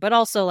season too. But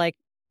also, like,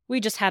 we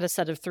just had a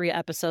set of 3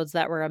 episodes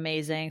that were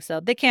amazing.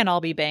 So they can't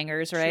all be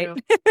bangers, right?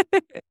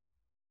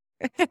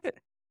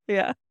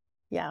 Yeah.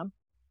 Yeah.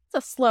 It's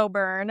a slow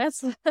burn.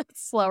 It's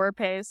slower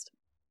paced.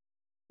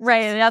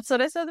 Right, that's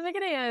what I said at the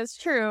beginning. It's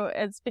true.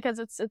 It's because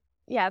it's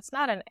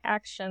not an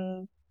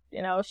action,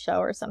 show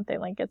or something.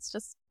 Like, it's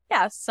just,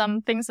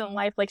 some things in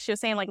life, like she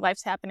was saying, like,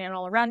 life's happening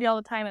all around you all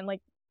the time. And,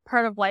 like,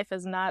 part of life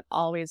is not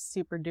always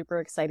super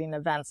duper exciting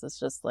events. It's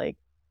just, like,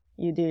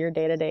 you do your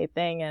day-to-day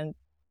thing. And,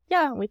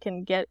 we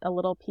can get a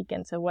little peek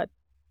into what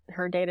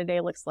her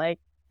day-to-day looks like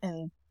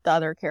and the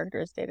other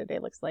character's day-to-day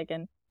looks like.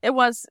 And it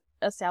was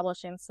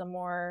establishing some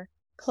more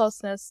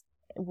closeness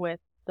with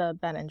the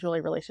Ben and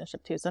Julie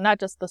relationship too. So not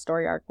just the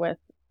story arc with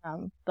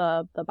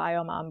the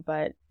bio mom,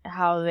 but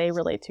how they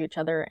relate to each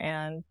other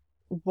and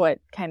what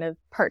kind of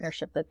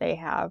partnership that they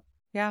have.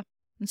 Yeah.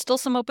 And still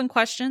some open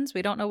questions.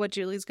 We don't know what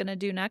Julie's going to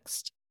do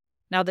next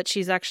now that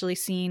she's actually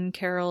seen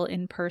Carol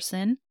in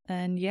person.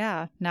 And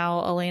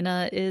now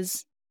Elena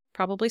is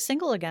probably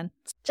single again.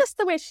 Just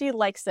the way she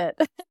likes it.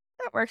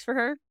 That works for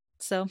her.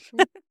 So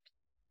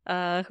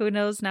who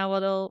knows now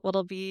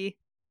what'll be.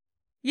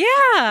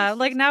 Yeah,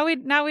 like now we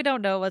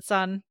don't know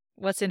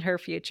what's in her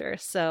future.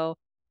 So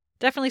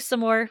definitely some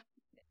more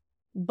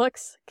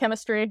books,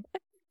 chemistry.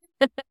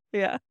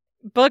 Yeah.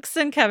 Books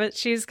and chemistry.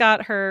 She's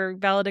got her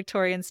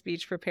valedictorian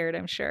speech prepared,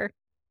 I'm sure.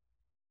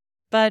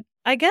 But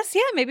I guess,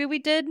 maybe we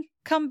did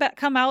come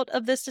out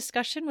of this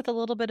discussion with a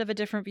little bit of a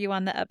different view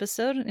on the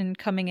episode and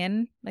coming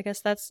in. I guess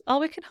that's all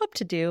we can hope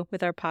to do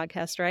with our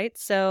podcast, right?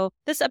 So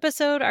this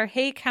episode, our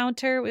hay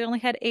counter, we only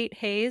had 8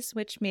 hays,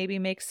 which maybe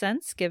makes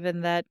sense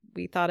given that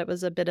we thought it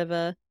was a bit of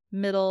a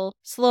middle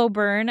slow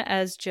burn,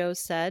 as Joe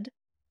said.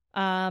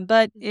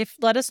 But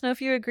let us know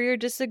if you agree or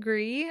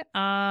disagree.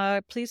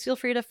 Please feel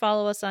free to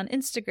follow us on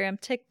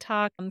Instagram,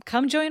 TikTok.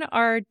 Come join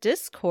our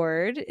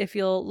Discord. If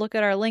you'll look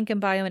at our link in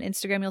bio on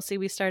Instagram, you'll see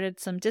we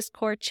started some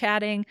Discord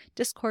chatting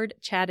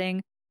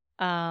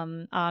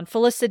on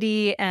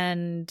Felicity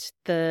and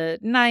the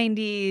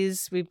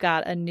 90s. We've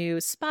got a new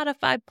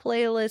Spotify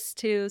playlist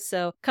too.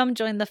 So come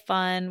join the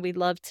fun. We'd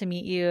love to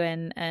meet you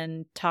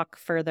and talk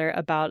further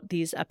about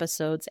these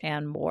episodes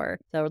and more.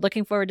 So we're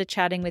looking forward to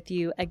chatting with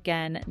you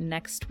again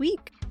next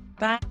week.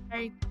 Bye.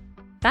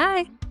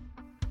 Bye.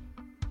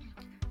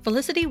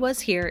 Felicity Was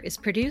Here is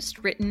produced,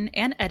 written,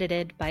 and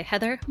edited by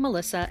Heather,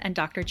 Melissa, and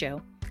Dr.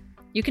 Joe.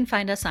 You can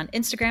find us on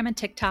Instagram and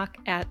TikTok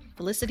at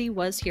Felicity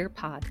Was Here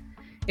Pod.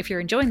 If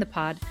you're enjoying the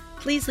pod,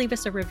 please leave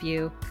us a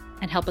review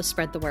and help us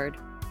spread the word.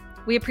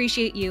 We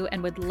appreciate you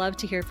and would love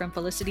to hear from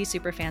Felicity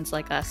superfans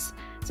like us.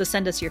 So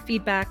send us your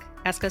feedback,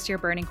 ask us your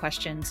burning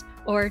questions,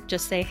 or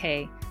just say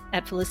hey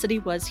at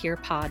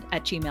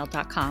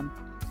felicitywasherepod@gmail.com.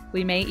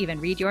 We may even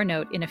read your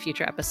note in a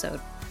future episode.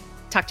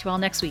 Talk to you all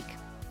next week.